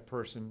appoint that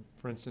person,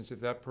 for instance,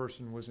 if that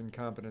person was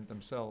incompetent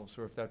themselves,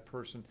 or if that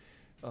person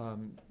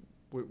did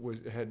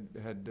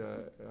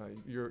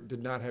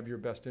not have your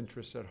best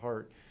interests at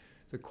heart.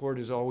 The court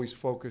is always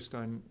focused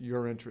on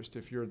your interest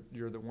if you're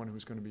the one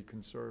who's going to be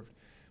conserved.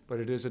 But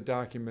it is a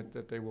document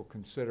that they will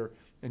consider,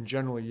 and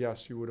generally,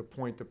 yes, you would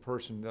appoint the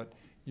person that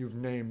you've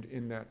named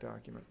in that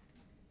document.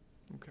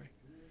 Okay.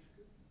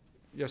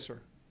 Yes,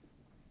 sir.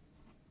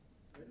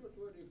 I'm not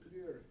very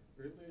clear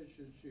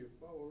relationship,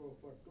 power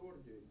of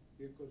authority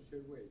and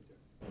conservator.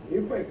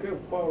 If I have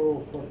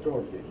power of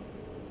authority,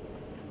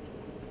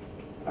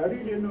 I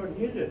really don't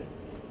need a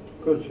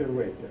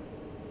conservator.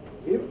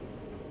 If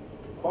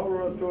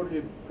power of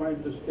authority, my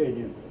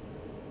understanding,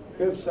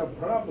 has some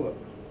problem,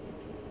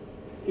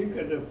 he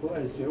can apply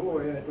and say, oh,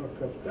 I don't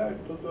have time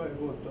to do, I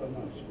want to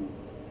announcement,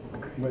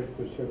 my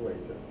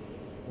conservator.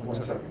 One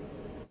second.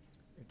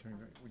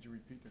 Would you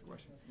repeat the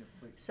question? Yeah,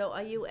 please. So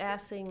are you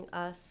asking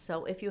us,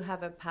 so if you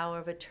have a power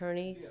of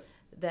attorney, Yes.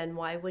 then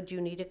why would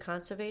you need a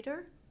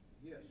conservator?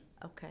 Yes.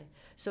 Okay,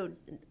 so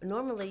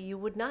normally you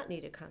would not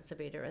need a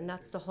conservator, and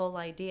that's the whole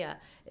idea,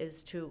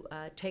 is to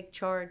take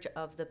charge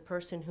of the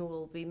person who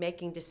will be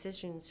making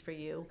decisions for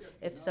you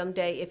if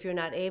someday, if you're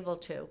not able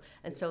to.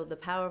 And so the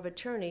power of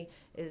attorney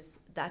is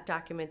that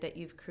document that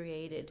you've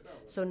created.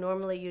 So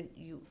normally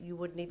you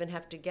wouldn't even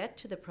have to get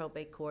to the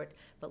probate court,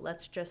 but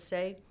let's just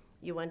say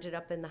you ended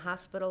up in the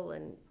hospital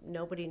and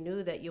nobody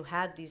knew that you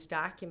had these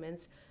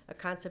documents. A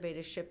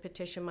conservatorship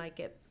petition might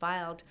get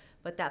filed,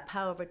 but that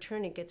power of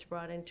attorney gets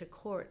brought into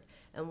court.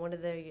 And one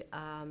of the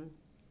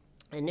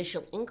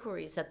initial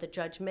inquiries that the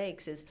judge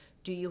makes is,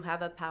 do you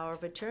have a power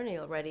of attorney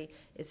already?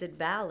 Is it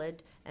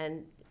valid?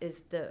 And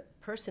is the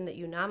person that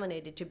you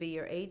nominated to be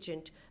your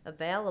agent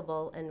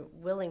available and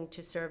willing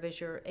to serve as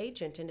your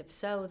agent? And if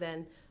so,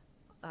 then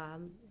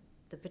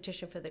the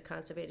petition for the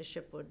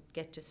conservatorship would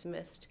get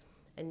dismissed,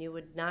 and you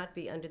would not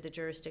be under the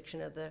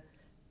jurisdiction of the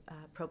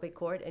probate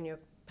court, and your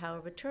power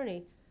of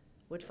attorney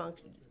would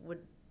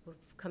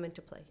come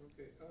into play.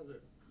 Okay,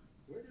 other.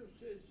 When you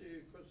say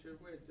the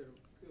conservator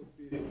will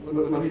be...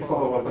 Let me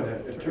follow up on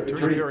that.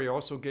 Attorney Berry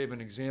also gave an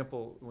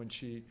example when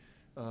she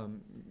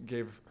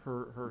gave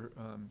her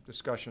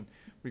discussion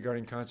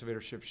regarding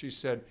conservatorship. She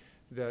said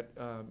that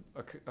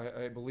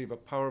I believe a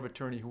power of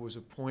attorney who was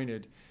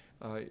appointed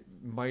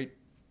might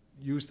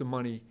use the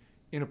money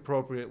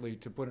inappropriately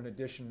to put an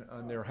addition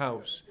on their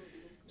house.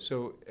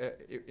 So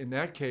in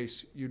that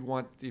case, you'd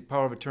want the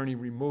power of attorney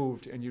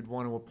removed and you'd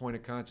want to appoint a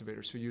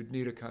conservator, so you'd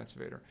need a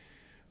conservator.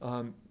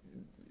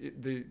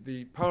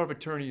 The power of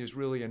attorney is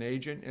really an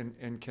agent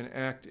and can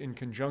act in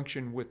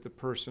conjunction with the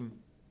person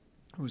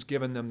who's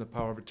given them the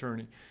power of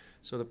attorney.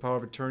 So the power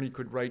of attorney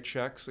could write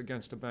checks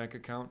against a bank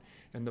account,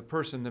 and the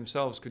person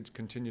themselves could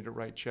continue to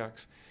write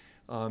checks.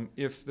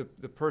 If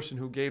the person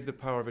who gave the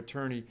power of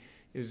attorney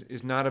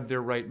is not of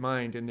their right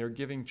mind and they're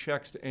giving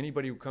checks to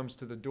anybody who comes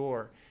to the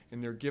door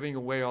and they're giving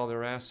away all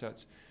their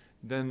assets,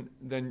 then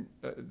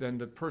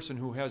the person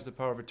who has the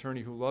power of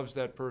attorney who loves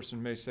that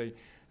person may say,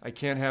 I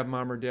can't have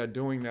mom or dad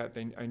doing that.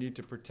 I need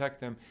to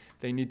protect them.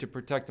 They need to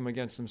protect them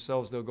against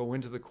themselves. They'll go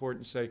into the court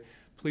and say,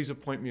 please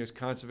appoint me as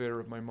conservator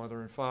of my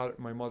mother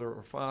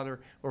or father,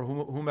 or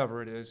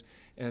whomever it is,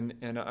 and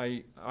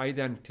I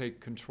then take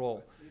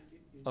control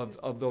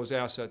of those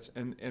assets.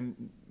 And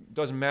it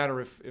doesn't matter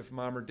if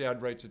mom or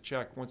dad writes a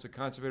check. Once a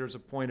conservator is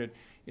appointed,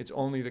 it's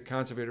only the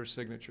conservator's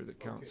signature that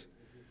counts. Okay.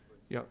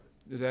 Yeah.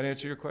 Does that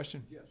answer your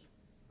question? Yes.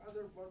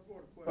 Other one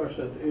more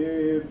question.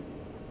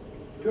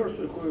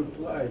 Person who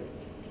applied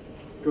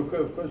to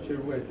have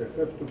conservator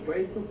have to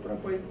pay to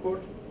probate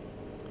court?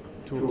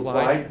 To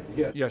apply?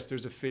 Yes. Yes,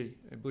 there's a fee.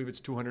 I believe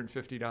it's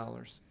 $250.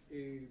 Plus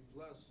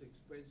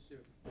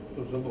expensive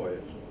to the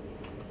lawyers.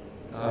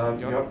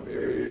 Yep.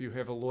 If you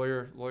have a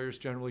lawyer, lawyers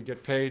generally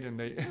get paid, and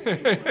they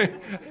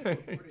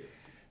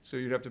so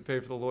you'd have to pay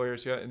for the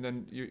lawyers, yeah. And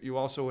then you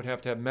also would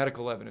have to have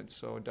medical evidence.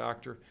 So a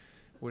doctor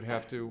would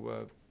have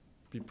to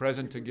be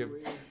present to give.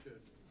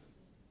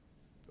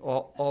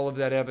 All of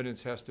that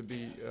evidence has to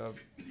be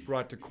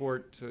brought to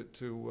court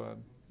to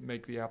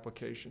make the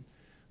application.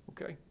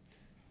 Okay.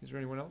 Is there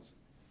anyone else?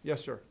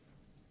 Yes, sir.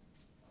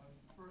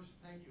 First,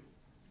 thank you.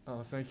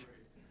 Thank you.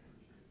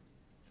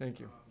 Thank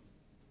you.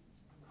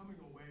 I'm coming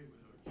away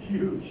with a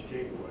huge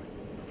takeaway,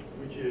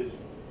 which is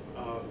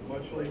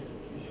much like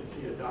you should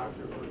see a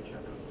doctor for a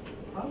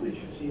checkup, probably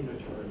should see an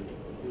attorney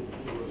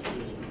with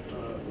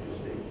the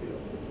state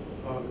field,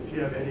 if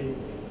you have any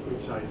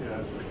good-sized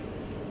assets.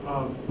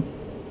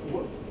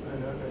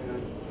 And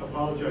I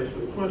apologize for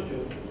the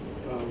question,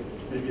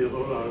 maybe a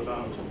little out of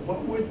bounds.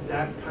 What would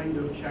that kind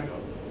of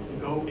checkup, to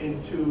go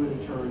into an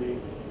attorney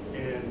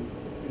and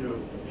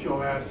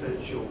show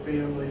assets, show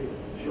family,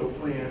 show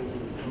plans,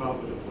 and come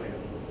out with a plan?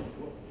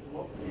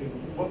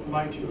 What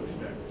might you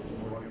expect?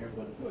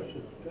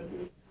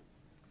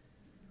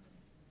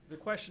 The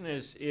question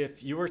is,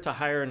 if you were to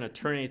hire an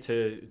attorney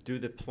to do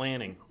the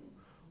planning,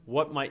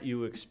 what might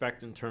you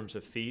expect in terms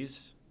of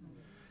fees?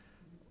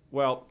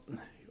 Well,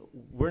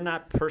 we're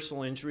not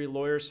personal injury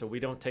lawyers, so we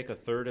don't take a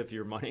third of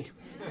your money.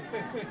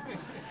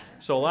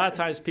 So a lot of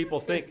times people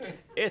think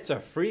it's a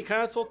free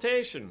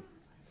consultation.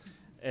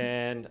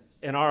 And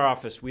in our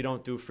office, we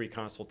don't do free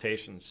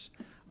consultations.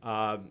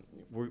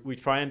 We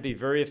try and be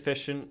very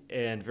efficient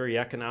and very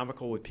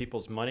economical with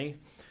people's money.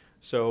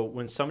 So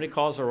when somebody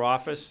calls our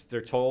office,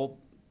 they're told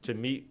to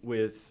meet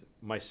with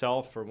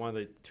myself or one of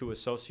the two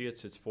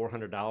associates. It's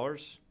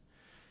 $400.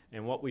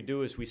 And what we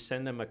do is we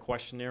send them a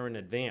questionnaire in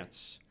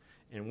advance.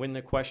 And when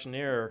the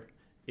questionnaire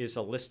is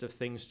a list of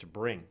things to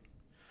bring,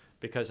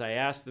 because I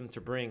ask them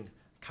to bring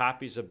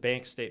copies of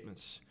bank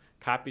statements,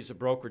 copies of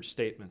brokerage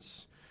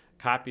statements,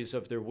 copies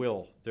of their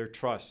will, their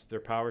trust, their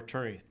power of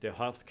attorney, their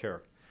health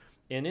care.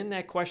 And in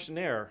that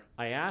questionnaire,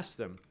 I ask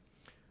them,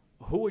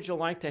 who would you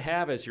like to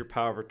have as your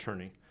power of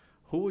attorney?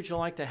 Who would you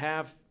like to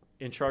have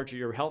in charge of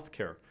your health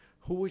care?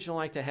 Who would you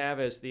like to have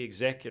as the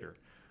executor?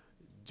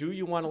 Do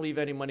you want to leave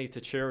any money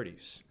to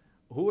charities?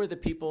 Who are the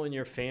people in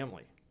your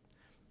family?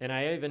 And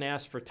I even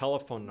ask for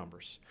telephone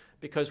numbers,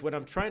 because what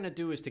I'm trying to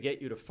do is to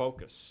get you to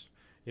focus.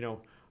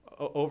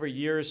 Over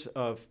years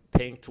of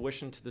paying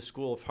tuition to the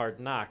School of Hard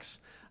Knocks,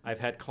 I've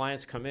had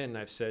clients come in and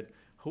I've said,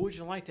 who would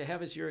you like to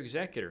have as your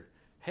executor?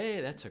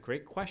 Hey, that's a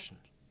great question.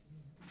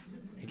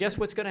 And guess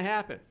what's going to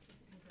happen?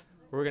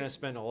 We're going to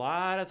spend a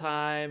lot of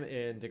time,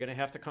 and they're going to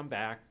have to come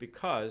back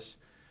because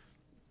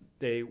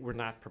they were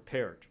not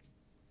prepared.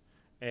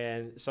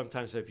 And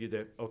sometimes I view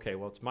that, okay,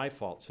 well, it's my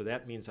fault. So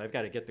that means I've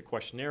got to get the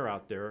questionnaire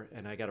out there,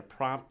 and I got to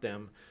prompt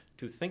them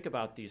to think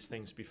about these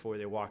things before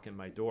they walk in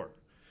my door.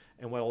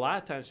 And what a lot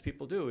of times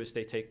people do is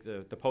they take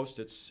the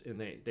Post-its and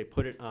they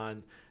put it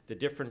on the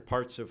different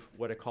parts of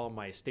what I call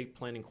my estate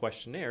planning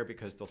questionnaire,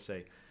 because they'll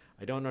say,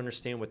 I don't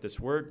understand what this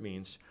word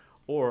means,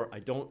 or I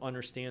don't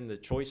understand the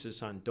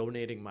choices on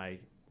donating my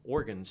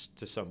organs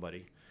to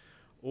somebody,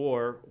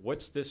 or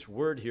what's this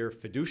word here,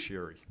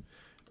 fiduciary.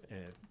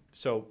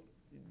 So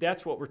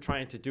that's what we're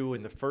trying to do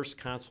in the first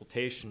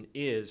consultation,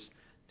 is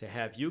to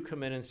have you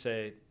come in and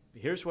say,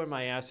 here's what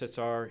my assets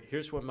are,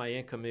 here's what my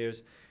income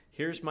is,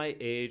 here's my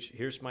age,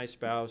 here's my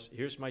spouse,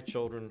 here's my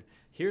children,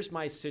 here's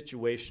my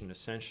situation,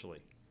 essentially.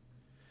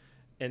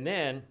 And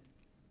then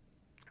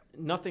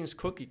nothing's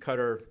cookie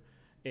cutter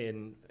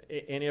in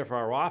any of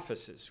our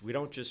offices. We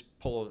don't just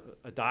pull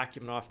a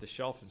document off the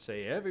shelf and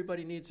say,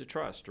 everybody needs a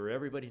trust or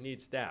everybody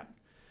needs that.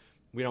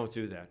 We don't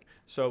do that.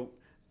 So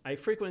I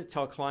frequently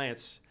tell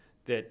clients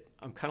that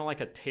I'm kind of like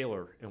a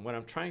tailor, and what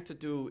I'm trying to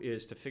do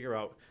is to figure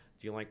out,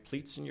 do you like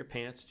pleats in your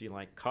pants? Do you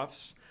like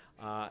cuffs?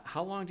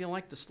 How long do you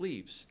like the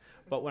sleeves?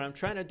 But what I'm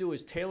trying to do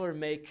is tailor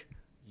make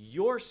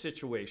your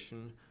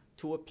situation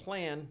to a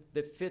plan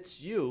that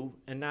fits you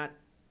and not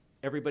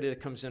everybody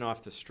that comes in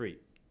off the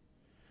street.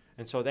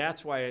 And so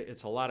that's why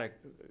it's a lot of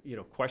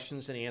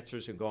questions and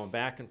answers and going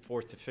back and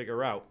forth to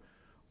figure out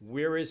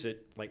where is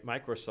it, like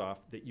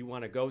Microsoft, that you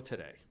want to go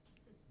today.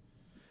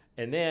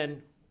 And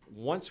then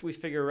once we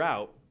figure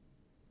out,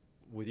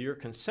 with your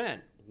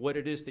consent, what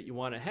it is that you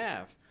want to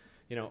have,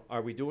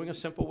 are we doing a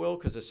simple will?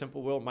 Because a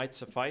simple will might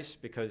suffice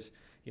because,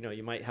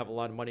 you might have a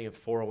lot of money in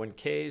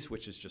 401ks,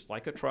 which is just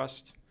like a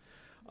trust.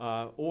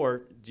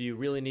 Or do you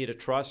really need a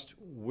trust?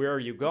 Where are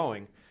you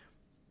going?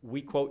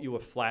 We quote you a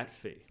flat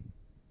fee.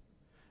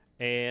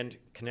 And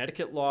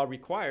Connecticut law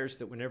requires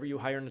that whenever you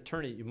hire an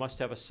attorney, you must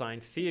have a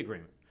signed fee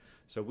agreement.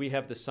 So we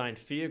have the signed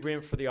fee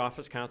agreement for the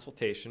office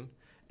consultation,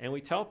 and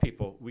we tell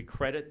people we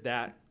credit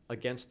that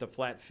against the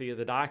flat fee of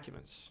the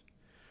documents.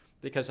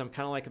 Because I'm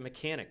kind of like a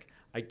mechanic.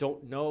 I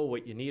don't know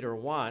what you need or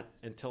want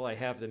until I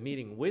have the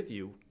meeting with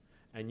you,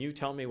 and you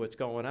tell me what's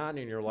going on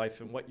in your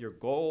life and what your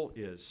goal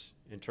is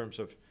in terms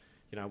of,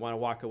 I want to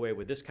walk away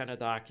with this kind of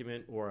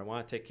document, or I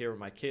want to take care of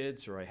my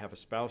kids, or I have a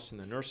spouse in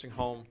the nursing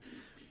home.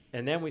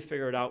 And then we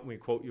figure it out and we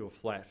quote you a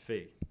flat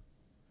fee.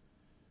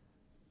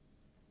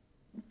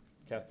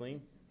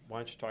 Kathleen, why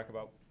don't you talk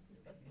about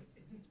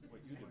what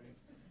you do?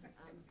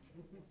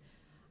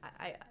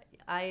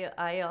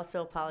 I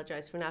also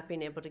apologize for not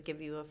being able to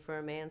give you a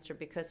firm answer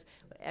because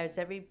as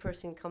every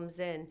person comes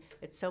in,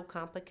 it's so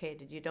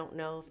complicated. You don't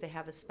know if they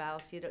have a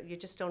spouse. You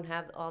just don't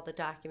have all the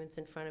documents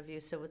in front of you,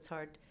 so it's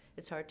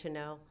hard to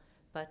know.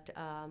 But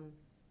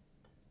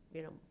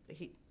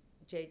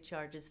Jay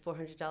charges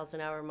 $400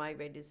 an hour. My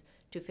rate is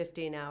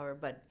 $250 an hour,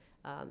 but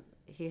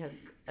he has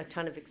a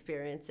ton of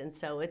experience, and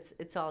so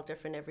it's all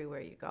different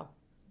everywhere you go.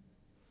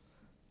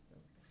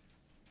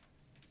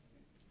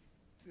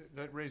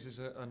 That raises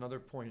another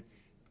point.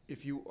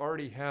 If you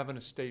already have an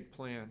estate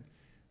plan,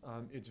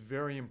 it's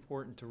very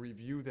important to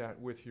review that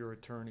with your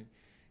attorney.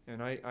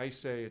 And I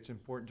say it's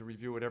important to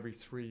review it every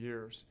 3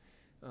 years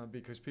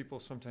because people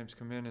sometimes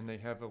come in and they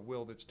have a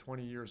will that's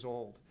 20 years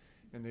old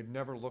and they've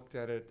never looked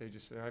at it. They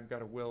just say, I've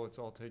got a will, it's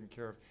all taken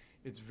care of.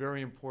 It's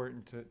very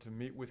important to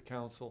meet with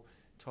counsel,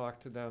 talk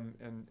to them,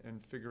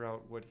 and figure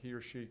out what he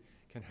or she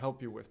can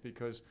help you with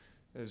because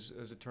as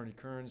Attorney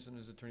Kearns and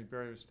as Attorney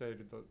Berry have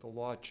stated, the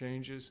law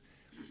changes,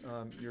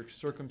 your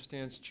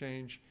circumstance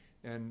change,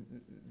 and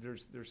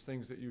there's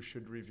things that you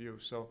should review.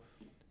 So,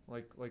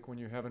 like when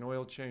you have an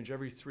oil change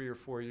every 3 or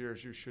 4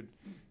 years, you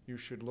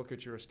should look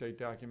at your estate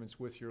documents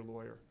with your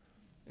lawyer,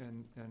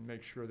 and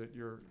make sure that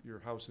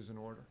your house is in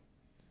order.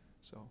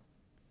 So,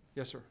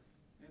 yes, sir.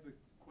 I have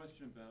a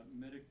question about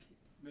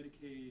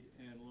Medicaid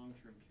and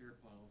long-term care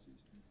policies.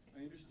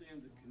 I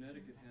understand that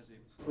Connecticut has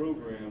a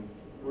program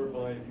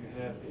whereby if you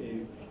have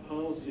a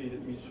policy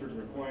that meets certain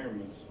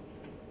requirements,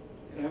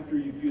 after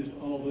you've used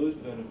all those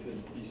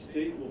benefits, the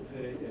state will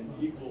pay an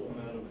equal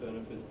amount of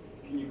benefits.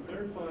 Can you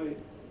clarify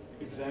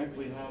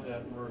exactly how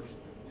that works?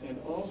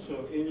 And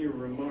also, in your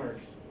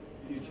remarks,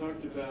 you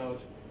talked about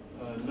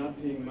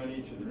not paying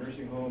money to the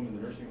nursing home, and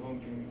the nursing home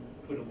can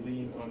put a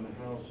lien on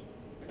the house.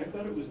 I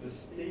thought it was the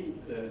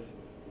state that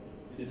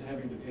is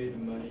having to pay the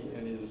money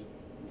and is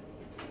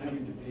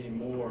having to pay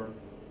more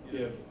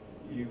if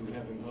you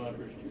have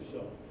impoverished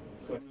yourself.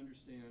 So I don't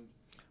understand.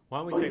 Why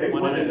don't we take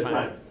one at a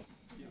time?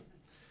 Yeah.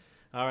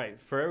 All right,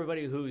 for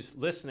everybody who's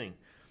listening,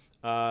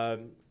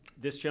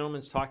 this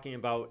gentleman's talking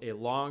about a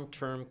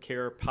long-term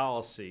care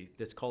policy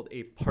that's called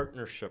a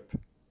partnership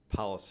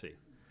policy.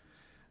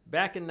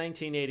 Back in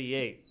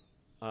 1988,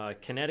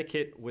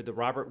 Connecticut, with the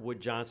Robert Wood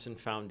Johnson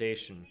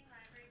Foundation.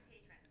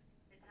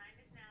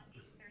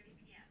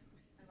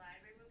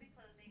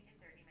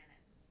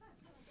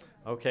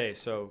 Okay,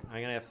 so I'm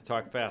going to have to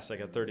talk fast. I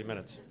got 30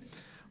 minutes.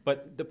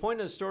 But the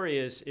point of the story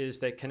is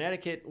that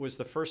Connecticut was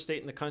the first state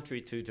in the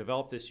country to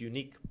develop this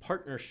unique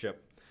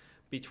partnership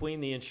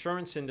between the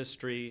insurance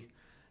industry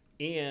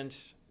and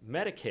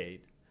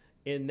Medicaid,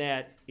 in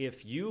that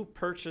if you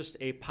purchased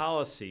a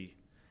policy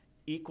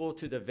equal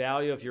to the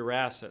value of your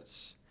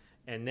assets,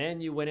 and then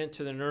you went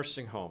into the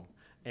nursing home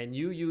and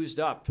you used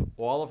up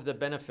all of the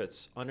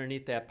benefits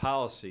underneath that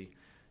policy,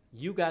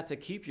 you got to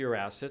keep your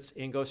assets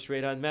and go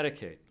straight on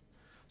Medicaid.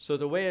 So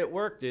the way it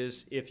worked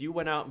is if you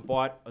went out and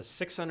bought a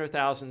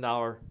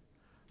 $600,000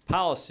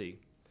 policy,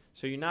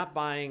 so you're not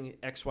buying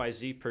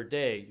XYZ per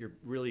day, you're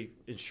really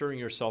insuring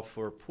yourself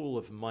for a pool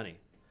of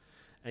money.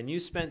 And you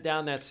spent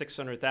down that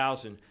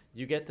 $600,000,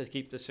 you get to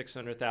keep the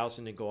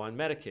 $600,000 and go on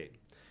Medicaid.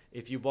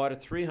 If you bought a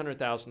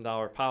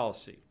 $300,000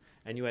 policy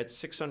and you had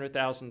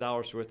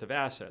 $600,000 worth of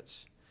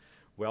assets,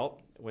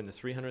 well, when the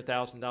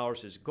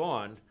 $300,000 is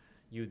gone,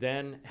 you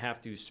then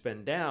have to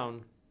spend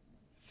down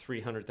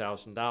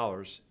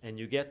 $300,000, and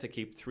you get to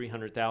keep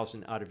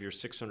 $300,000 out of your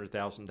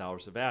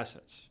 $600,000 of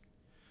assets.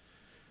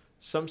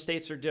 Some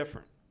states are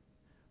different.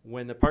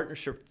 When the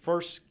partnership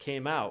first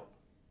came out,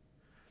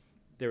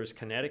 there was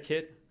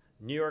Connecticut.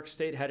 New York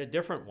State had a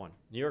different one.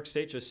 New York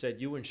State just said,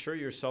 you insure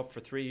yourself for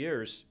 3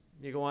 years,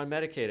 you go on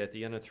Medicaid at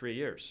the end of 3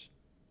 years.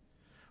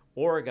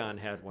 Oregon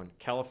had one,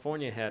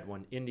 California had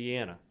one,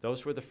 Indiana.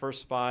 Those were the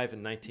first 5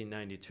 in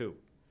 1992.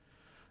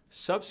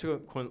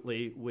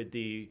 Subsequently, with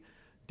the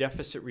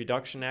Deficit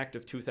Reduction Act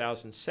of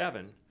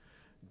 2007,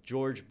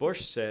 George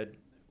Bush said,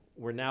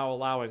 we're now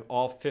allowing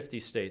all 50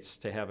 states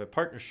to have a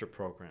partnership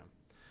program.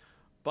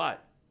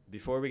 But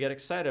before we get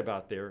excited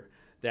about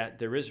that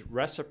there is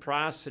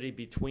reciprocity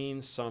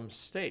between some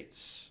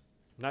states.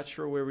 I'm not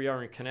sure where we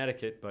are in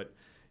Connecticut, but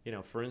you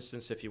know, for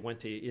instance, if you went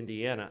to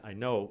Indiana, I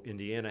know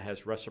Indiana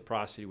has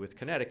reciprocity with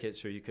Connecticut,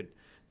 so you could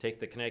take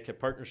the Connecticut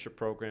Partnership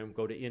Program,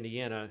 go to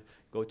Indiana,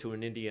 go to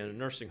an Indiana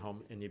nursing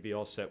home, and you'd be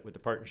all set with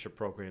the partnership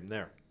program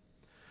there.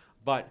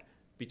 But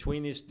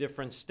between these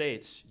different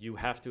states, you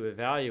have to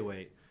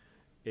evaluate,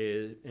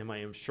 am I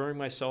insuring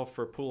myself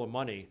for a pool of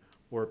money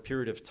or a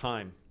period of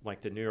time,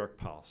 like the New York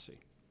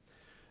policy?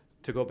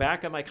 To go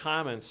back on my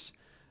comments,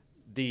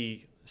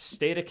 the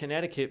state of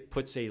Connecticut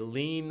puts a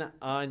lien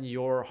on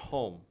your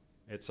home.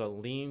 It's a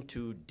lien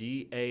to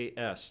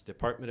DAS,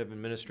 Department of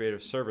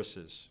Administrative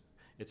Services.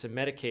 It's a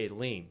Medicaid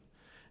lien.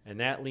 And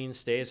that lien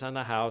stays on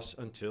the house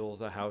until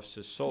the house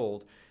is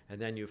sold,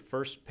 and then you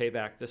first pay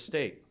back the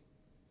state.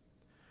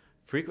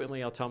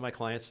 Frequently, I'll tell my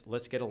clients,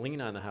 let's get a lien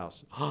on the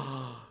house.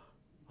 A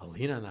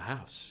lien on the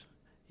house?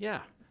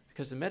 Yeah,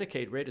 because the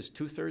Medicaid rate is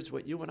 2/3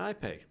 what you and I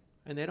pay,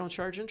 and they don't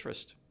charge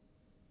interest.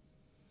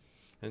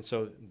 And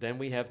so then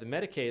we have the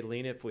Medicaid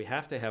lien if we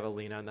have to have a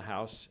lien on the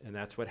house, and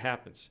that's what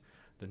happens.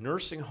 The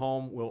nursing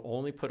home will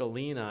only put a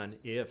lien on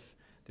if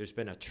there's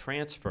been a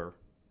transfer,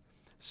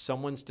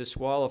 someone's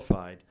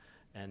disqualified,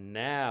 and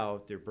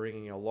now they're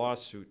bringing a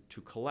lawsuit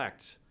to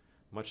collect,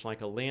 much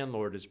like a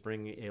landlord is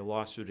bringing a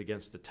lawsuit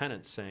against the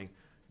tenant saying,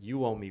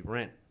 you owe me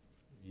rent,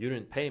 you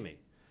didn't pay me.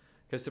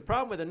 Because the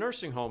problem with a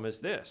nursing home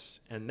is this,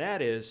 and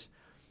that is,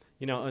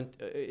 you know,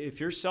 if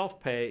you're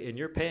self-pay and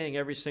you're paying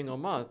every single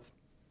month,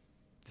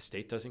 the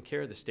state doesn't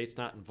care, the state's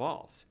not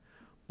involved.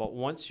 But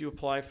once you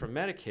apply for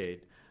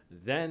Medicaid,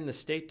 then the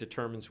state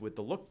determines with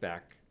the look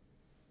back,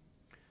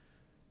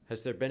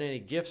 has there been any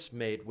gifts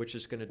made which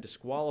is going to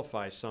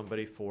disqualify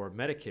somebody for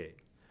Medicaid?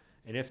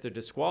 And if they're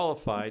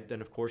disqualified, then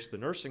of course the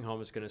nursing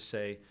home is going to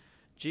say,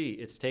 gee,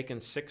 it's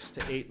taken 6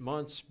 to 8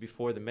 months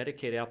before the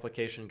Medicaid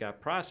application got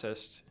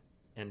processed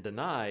and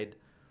denied.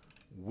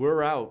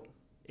 We're out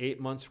 8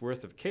 months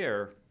worth of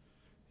care,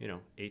 you know,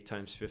 8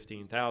 times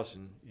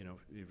 15,000, you know,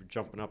 you're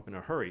jumping up in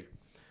a hurry.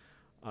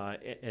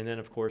 And then,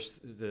 of course,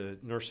 the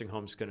nursing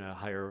home's going to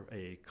hire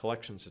a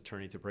collections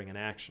attorney to bring an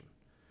action.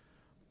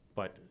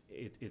 But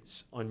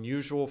it's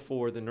unusual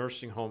for the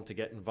nursing home to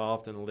get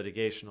involved in the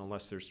litigation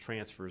unless there's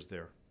transfers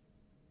there.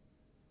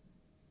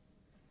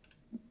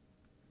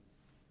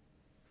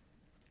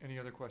 Any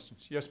other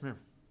questions? Yes, ma'am.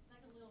 I'd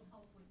like a little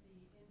help with the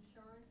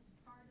insurance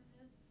part of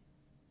this.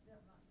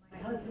 My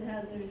husband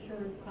has an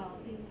insurance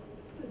policy,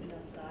 it's good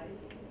enough size.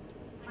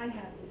 I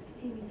have this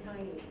teeny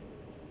tiny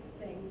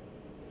thing,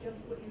 just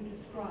what you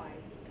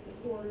described,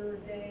 the quarter a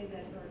day,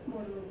 that, or a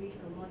quarter a week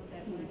or month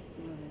that went.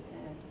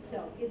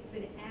 So it's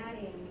been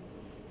adding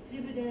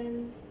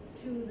dividends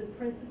to the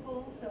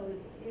principal. So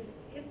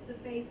if the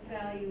face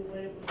value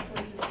when it was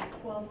purchased is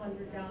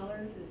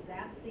 $1,200, is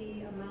that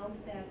the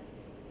amount that's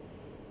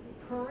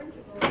current,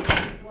 or is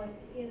it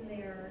what's in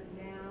there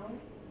now?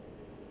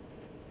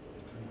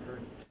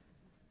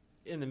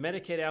 In the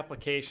Medicaid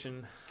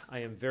application, I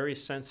am very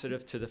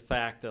sensitive to the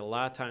fact that a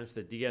lot of times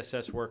the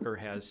DSS worker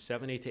has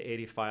 70 to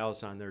 80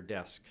 files on their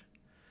desk,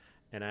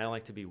 and I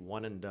like to be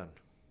one and done.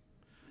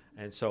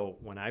 And so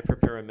when I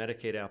prepare a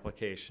Medicaid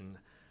application,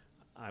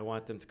 I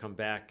want them to come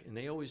back, and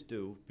they always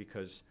do,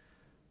 because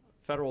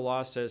federal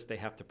law says they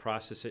have to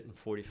process it in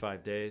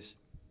 45 days.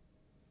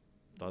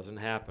 Doesn't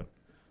happen.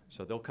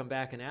 So they'll come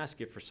back and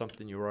ask you for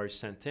something you already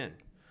sent in.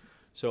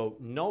 So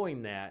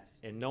knowing that,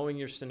 and knowing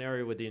your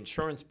scenario with the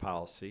insurance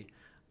policy,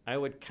 I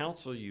would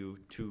counsel you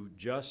to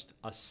just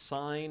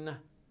assign,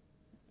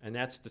 and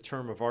that's the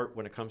term of art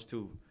when it comes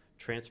to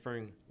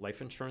transferring life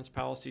insurance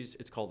policies.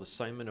 It's called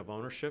assignment of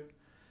ownership.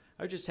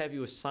 I would just have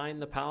you assign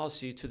the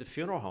policy to the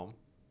funeral home,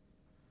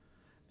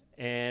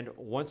 and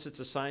once it's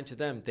assigned to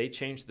them, they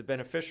change the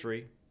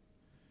beneficiary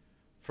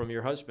from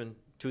your husband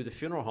to the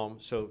funeral home.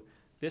 So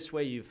this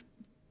way you've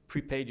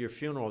prepaid your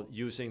funeral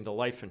using the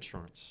life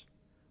insurance.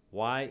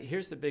 Why?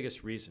 Here's the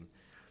biggest reason.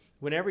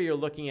 Whenever you're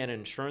looking at an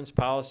insurance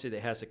policy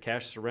that has a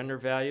cash surrender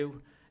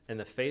value and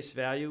the face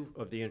value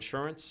of the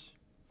insurance,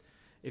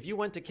 if you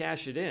went to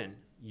cash it in,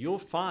 you'll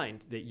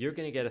find that you're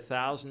going to get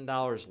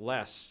 $1,000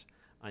 less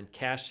on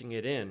cashing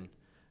it in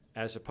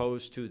as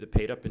opposed to the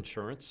paid up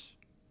insurance,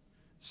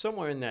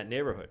 somewhere in that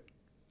neighborhood.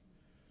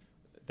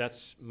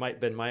 That's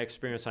been my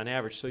experience on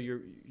average. So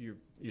you're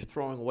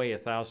throwing away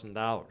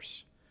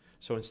 $1,000.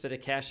 So instead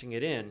of cashing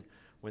it in,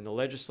 when the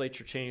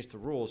legislature changed the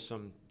rules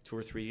some 2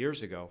 or 3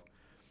 years ago,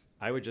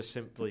 I would just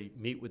simply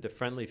meet with the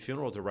friendly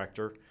funeral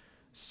director,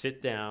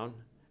 sit down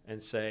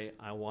and say,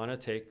 I want to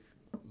take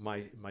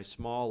my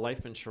small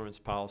life insurance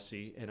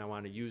policy and I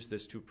want to use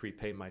this to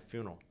prepay my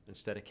funeral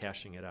instead of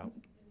cashing it out.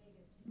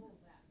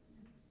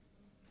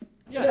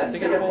 Yes, they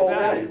get full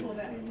value.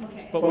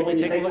 Okay. But when you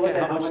take a look at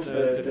how much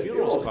the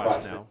funerals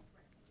cost now,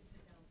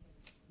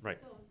 right.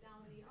 So now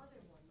the other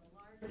one,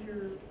 the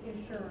larger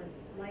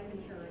insurance, life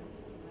insurance,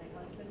 my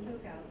husband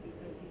took out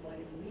because he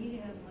wanted me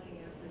to have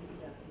money after he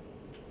died.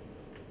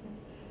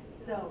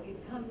 So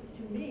it comes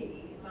to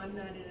me, if I'm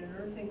not in a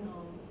nursing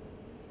home,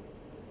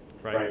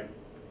 Right.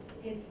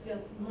 it's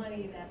just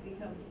money that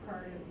becomes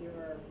part of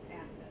your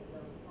assets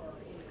or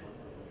income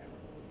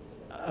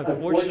or whatever.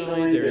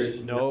 Unfortunately, there's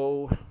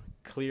no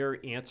clear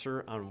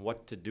answer on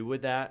what to do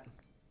with that.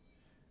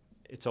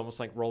 It's almost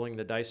like rolling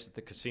the dice at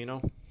the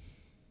casino.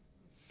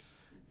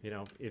 You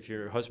know, if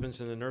your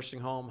husband's in the nursing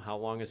home, how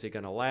long is he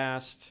going to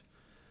last?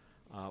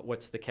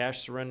 What's the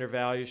cash surrender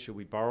value? Should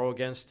we borrow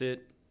against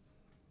it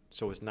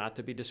so as not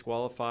to be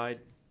disqualified?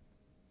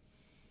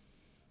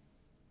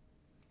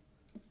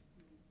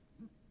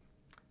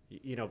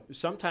 You know,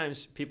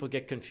 sometimes people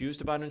get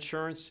confused about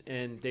insurance,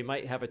 and they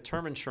might have a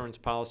term insurance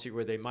policy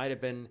where they might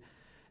have been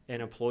an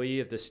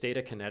employee of the state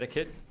of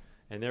Connecticut,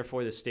 and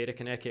therefore the state of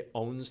Connecticut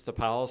owns the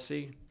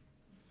policy,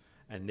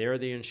 and they're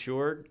the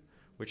insured,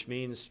 which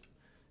means,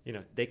 you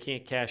know, they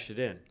can't cash it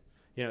in.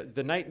 You know,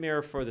 the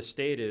nightmare for the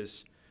state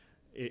is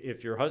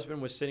if your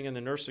husband was sitting in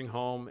the nursing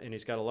home and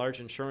he's got a large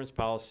insurance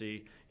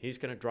policy, he's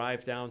going to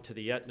drive down to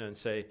the Aetna and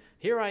say,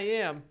 here I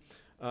am.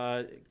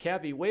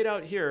 Cabby, wait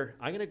out here.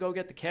 I'm going to go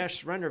get the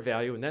cash surrender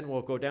value, and then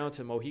we'll go down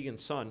to Mohegan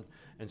Sun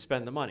and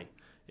spend the money.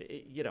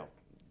 You know,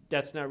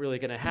 that's not really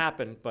going to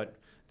happen, but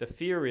the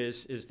fear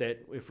is that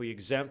if we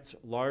exempt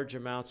large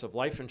amounts of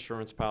life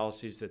insurance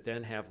policies that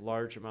then have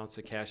large amounts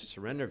of cash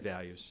surrender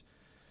values,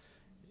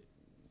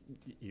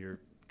 you're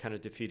kind of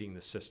defeating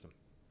the system.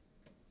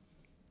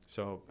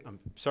 So I'm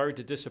sorry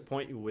to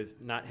disappoint you with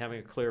not having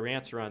a clear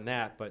answer on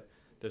that, but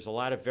there's a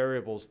lot of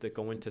variables that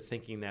go into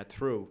thinking that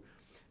through.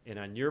 And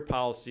on your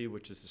policy,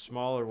 which is the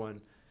smaller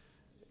one,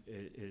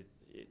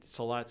 it's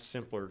a lot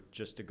simpler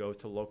just to go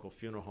to local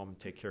funeral home and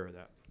take care of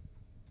that.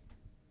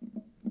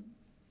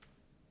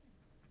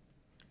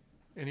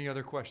 Any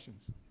other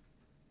questions?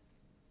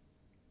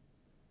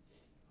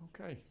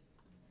 Okay.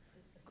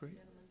 Great.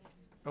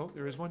 Oh,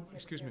 there is one?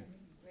 Excuse me.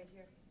 Right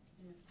here.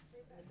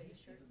 The big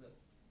shirt.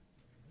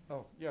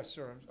 Oh, yes,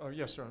 sir. Oh,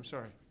 yes, sir. I'm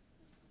sorry.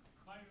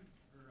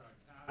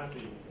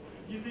 Kathy,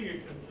 do you think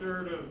a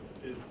conservative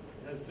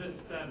has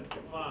misspent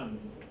funds?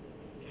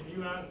 Can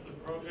you ask the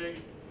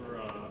probate for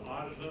an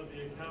audit of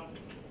the account?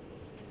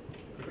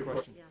 Good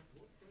question. Yeah.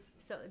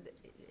 So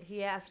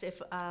he asked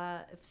if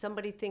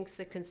somebody thinks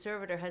the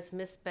conservator has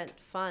misspent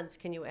funds,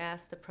 can you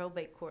ask the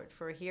probate court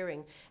for a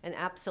hearing? And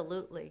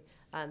absolutely,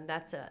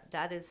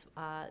 that is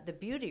the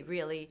beauty,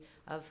 really,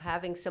 of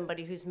having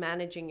somebody who's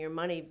managing your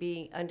money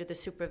being under the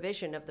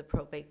supervision of the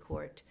probate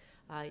court.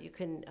 You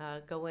can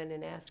go in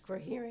and ask for a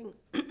hearing,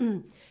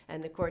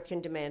 and the court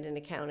can demand an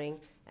accounting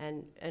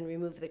and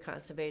remove the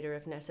conservator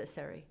if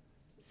necessary.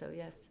 So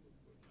yes.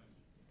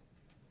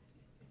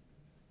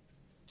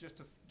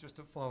 Just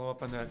to follow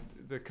up on that,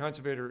 the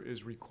conservator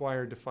is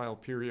required to file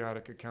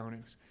periodic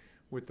accountings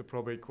with the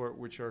probate court,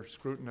 which are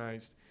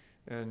scrutinized,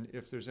 and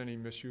if there's any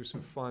misuse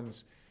of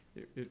funds,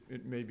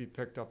 it may be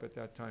picked up at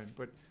that time.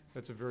 But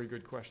that's a very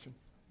good question.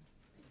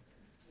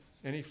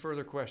 Any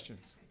further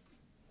questions?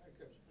 I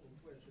have one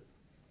question.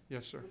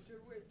 Yes, sir.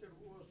 Conservator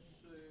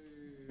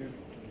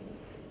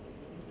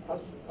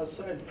was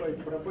assigned by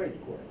probate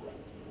court,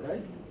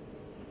 right?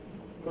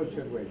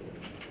 Conservator.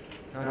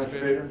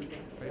 Conservator?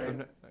 I'm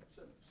not,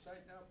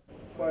 Signed up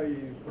by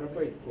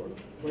probate court,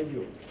 by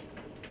you.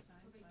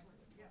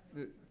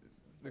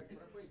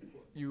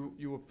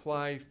 You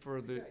apply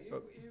for the.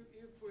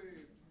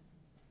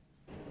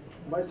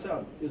 My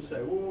son, he say,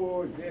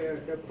 oh, yeah,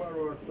 I have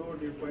power of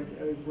attorney, but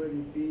I'm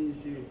very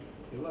busy,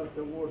 a lot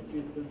of work, he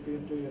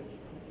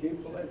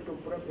applied to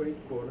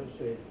probate court and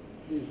say,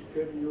 please,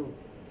 can you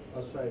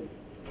assign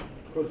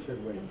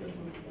conservator?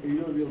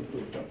 You will do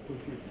up to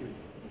 50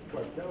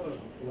 $5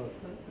 plus,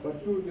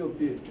 but you will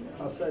be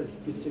assigned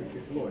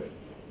specific lawyer.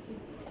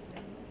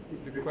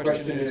 The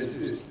question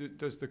is,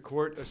 does the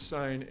court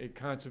assign a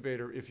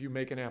conservator if you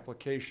make an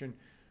application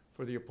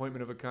for the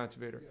appointment of a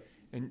conservator?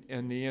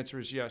 And the answer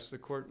is yes. The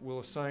court will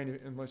assign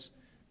it unless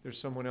there's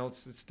someone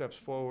else that steps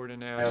forward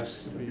and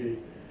asks to be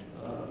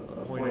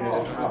appointed as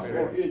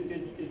conservator.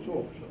 It's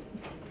optional.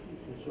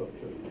 It's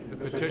optional. The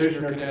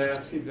petitioner can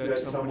ask that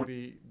someone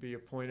be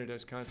appointed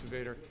as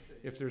conservator.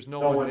 If there's no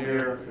one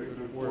there,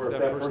 or if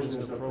that person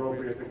isn't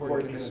appropriate, the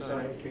court can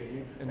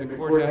assign. And the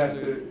court has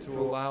to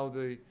allow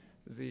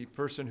the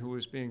person who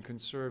is being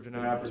conserved an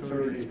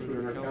opportunity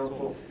through their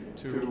counsel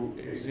to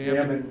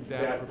examine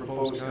that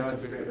proposed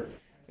conservator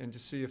and to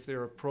see if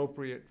they're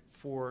appropriate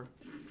for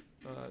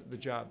the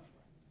job.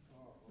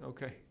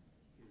 Okay.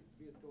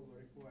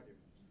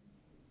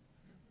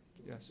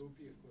 Yes.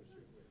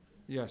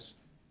 Yes.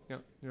 Yeah,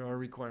 there are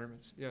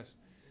requirements. Yes.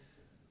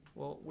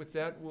 Well, with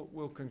that,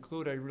 we'll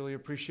conclude. I really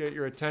appreciate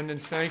your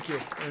attendance. Thank you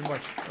very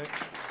much.